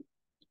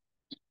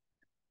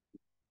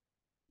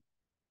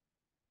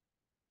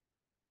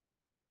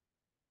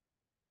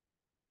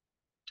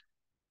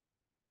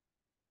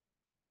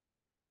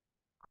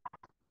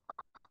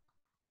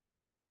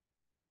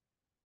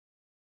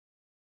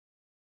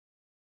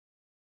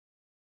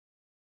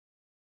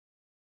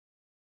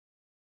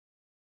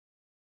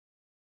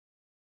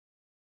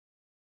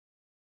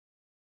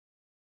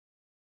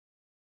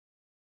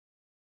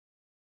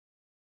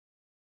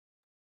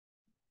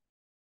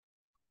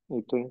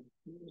 ਇੱਥੇ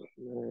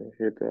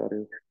ਇਹ ਪਿਆਰੇ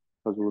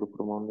ਹਜ਼ੂਰ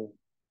ਫਰਮਾਉਂਦੇ।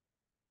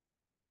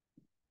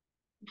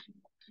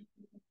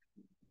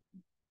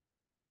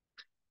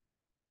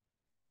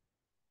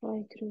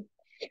 ਵਾਹਿਗੁਰੂ।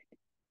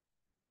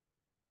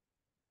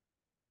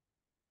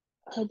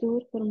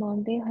 ਹਜ਼ੂਰ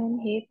ਫਰਮਾਉਂਦੇ ਹਨ,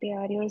 ਹੇ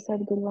ਪਿਆਰਿਓ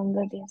ਸਤਿਗੁਰੂ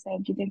ਅੰਗਦ ਦੇਵ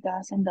ਸਾਹਿਬ ਜੀ ਦੇ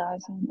ਦਾਸ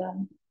ਅੰਦਾਜ਼ ਹੁੰਦਾ,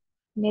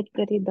 ਨਿਤ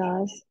ਪ੍ਰਤੀ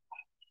ਦਾਸ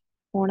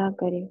ਹੋਣਾ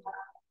ਕਰੇ।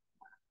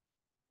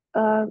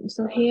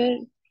 So here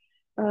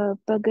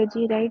Bhagat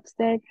ji writes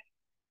that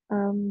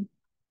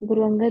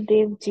Guru Angad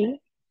Dev Ji,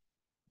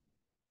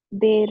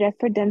 they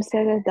refer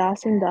themselves as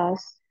Das and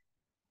Das,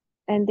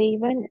 and they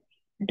even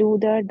do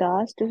the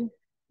Das to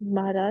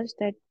Maharaj,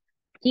 that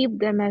keep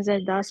them as a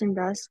Das and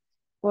Das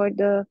for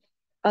the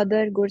other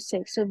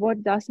Gursevak. So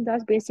what Das and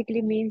Das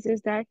basically means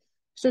is that,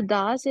 so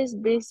Das is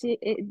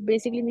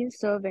basically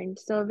means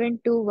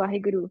servant to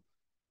Vaheguru.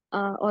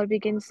 Or we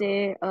can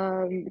say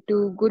to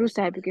Guru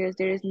Sahib, because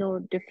there is no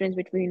difference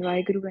between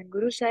Vaheguru and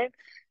Guru Sahib.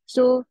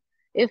 So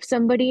if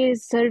somebody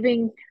is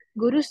serving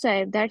Guru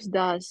Sahib, that's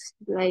Das,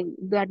 like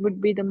that would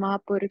be the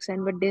Mahapurukhs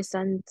and Vadde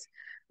Sants.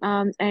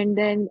 And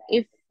then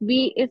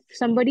if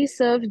somebody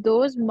serves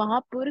those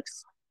Mahapurukhs,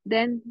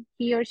 then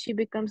he or she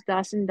becomes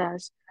Das and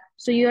Das.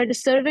 So you are the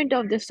servant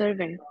of the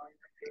servant.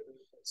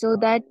 So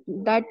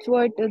that's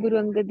what Guru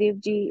Angad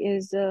Dev Ji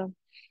is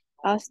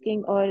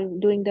asking or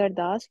doing the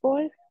ardas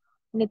for.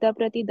 निता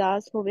प्रति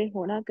दास होवे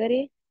होना करे,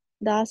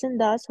 दासन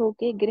दास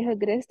होके गृह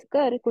गृहस्थ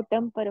कर,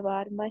 कुटुंब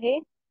परिवार महे,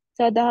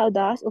 सदा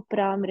उदास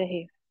उपराम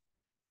रहे.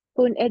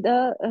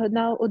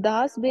 Now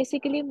udas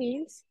basically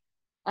means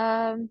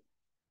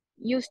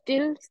you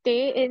still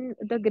stay in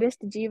the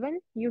grist jivan.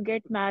 You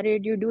get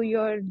married, you do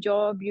your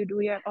job, you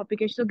do your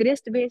occupation. So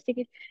grist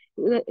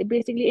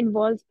basically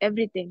involves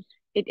everything.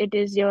 It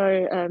is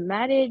your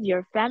marriage,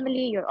 your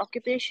family, your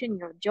occupation,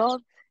 your job,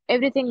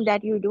 everything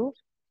that you do,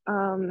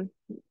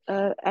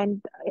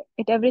 and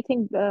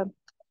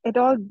it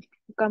all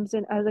comes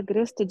in as a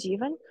grist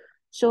jivan.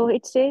 So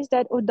it says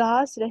that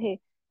udas rahe,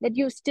 that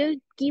you still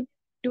keep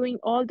doing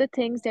all the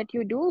things that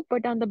you do,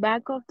 but on the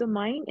back of the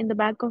mind, in the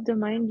back of the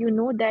mind, you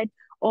know that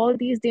all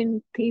these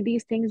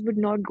things would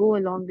not go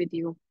along with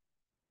you.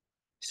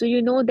 So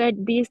you know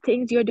that these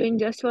things you're doing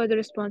just for the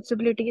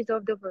responsibilities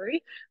of the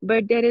world,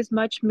 but there is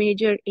much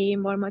major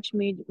aim or much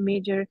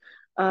major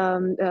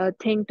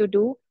thing to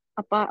do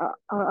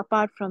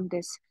apart from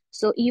this.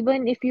 So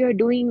even if you are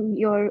doing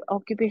your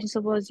occupation,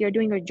 suppose you're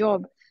doing a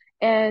job,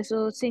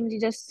 so Singh ji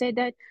just said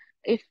that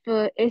if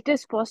it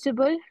is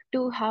possible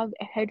to have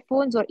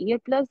headphones or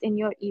earplugs in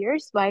your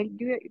ears while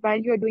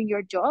you're doing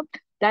your job,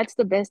 that's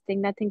the best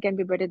thing. Nothing can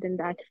be better than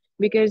that,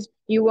 because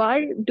you are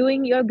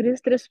doing your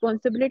grist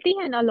responsibility,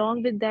 and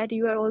along with that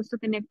you are also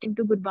connecting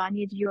to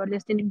Gurbani, you are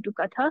listening to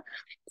Katha.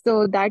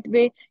 So that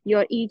way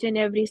your each and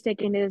every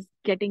second is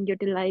getting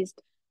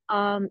utilized,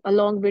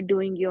 along with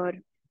doing your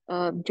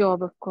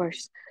job, of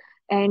course.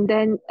 And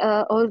then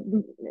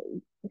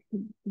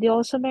they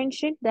also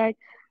mentioned that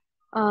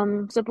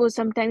suppose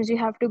sometimes you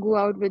have to go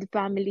out with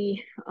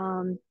family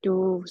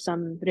to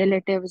some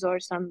relatives or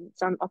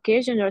some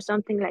occasion or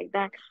something like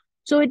that.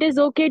 So it is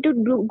okay to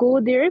go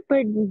there,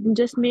 but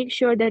just make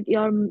sure that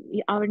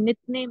our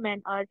nickname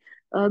and our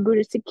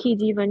Guru Sikhi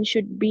Jivan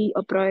should be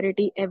a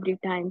priority every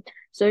time.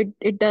 So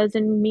it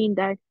doesn't mean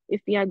that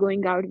if we are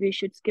going out, we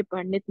should skip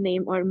our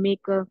nickname or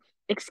make a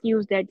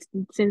excuse that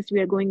since we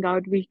are going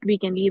out, we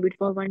can leave it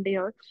for one day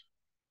or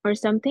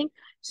something.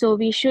 So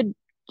we should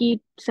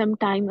keep some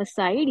time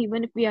aside,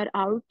 even if we are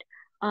out.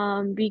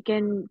 We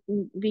can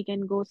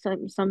go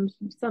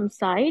some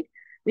side.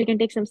 We can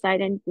take some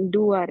side and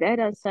do a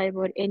Rera Sahib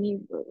or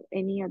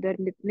any other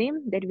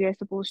nickname that we are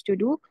supposed to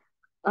do.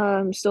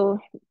 So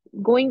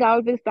going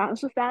out with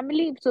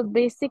family. So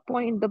basic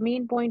point, the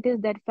main point is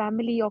that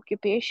family,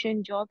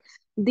 occupation, job,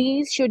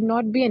 these should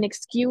not be an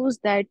excuse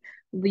that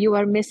you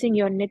are missing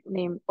your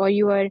nickname or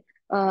you are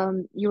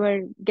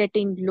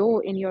getting low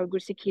in your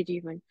Gursikhi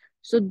Jeevan.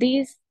 So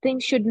these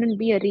things shouldn't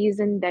be a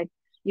reason that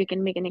you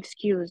can make an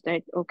excuse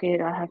that okay,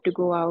 I have to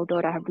go out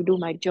or I have to do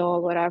my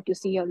job or I have to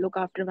see or look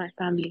after my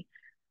family.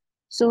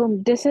 So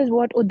this is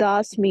what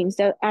udas means.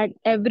 That at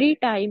every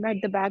time at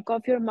the back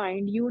of your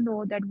mind, you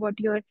know that what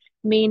your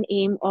main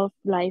aim of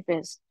life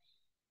is.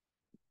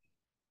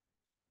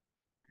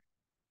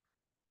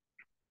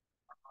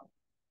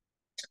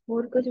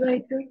 ਹੋਰ ਕੁਝ ਭਾਈ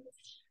ਤੂੰ?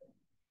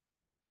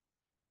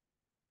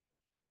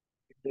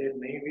 ਤੇ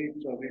ਨਹੀਂ ਵੀ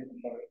ਚਾਹੇ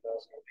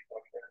ਅਰਦਾਸ ਕਰਨੀ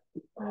ਚਾਹੀਦਾ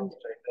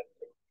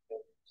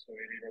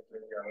ਸਵੇਰੇ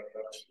ਮਤਲਬ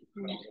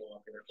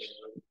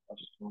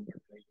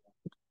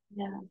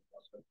Yeah.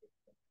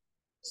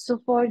 So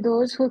for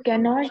those who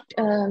cannot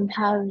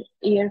have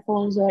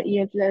earphones or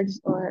earplugs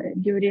or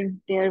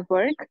during their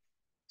work,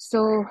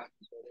 so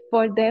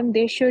for them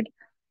they should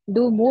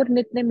do more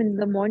nitnem in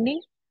the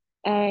morning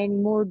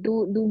and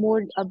do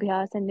more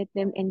abhyas and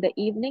nitnem in the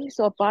evening.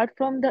 So apart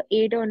from the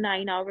 8 or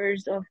 9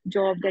 hours of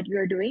job that you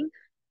are doing,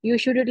 you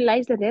should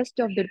utilize the rest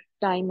of the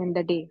time in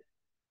the day.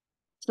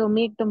 So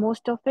make the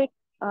most of it.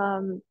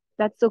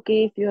 That's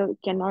okay if you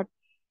cannot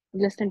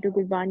listen to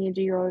Gurbani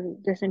ji or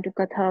listen to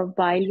Katha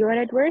while you are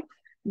at work,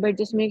 but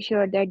just make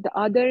sure that the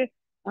other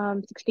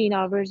 16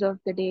 hours of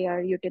the day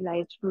are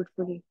utilized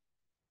fruitfully.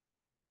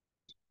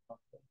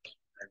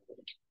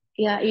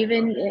 Yeah,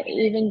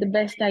 even the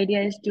best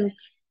idea is to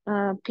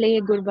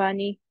play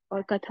Gurbani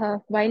or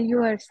Katha while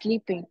you are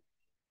sleeping.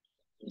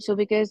 So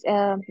because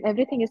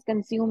everything is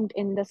consumed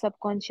in the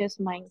subconscious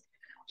mind,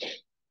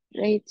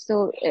 right?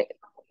 So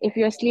if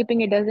you're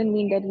sleeping, it doesn't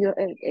mean that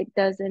it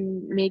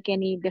doesn't make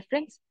any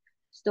difference.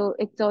 So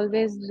it's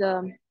always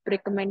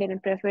recommended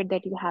and preferred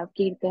that you have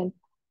kirtan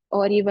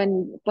or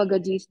even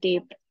pagaji's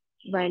tape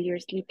while you're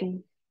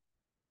sleeping.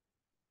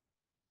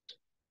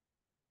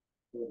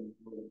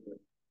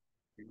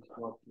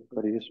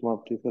 ਕਰੀਏ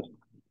ਸਮਾਪਤੀ ਫਿਰ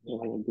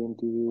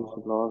ਬੇਨਤੀ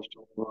last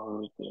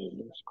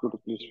could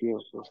please ਵੀ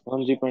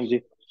ਹਾਂਜੀ ਭੈਣ ਜੀ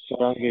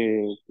ਕਰਾਂਗੇ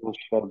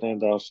post ਕਰਦੇ ਹਾਂ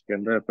ਦਾਸ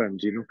ਕਹਿੰਦਾ ਭੈਣ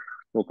ਜੀ ਨੂੰ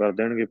ਉਹ ਕਰ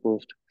ਦੇਣਗੇ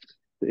ਪੋਸਟ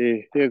ਤੇ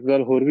ਇੱਕ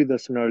ਗੱਲ ਹੋਰ ਵੀ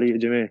ਦੱਸਣ ਵਾਲੀ ਹੈ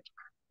ਜਿਵੇਂ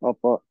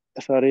ਆਪਾਂ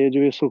ਸਾਰੇ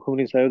ਜਿਵੇਂ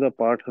ਸੁਖਮਨੀ ਸਾਹਿਬ ਦਾ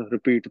ਪਾਠ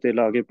ਰਿਪੀਟ ਤੇ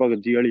ਲਾ ਕੇ ਭਗਤ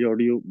ਜੀ ਵਾਲੀ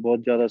ਆਡੀਓ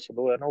ਬਹੁਤ ਜ਼ਿਆਦਾ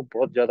ਸਲੋ ਹੈ ਨਾ ਉਹ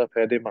ਬਹੁਤ ਜ਼ਿਆਦਾ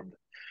ਫਾਇਦੇਮੰਦ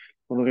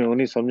ਉਹਨੂੰ ਇਹ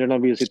ਨਹੀਂ ਸਮਝਣਾ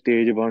ਵੀ ਅਸੀਂ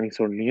ਤੇਜ਼ ਬਾਣੀ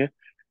ਸੁਣਨੀ ਹੈ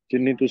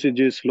ਜਿੰਨੀ ਤੁਸੀਂ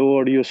ਜੇ ਸਲੋ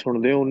ਆਡੀਓ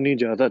ਸੁਣਦੇ ਹੋ ਉਨੀ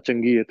ਜ਼ਿਆਦਾ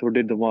ਚੰਗੀ ਹੈ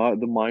ਤੁਹਾਡੇ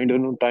ਦਿਮਾਗ ਮਾਈਂਡ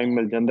ਨੂੰ ਟਾਈਮ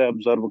ਮਿਲ ਜਾਂਦਾ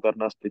ਅਬਜ਼ਰਵ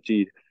ਕਰਨ ਵਾਸਤੇ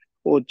ਚੀਜ਼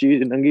ਉਹ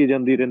ਚੀਜ਼ ਲੰਘੀ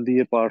ਜਾਂਦੀ ਰਹਿੰਦੀ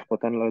ਹੈ ਪਾਠ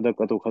ਪਤਾ ਨਹੀਂ ਲੱਗਦਾ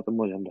ਕਦੋਂ ਖਤਮ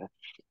ਹੋ ਜਾਂਦਾ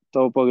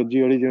ਤਾਂ ਉਹ ਭਗਤ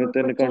ਜੀ ਵਾਲੀ ਜਿਵੇਂ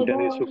 3 ਘੰਟਿਆਂ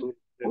ਦੀ ਸੁਖਮਨੀ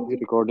ਸਾਹਿਬ ਦੀ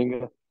ਰਿਕਾਰਡਿੰਗ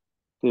ਹੈ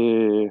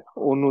ਤੇ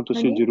ਉਹਨੂੰ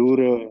ਤੁਸੀਂ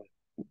ਜ਼ਰੂਰ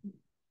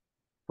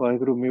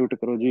ਵਾਹਿਗੁਰੂ ਮਿਊਟ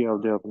ਕਰੋ ਜੀ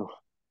ਆਪਦੇ ਆਪ ਨੂੰ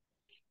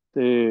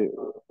ਤੇ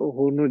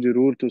ਉਹਨੂੰ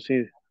ਜ਼ਰੂਰ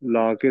ਤੁਸੀਂ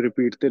ਲਾ ਕੇ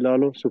ਰਿਪੀਟ ਤੇ ਲਾ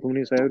ਲਓ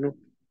ਸੁਖਮਨੀ ਸਾਹਿਬ ਨੂੰ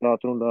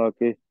ਰਾਤ ਨੂੰ ਲਾ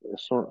ਕੇ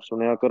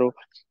ਸੁਣਿਆ ਕਰੋ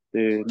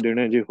ਤੇ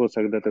ਦਿਨੇ ਜੇ ਹੋ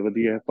ਸਕਦਾ ਤਾਂ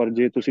ਵਧੀਆ ਹੈ ਪਰ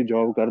ਜੇ ਤੁਸੀਂ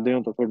ਜੌਬ ਕਰਦੇ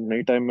ਹੋ ਤਾਂ ਤੁਹਾਨੂੰ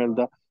ਨਹੀਂ ਟਾਈਮ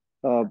ਮਿਲਦਾ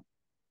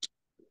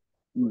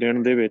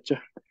ਦਿਨ ਦੇ ਵਿੱਚ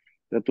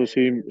ਤੇ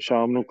ਤੁਸੀਂ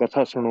ਸ਼ਾਮ ਨੂੰ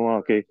ਕਥਾ ਸੁਣੋ ਆ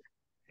ਕੇ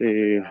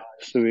ਤੇ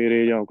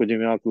ਸਵੇਰੇ ਜਾਂ ਕੋਈ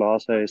ਜਿਵੇਂ ਆ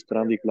ਕਲਾਸ ਹੈ ਇਸ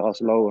ਤਰ੍ਹਾਂ ਦੀ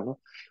ਕਲਾਸ ਲਾਓ ਹਨਾ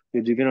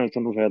ਤੇ ਜਿਹਦੇ ਨਾਲ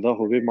ਤੁਹਾਨੂੰ ਫਾਇਦਾ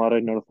ਹੋਵੇ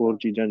ਮਹਾਰਾਜ ਨਾਲ ਹੋਰ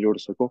ਚੀਜ਼ਾਂ ਜੋੜ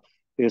ਸਕੋ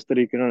ਇਸ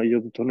ਤਰੀਕੇ ਨਾਲ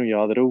ਜਦੋਂ ਤੁਹਾਨੂੰ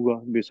ਯਾਦ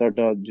ਰਹੂਗਾ ਵੀ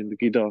ਸਾਡਾ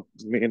ਜ਼ਿੰਦਗੀ ਦਾ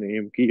ਮੇਨ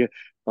ਏਮ ਕੀ ਹੈ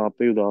ਤਾਂ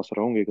ਆਪੇ ਉਦਾਸ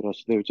ਰਹੋਗੇ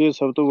ਗ੍ਰਸਤ ਦੇ ਵਿੱਚ ਇਹ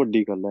ਸਭ ਤੋਂ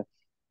ਵੱਡੀ ਗੱਲ ਹੈ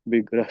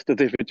ਵੀ ਗ੍ਰਸਤ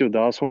ਦੇ ਵਿੱਚ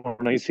ਉਦਾਸ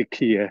ਹੋਣਾ ਹੀ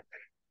ਸਿੱਖੀ ਹੈ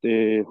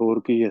ਤੇ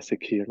ਹੋਰ ਕੀ ਹੈ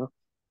ਸਿੱਖੀ ਹੈ ਨਾ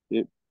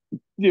ਤੇ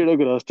ਜਿਹੜਾ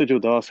ਗ੍ਰਸਤ ਚ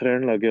ਉਦਾਸ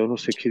ਰਹਿਣ ਲੱਗ ਗਿਆ ਉਹਨੂੰ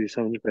ਸਿੱਖੀ ਦੀ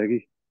ਸਮਝ ਪੈ ਗਈ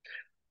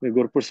ਤੇ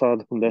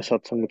ਗੁਰਪ੍ਰਸਾਦ ਹੁੰਦਾ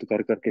ਸਤਸੰਗਤ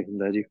ਕਰ ਕਰਕੇ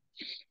ਹੁੰਦਾ ਜੀ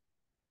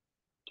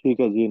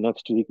ਠੀਕ ਹੈ ਜੀ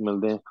ਨੈਕਸਟ ਵੀਕ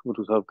ਮਿਲਦੇ ਹਾਂ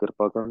ਗੁਰੂ ਸਾਹਿਬ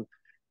ਕਿਰਪਾ ਕਰਨ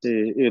ਤੇ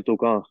ਇਹ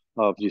ਤੁਕਾਂ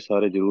ਆਪ ਜੀ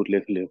ਸਾਰੇ ਜ਼ਰੂਰ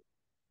ਲਿਖ ਲਿਓ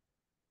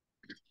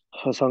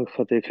ਅਸੰਖ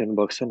ਫਤਿਹ ਖਿਨ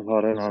ਬਖਸ਼ਨ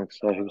ਹਾਰ ਨਾਨਕ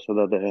ਸਾਹਿਬ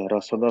ਸਦਾ ਦਇਆ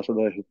ਸਦਾ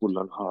ਸਦਾ ਹੀ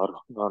ਭੁੱਲਣ ਹਾਰ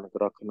ਨਾਨਕ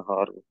ਰੱਖਣ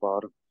ਹਾਰ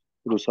ਉਪਾਰ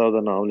ਗੁਰੂ ਸਾਹਿਬ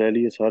ਦਾ ਨਾਮ ਲੈ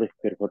ਲਈਏ ਸਾਰੇ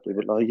ਫਿਰ ਫਤਿਹ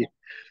ਬੁਲਾਈਏ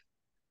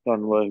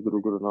ਧੰਨ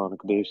ਵਾਹਿਗੁਰੂ ਗੁਰੂ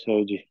ਨਾਨਕ ਦੇਵ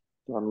ਸਾਹਿਬ ਜੀ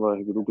ਧੰਨ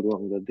ਵਾਹਿਗੁਰੂ ਗੁਰੂ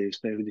ਅੰਗਦ ਦੇਵ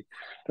ਸਾਹਿਬ ਜੀ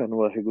ਧੰਨ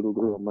ਵਾਹਿਗੁਰੂ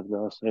ਗੁਰੂ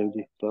ਅਮਰਦਾਸ ਸਾਹਿਬ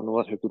ਜੀ ਧੰਨ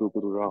ਵਾਹਿਗੁਰੂ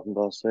ਗੁਰੂ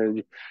ਰਾਮਦਾਸ ਸਾਹਿਬ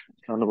ਜੀ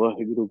ਧੰਨ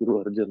ਵਾਹਿਗੁਰੂ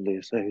ਗੁਰੂ ਅਰਜਨ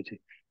ਦੇਵ ਸਾਹਿਬ ਜੀ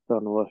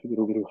ਧੰਨ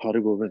ਵਾਹਿਗੁਰੂ ਗੁਰੂ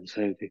ਹਰਗੋਬਿੰਦ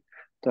ਸਾਹਿਬ ਜੀ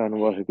ਧੰਨ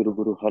ਵਾਹਿਗੁਰੂ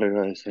ਗੁਰੂ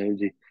ਹਰਿਰਾਏ ਸਾਹਿਬ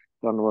ਜੀ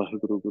ਧੰਨ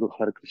ਵਾਹਿਗੁਰੂ ਗੁਰੂ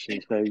ਹਰਕ੍ਰਿਸ਼ਨ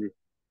ਸਾਹਿਬ ਜੀ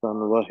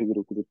ਧੰਨ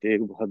ਵਾਹਿਗੁਰੂ ਗੁਰੂ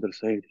ਤੇਗ ਬਹਾਦਰ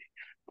ਸਾਹਿਬ ਜੀ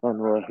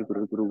ਧੰਨ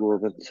ਵਾਹਿਗੁਰੂ ਗੁਰੂ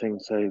ਗੋਬਿੰਦ ਸਿੰਘ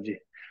ਸਾਹਿਬ ਜੀ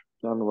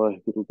ਧੰਨ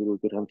ਵਾਹਿਗੁਰੂ ਗੁਰੂ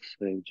ਗ੍ਰੰਥ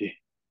ਸਾਹਿਬ ਜੀ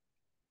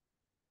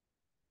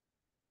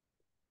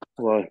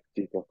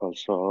ਵਾਹਿਗੁਰੂ ਜੀ ਕਾ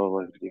ਖਾਲਸਾ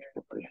ਵਾਹਿਗੁਰੂ ਜੀ ਕੀ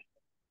ਫਤਿਹ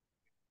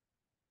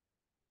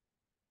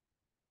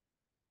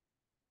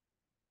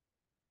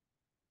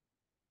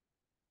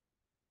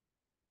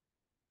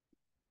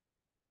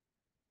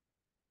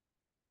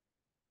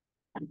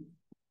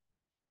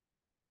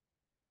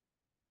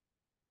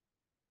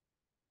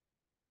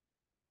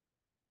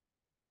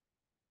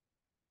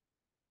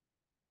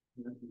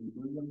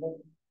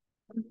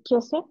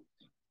कैसे?